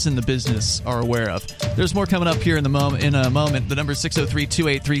those of us in the business are aware of. There's more coming up here in a moment. The number is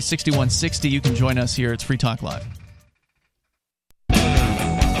 603-283-6160. You can join us here. It's Free Talk Live.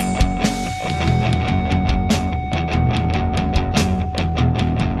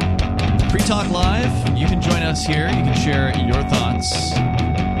 Free Talk Live. You can join us here. You can share your thoughts.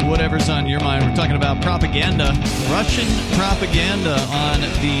 Whatever's on your mind. We're talking about propaganda, Russian propaganda on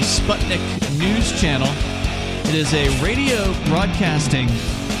the Sputnik News Channel. It is a radio broadcasting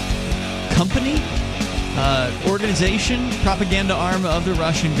company, organization, propaganda arm of the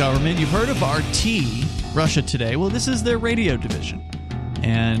Russian government. You've heard of RT, Russia Today. Well, this is their radio division.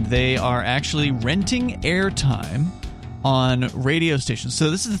 And they are actually renting airtime on radio stations.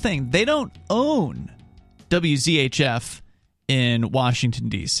 So this is the thing. They don't own WZHF in Washington,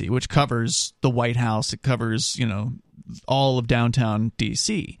 D.C., which covers the White House. It covers, all of downtown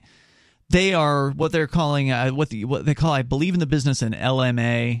D.C. They are what they're calling, what they call, I believe in the business, an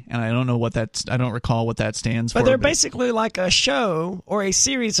LMA, and I don't recall what that stands for. But they're basically like a show or a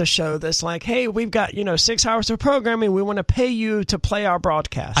series of show that's like, hey, we've got, 6 hours of programming. We want to pay you to play our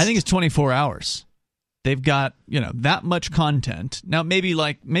broadcast. I think it's 24 hours. They've got, that much content. Now, maybe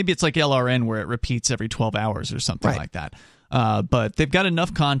it's like LRN where it repeats every 12 hours or something like that. But they've got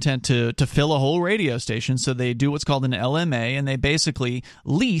enough content to fill a whole radio station, so they do what's called an LMA, and they basically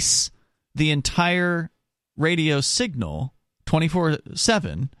lease the entire radio signal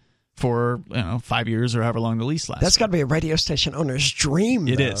 24/7 for 5 years or however long the lease lasts. That's got to be a radio station owner's dream.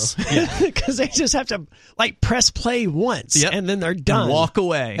 It is, because they just have to press play once, and then they're done, and walk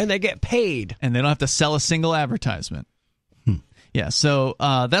away, and they get paid, and they don't have to sell a single advertisement. Yeah, so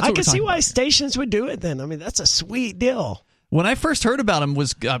that's. I can see why stations would do it. Then that's a sweet deal. When I first heard about him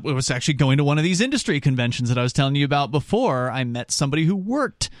it was actually going to one of these industry conventions that I was telling you about before. I met somebody who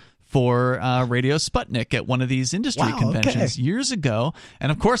worked for Radio Sputnik at one of these industry conventions years ago.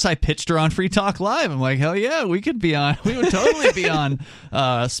 And of course I pitched her on Free Talk Live. I'm like, hell yeah, we would totally be on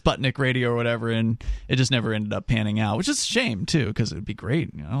Sputnik Radio or whatever. And it just never ended up panning out, which is a shame too, because it would be great.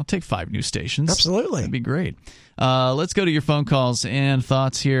 I'll take 5 new stations. Absolutely. It'd be great. Let's go to your phone calls and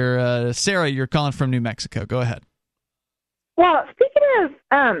thoughts here. Sarah, you're calling from New Mexico. Go ahead. Well, speaking of,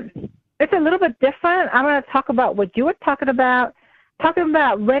 it's a little bit different. I'm going to talk about what you were talking about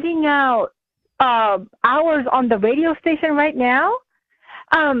renting out hours on the radio station right now.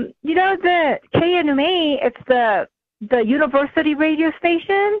 The KNMA, it's the university radio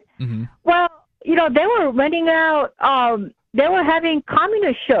station. Mm-hmm. Well, they were renting out, they were having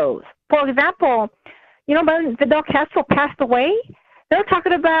communist shows. For example, when Fidel Castro passed away, they were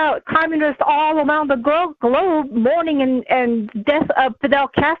talking about communists all around the globe mourning and death of Fidel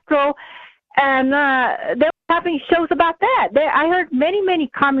Castro, and they were having shows about that. I heard many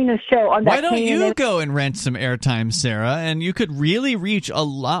communist shows on that. Why don't you go and rent some airtime, Sarah? And you could really reach a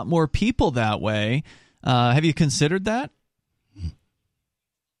lot more people that way. Have you considered that?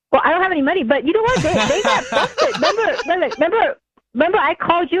 Well, I don't have any money, but you know what? They got busted. Remember I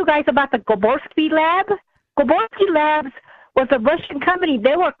called you guys about the Goborsky Lab? Goborsky Labs was a Russian company.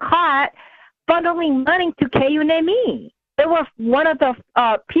 They were caught funneling money to KUNME. They were one of the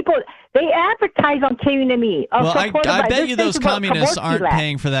people. They advertise on KUNME. Well, I bet you those communists aren't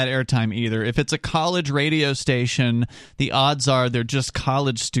paying for that airtime either. If it's a college radio station, the odds are they're just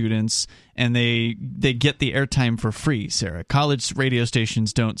college students, and they get the airtime for free, Sarah. College radio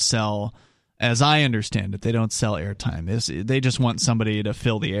stations don't sell As I understand it, they don't sell airtime. They just want somebody to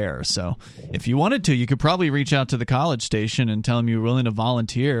fill the air. So if you wanted to, you could probably reach out to the college station and tell them you're willing to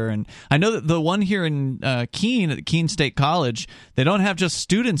volunteer. And I know that the one here in Keene, at Keene State College, they don't have just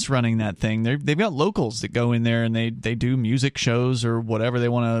students running that thing. They've got locals that go in there and they do music shows or whatever they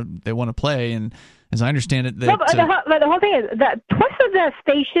want to play. And as I understand it, but the whole thing is that twice of that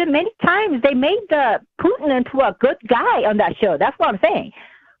station, many times they made Putin into a good guy on that show. That's what I'm saying.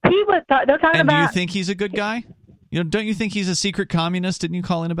 They're talking and about. Do you think he's a good guy? Don't you think he's a secret communist? Didn't you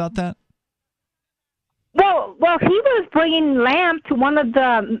call in about that? Well, he was bringing lamb to one of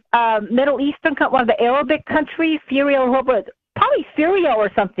the Middle Eastern, one of the Arabic countries, probably Syria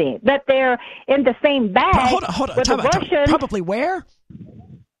or something. That they're in the same bag. Hold on. With the Russians. Probably where?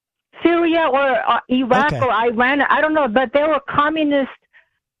 Syria or Iraq or Iran. I don't know, but they were communist.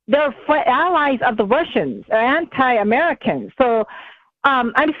 They're allies of the Russians, anti-Americans. So.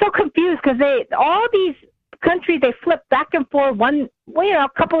 I'm so confused because all these countries, they flip back and forth. A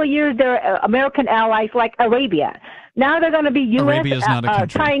couple of years they're American allies like Arabia. Now they're going to be U.S. Arabia's not a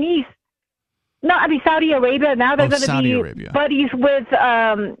country. Chinese. No, I mean Saudi Arabia. Now they're going to be buddies with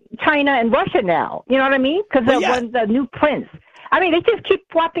China and Russia now. You know what I mean? Because the new prince. I mean, they just keep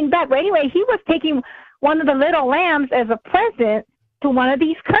flopping back. But anyway, he was taking one of the little lambs as a present to one of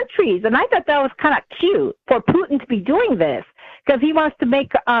these countries. And I thought that was kind of cute for Putin to be doing this. Because he wants to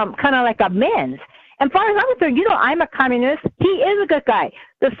make kind of like amends. And far as I'm concerned, I'm a communist. He is a good guy.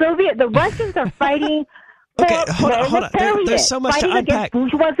 The Russians are fighting. Hold on. There's so much to unpack.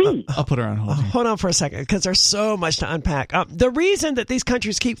 I'll put her on hold. Hold on for a second, because there's so much to unpack. The reason that these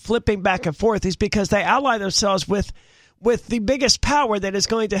countries keep flipping back and forth is because they ally themselves with the biggest power that is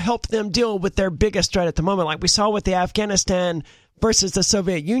going to help them deal with their biggest threat at the moment, like we saw with the Afghanistan versus the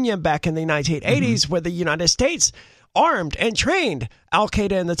Soviet Union back in the 1980s, where the United States armed and trained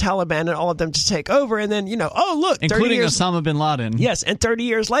Al-Qaeda and the Taliban and all of them to take over. And then, including Osama bin Laden. Yes. And 30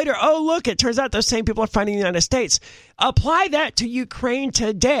 years later, it turns out those same people are fighting the United States. Apply that to Ukraine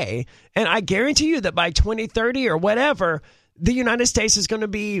today. And I guarantee you that by 2030 or whatever, the United States is going to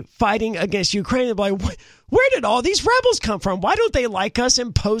be fighting against Ukraine. They'll be like, where did all these rebels come from? Why don't they like us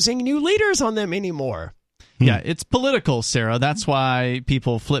imposing new leaders on them anymore? Yeah, it's political, Sarah. That's why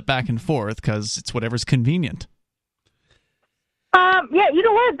people flip back and forth, because it's whatever's convenient. You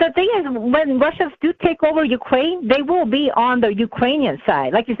know what? The thing is, when Russians do take over Ukraine, they will be on the Ukrainian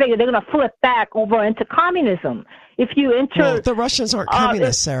side. Like you say, they're going to flip back over into communism. If you enter... Well, the Russians aren't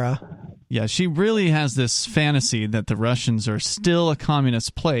communists, Sarah. Yeah, she really has this fantasy that the Russians are still a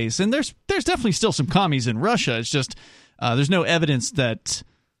communist place. And there's definitely still some commies in Russia. It's just there's no evidence that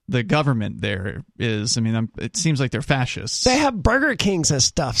the government there is. I mean, it seems like they're fascists. They have Burger Kings and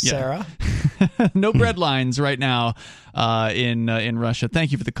stuff, Sarah. No bread lines right now in Russia.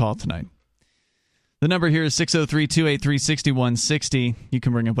 Thank you for the call tonight. The number here is 603-283-6160. You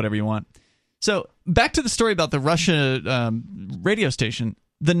can bring up whatever you want. So back to the story about the Russia radio station.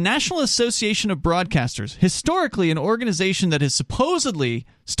 The National Association of Broadcasters, historically an organization that has supposedly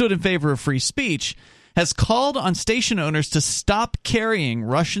stood in favor of free speech, has called on station owners to stop carrying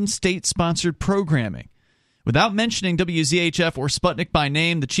Russian state-sponsored programming. Without mentioning WZHF or Sputnik by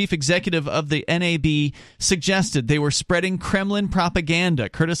name, the chief executive of the NAB suggested they were spreading Kremlin propaganda.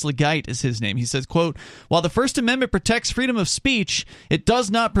 Curtis Legeit is his name. He says, quote, "While the First Amendment protects freedom of speech, it does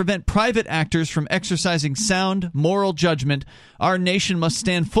not prevent private actors from exercising sound moral judgment. Our nation must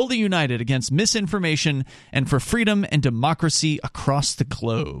stand fully united against misinformation and for freedom and democracy across the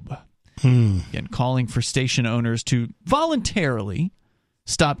globe." Again, calling for station owners to voluntarily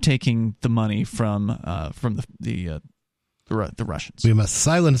stop taking the money from the Russians. We must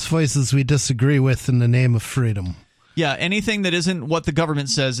silence voices we disagree with in the name of freedom. Yeah, anything that isn't what the government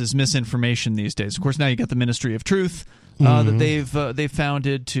says is misinformation these days. Of course, now you got the Ministry of Truth that they've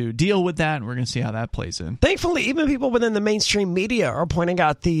founded to deal with that, and we're going to see how that plays in. Thankfully, even people within the mainstream media are pointing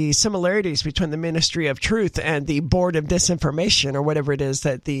out the similarities between the Ministry of Truth and the Board of Disinformation, or whatever it is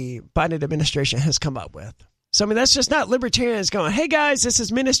that the Biden administration has come up with. So, I mean, that's just not libertarians going, hey, guys, this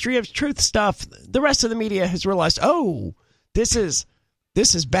is Ministry of Truth stuff. The rest of the media has realized, oh, this is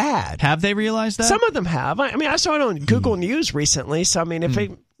bad. Have they realized that? Some of them have. I mean, I saw it on Google News recently. So, I mean, if they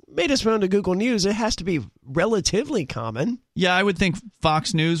made us run to Google News, it has to be relatively common. Yeah, I would think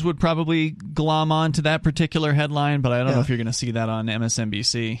Fox News would probably glom on to that particular headline, but I don't know if you're going to see that on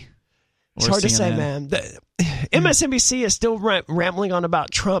MSNBC. It's hard to say, man. MSNBC is still rambling on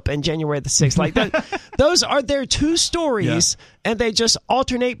about Trump and January the 6th. Like those are their two stories, and they just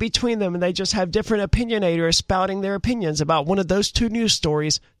alternate between them, and they just have different opinionators spouting their opinions about one of those two news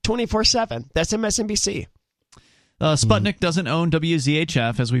stories 24/7. That's MSNBC. Sputnik doesn't own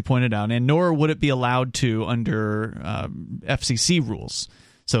WZHF, as we pointed out, and nor would it be allowed to under FCC rules.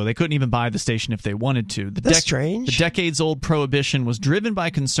 So they couldn't even buy the station if they wanted to. That's strange. The decades-old prohibition was driven by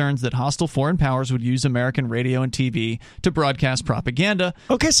concerns that hostile foreign powers would use American radio and TV to broadcast propaganda.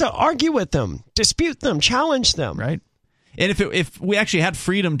 Okay, so argue with them, dispute them, challenge them. Right. And if we actually had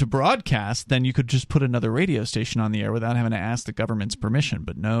freedom to broadcast, then you could just put another radio station on the air without having to ask the government's permission.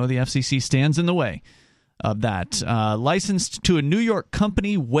 But no, the FCC stands in the way of that. Licensed to a New York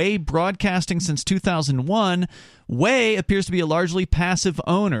company, Way Broadcasting, since 2001, Way appears to be a largely passive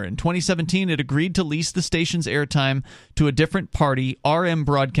owner. In 2017, it agreed to lease the station's airtime to a different party, RM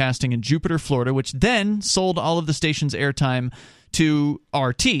Broadcasting in Jupiter, Florida, which then sold all of the station's airtime to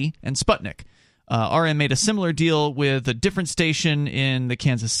RT and Sputnik. RM made a similar deal with a different station in the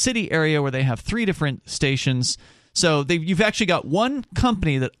Kansas City area where they have 3 different stations. So you've actually got one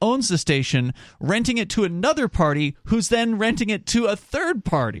company that owns the station renting it to another party who's then renting it to a third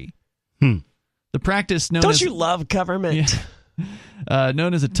party. The practice known Don't you love government?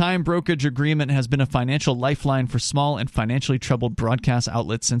 Known as a time brokerage agreement, has been a financial lifeline for small and financially troubled broadcast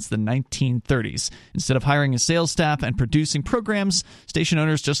outlets since the 1930s. Instead of hiring a sales staff and producing programs, station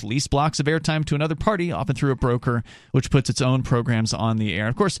owners just lease blocks of airtime to another party, often through a broker, which puts its own programs on the air.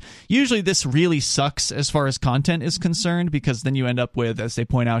 Of course, usually this really sucks as far as content is concerned, because then you end up with, as they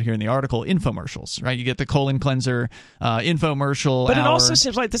point out here in the article, infomercials, right? You get the colon cleanser infomercial. But it also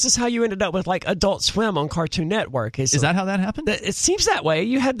seems like this is how you ended up with like Adult Swim on Cartoon Network. Is that how that happened? It seems that way.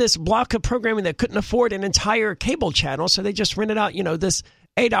 You had this block of programming that couldn't afford an entire cable channel, so they just rented out, this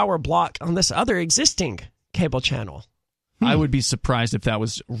 8-hour block on this other existing cable channel. I would be surprised if that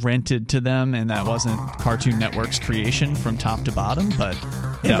was rented to them and that wasn't Cartoon Network's creation from top to bottom, but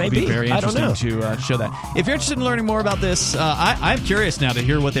that would be very interesting to show that. If you're interested in learning more about this, I'm curious now to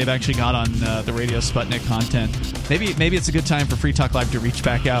hear what they've actually got on the Radio Sputnik content. Maybe it's a good time for Free Talk Live to reach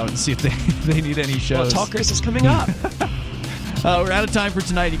back out and see if they need any shows. Well, Talkers is coming up. We're out of time for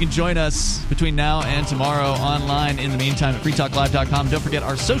tonight. You can join us between now and tomorrow online. In the meantime, at freetalklive.com. Don't forget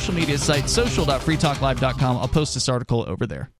our social media site, social.freetalklive.com. I'll post this article over there.